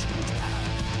really shouldn't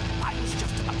have. I was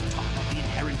just about to talk about the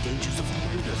inherent dangers of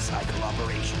motorcycle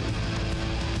operation.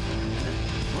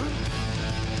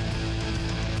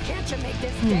 Can't you make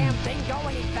this damn thing go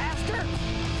any faster?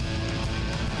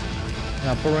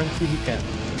 Apparently he can.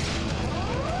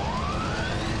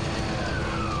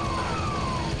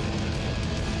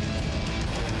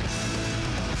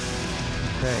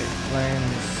 Okay, plane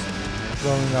is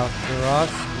going after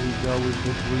us. We go with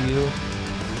the wheel.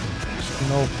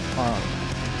 No fun.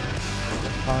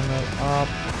 Tunnel up.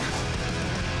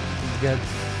 Get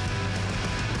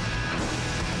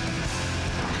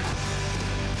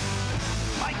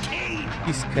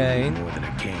his cane. More than a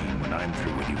cane when I'm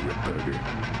through with you, Ripburger.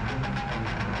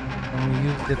 Can we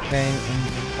use the cane in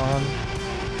the fun?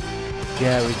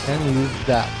 Yeah, we can use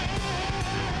that.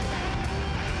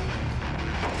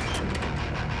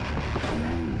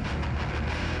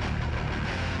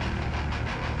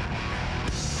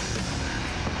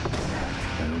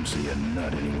 see a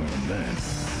nut anywhere in that.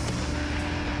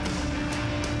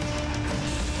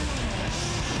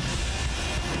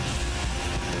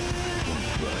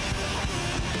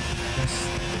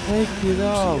 Take it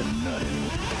out.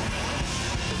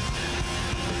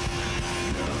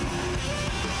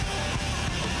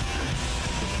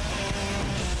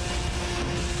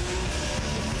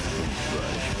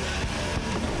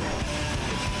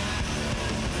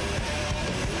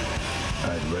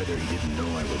 I'd rather he didn't know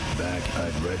I was back.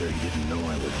 I'd rather he didn't know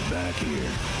I was back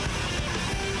here.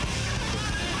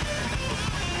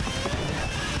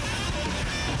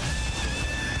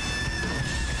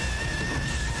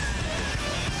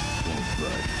 Won't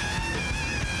budge.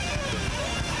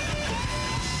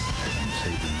 I'm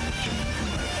saving that chain for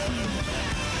my friends.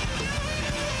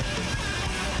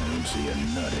 I don't see a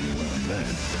nut anywhere on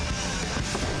that.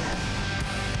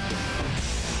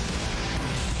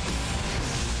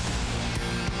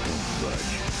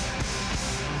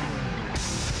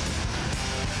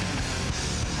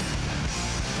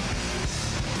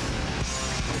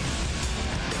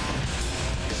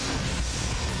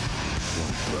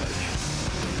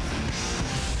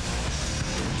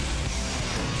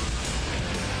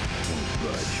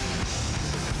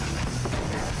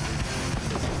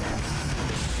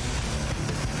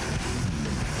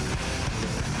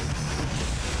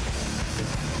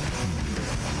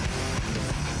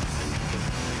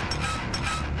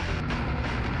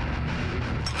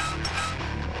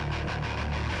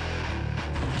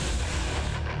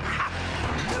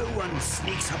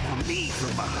 Sneaks up on me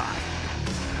from behind.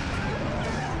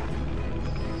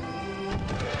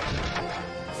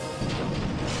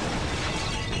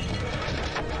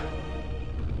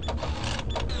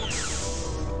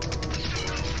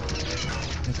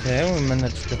 Okay, we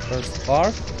managed the first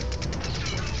part.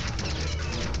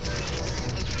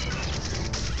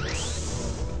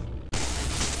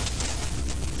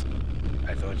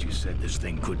 I thought you said this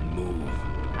thing couldn't move.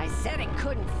 I said it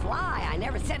couldn't fly. I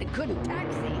never said it couldn't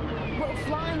taxi. Well,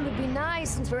 flying would be nice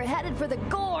since we're headed for the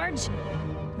gorge.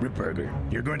 Ripburger,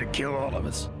 you're going to kill all of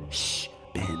us. Shh,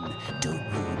 Ben, don't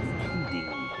ruin the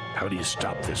ending. How do you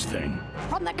stop this thing?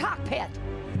 From the cockpit.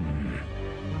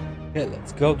 Okay,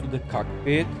 let's go to the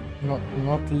cockpit. Not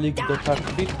leak the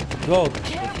cockpit. Go.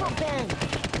 Careful, Ben.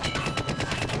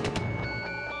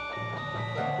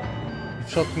 You've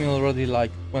shot me already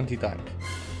like 20 times.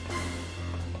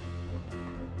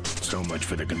 So much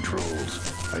for the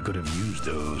controls. I could have used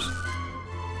those.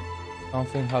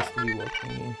 Something has to be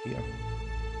working in here.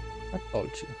 I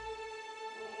told you.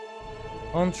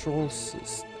 Control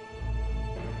system.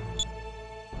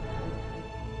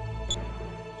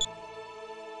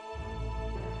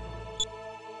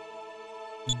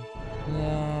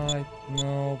 Yeah,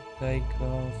 no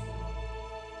takeoff.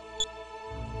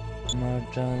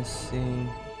 Emergency.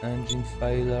 Engine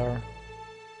failure.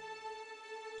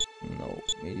 No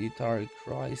military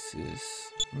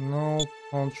crisis. No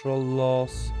control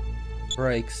loss.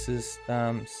 Brake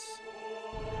systems.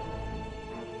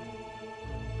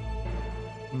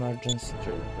 Emergency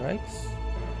brakes.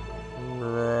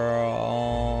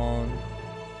 Front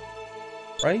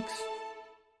brakes.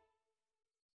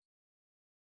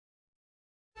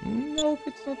 Nope,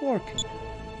 it's not working.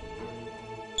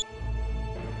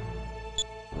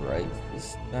 Brake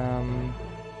system.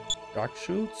 Track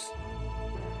chutes.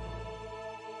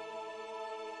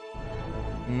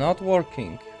 Not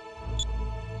working.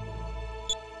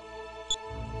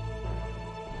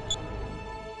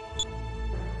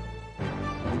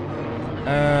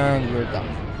 And we're done.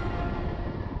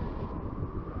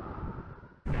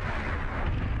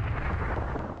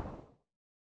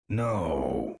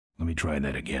 No. Let me try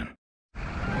that again.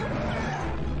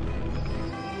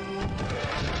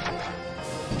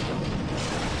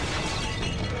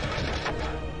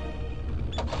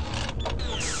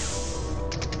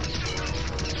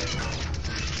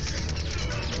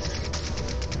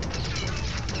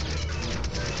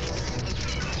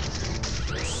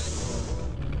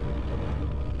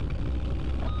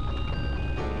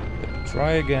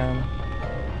 Try again.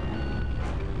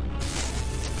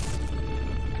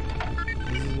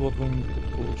 This is what we need to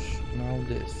push. Now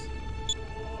this.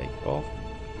 Take off.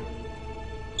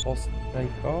 Post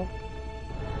take off.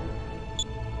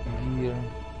 Gear.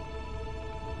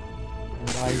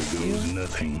 Right here goes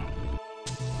nothing.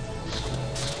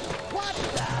 What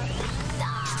the?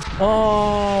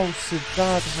 Oh, so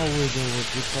that's how we do it.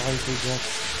 We try to just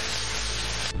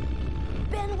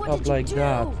Ben, what up did you like do?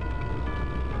 that.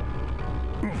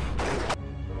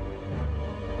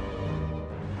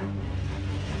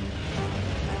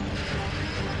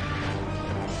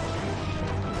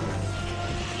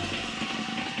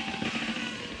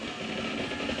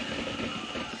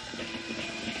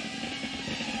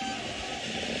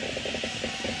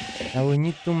 Now we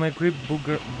need to make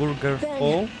Burger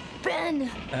fall. Ben,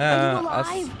 are you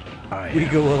alive? We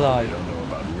go alive. I don't know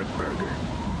about Rip Burger.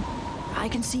 I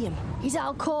can see him. He's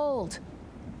out cold.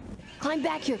 Climb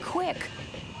back here, quick.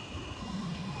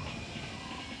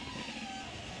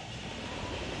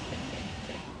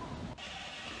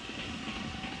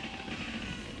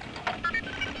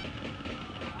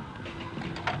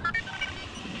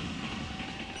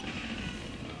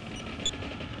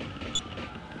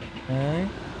 Okay.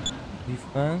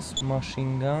 Defense,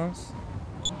 machine guns,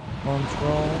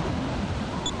 control,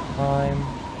 time,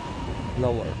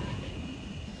 lower.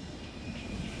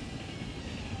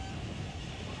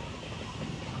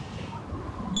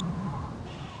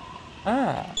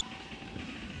 Ah!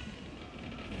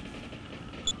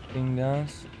 Machine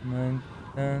guns,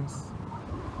 maintenance.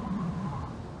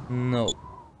 No.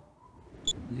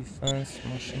 Defense,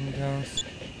 machine guns,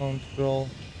 control.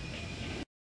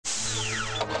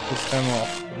 System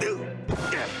off.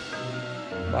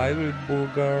 Bye,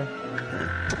 Burger.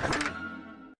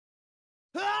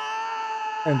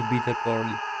 And beat it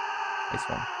early. Nice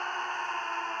one.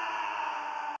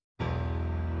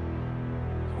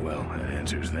 Well, that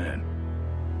answers that.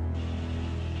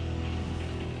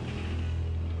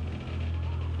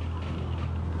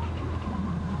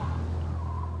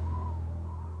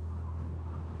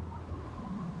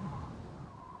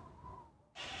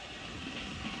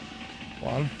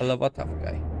 One hell of a tough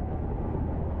guy.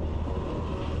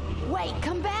 Wait,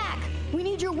 come back! We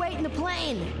need your weight in the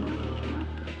plane!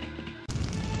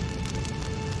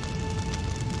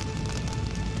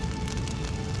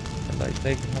 And I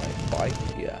take my bike,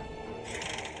 yeah.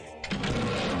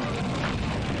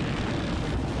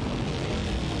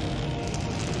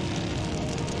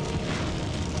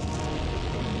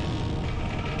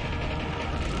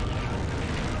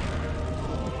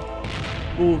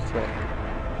 Full throttle.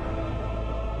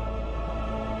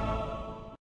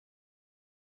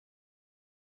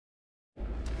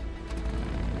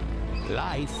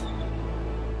 Life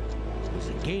was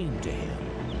a game to him,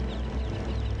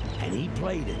 and he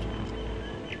played it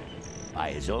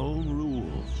by his own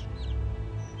rules.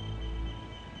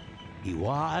 He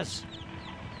was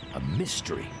a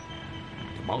mystery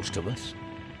to most of us,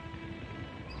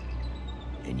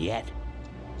 and yet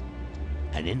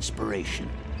an inspiration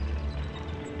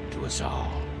to us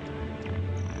all.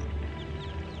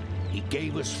 He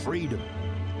gave us freedom.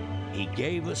 He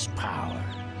gave us power.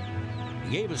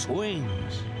 He gave us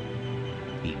wings.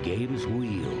 He gave us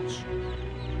wheels.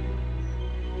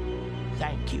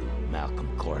 Thank you, Malcolm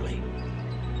Corley,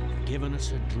 for giving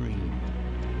us a dream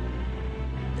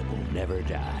that will never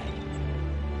die.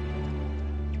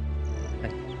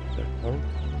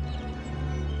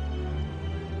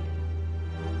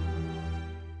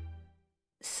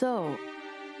 So,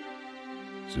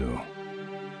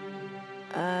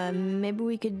 maybe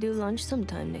we could do lunch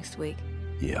sometime next week.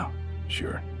 Yeah,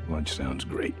 sure. Lunch sounds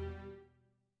great.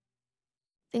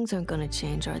 Things aren't gonna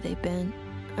change, are they, Ben?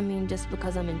 I mean, just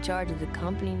because I'm in charge of the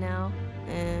company now,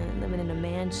 and living in a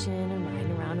mansion and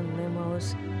riding around in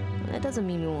limos, that doesn't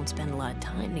mean we won't spend a lot of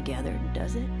time together,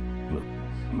 does it? Look,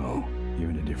 Mo, you're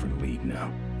in a different league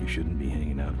now. You shouldn't be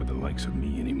hanging out with the likes of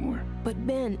me anymore. But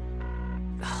Ben...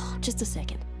 Oh, just a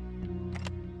second.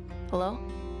 Hello?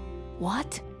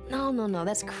 What? No,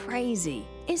 that's crazy.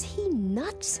 Is he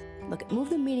nuts? Look, move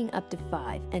the meeting up to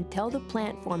 5 and tell the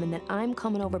plant foreman that I'm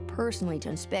coming over personally to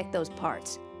inspect those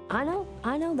parts. I know,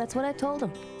 that's what I told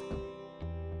him.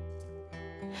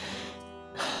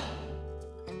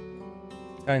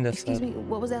 Kinda Excuse sad. me,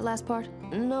 what was that last part?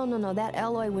 No, that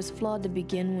alloy was flawed to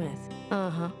begin with.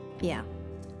 Uh-huh, yeah,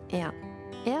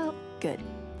 good,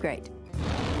 great.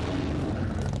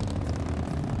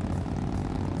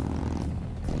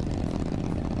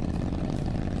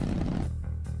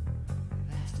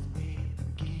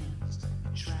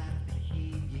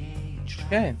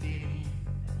 Okay,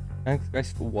 thanks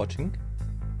guys for watching.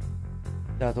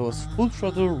 That was Full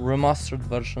Throttle Remastered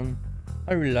version.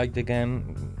 I really like the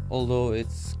game, although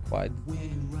it's quite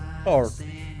short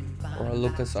for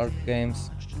LucasArts games.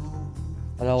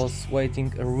 But I was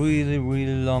waiting a really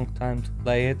long time to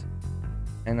play it,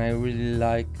 and I really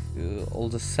like all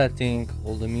the setting,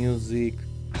 all the music.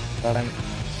 But I'm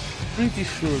pretty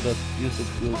sure that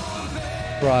YouTube will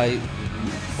try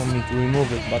for me to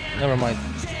remove it, but never mind.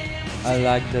 I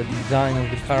like the design of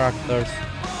the characters.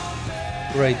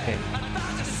 Great game.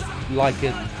 Like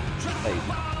it, play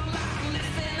it.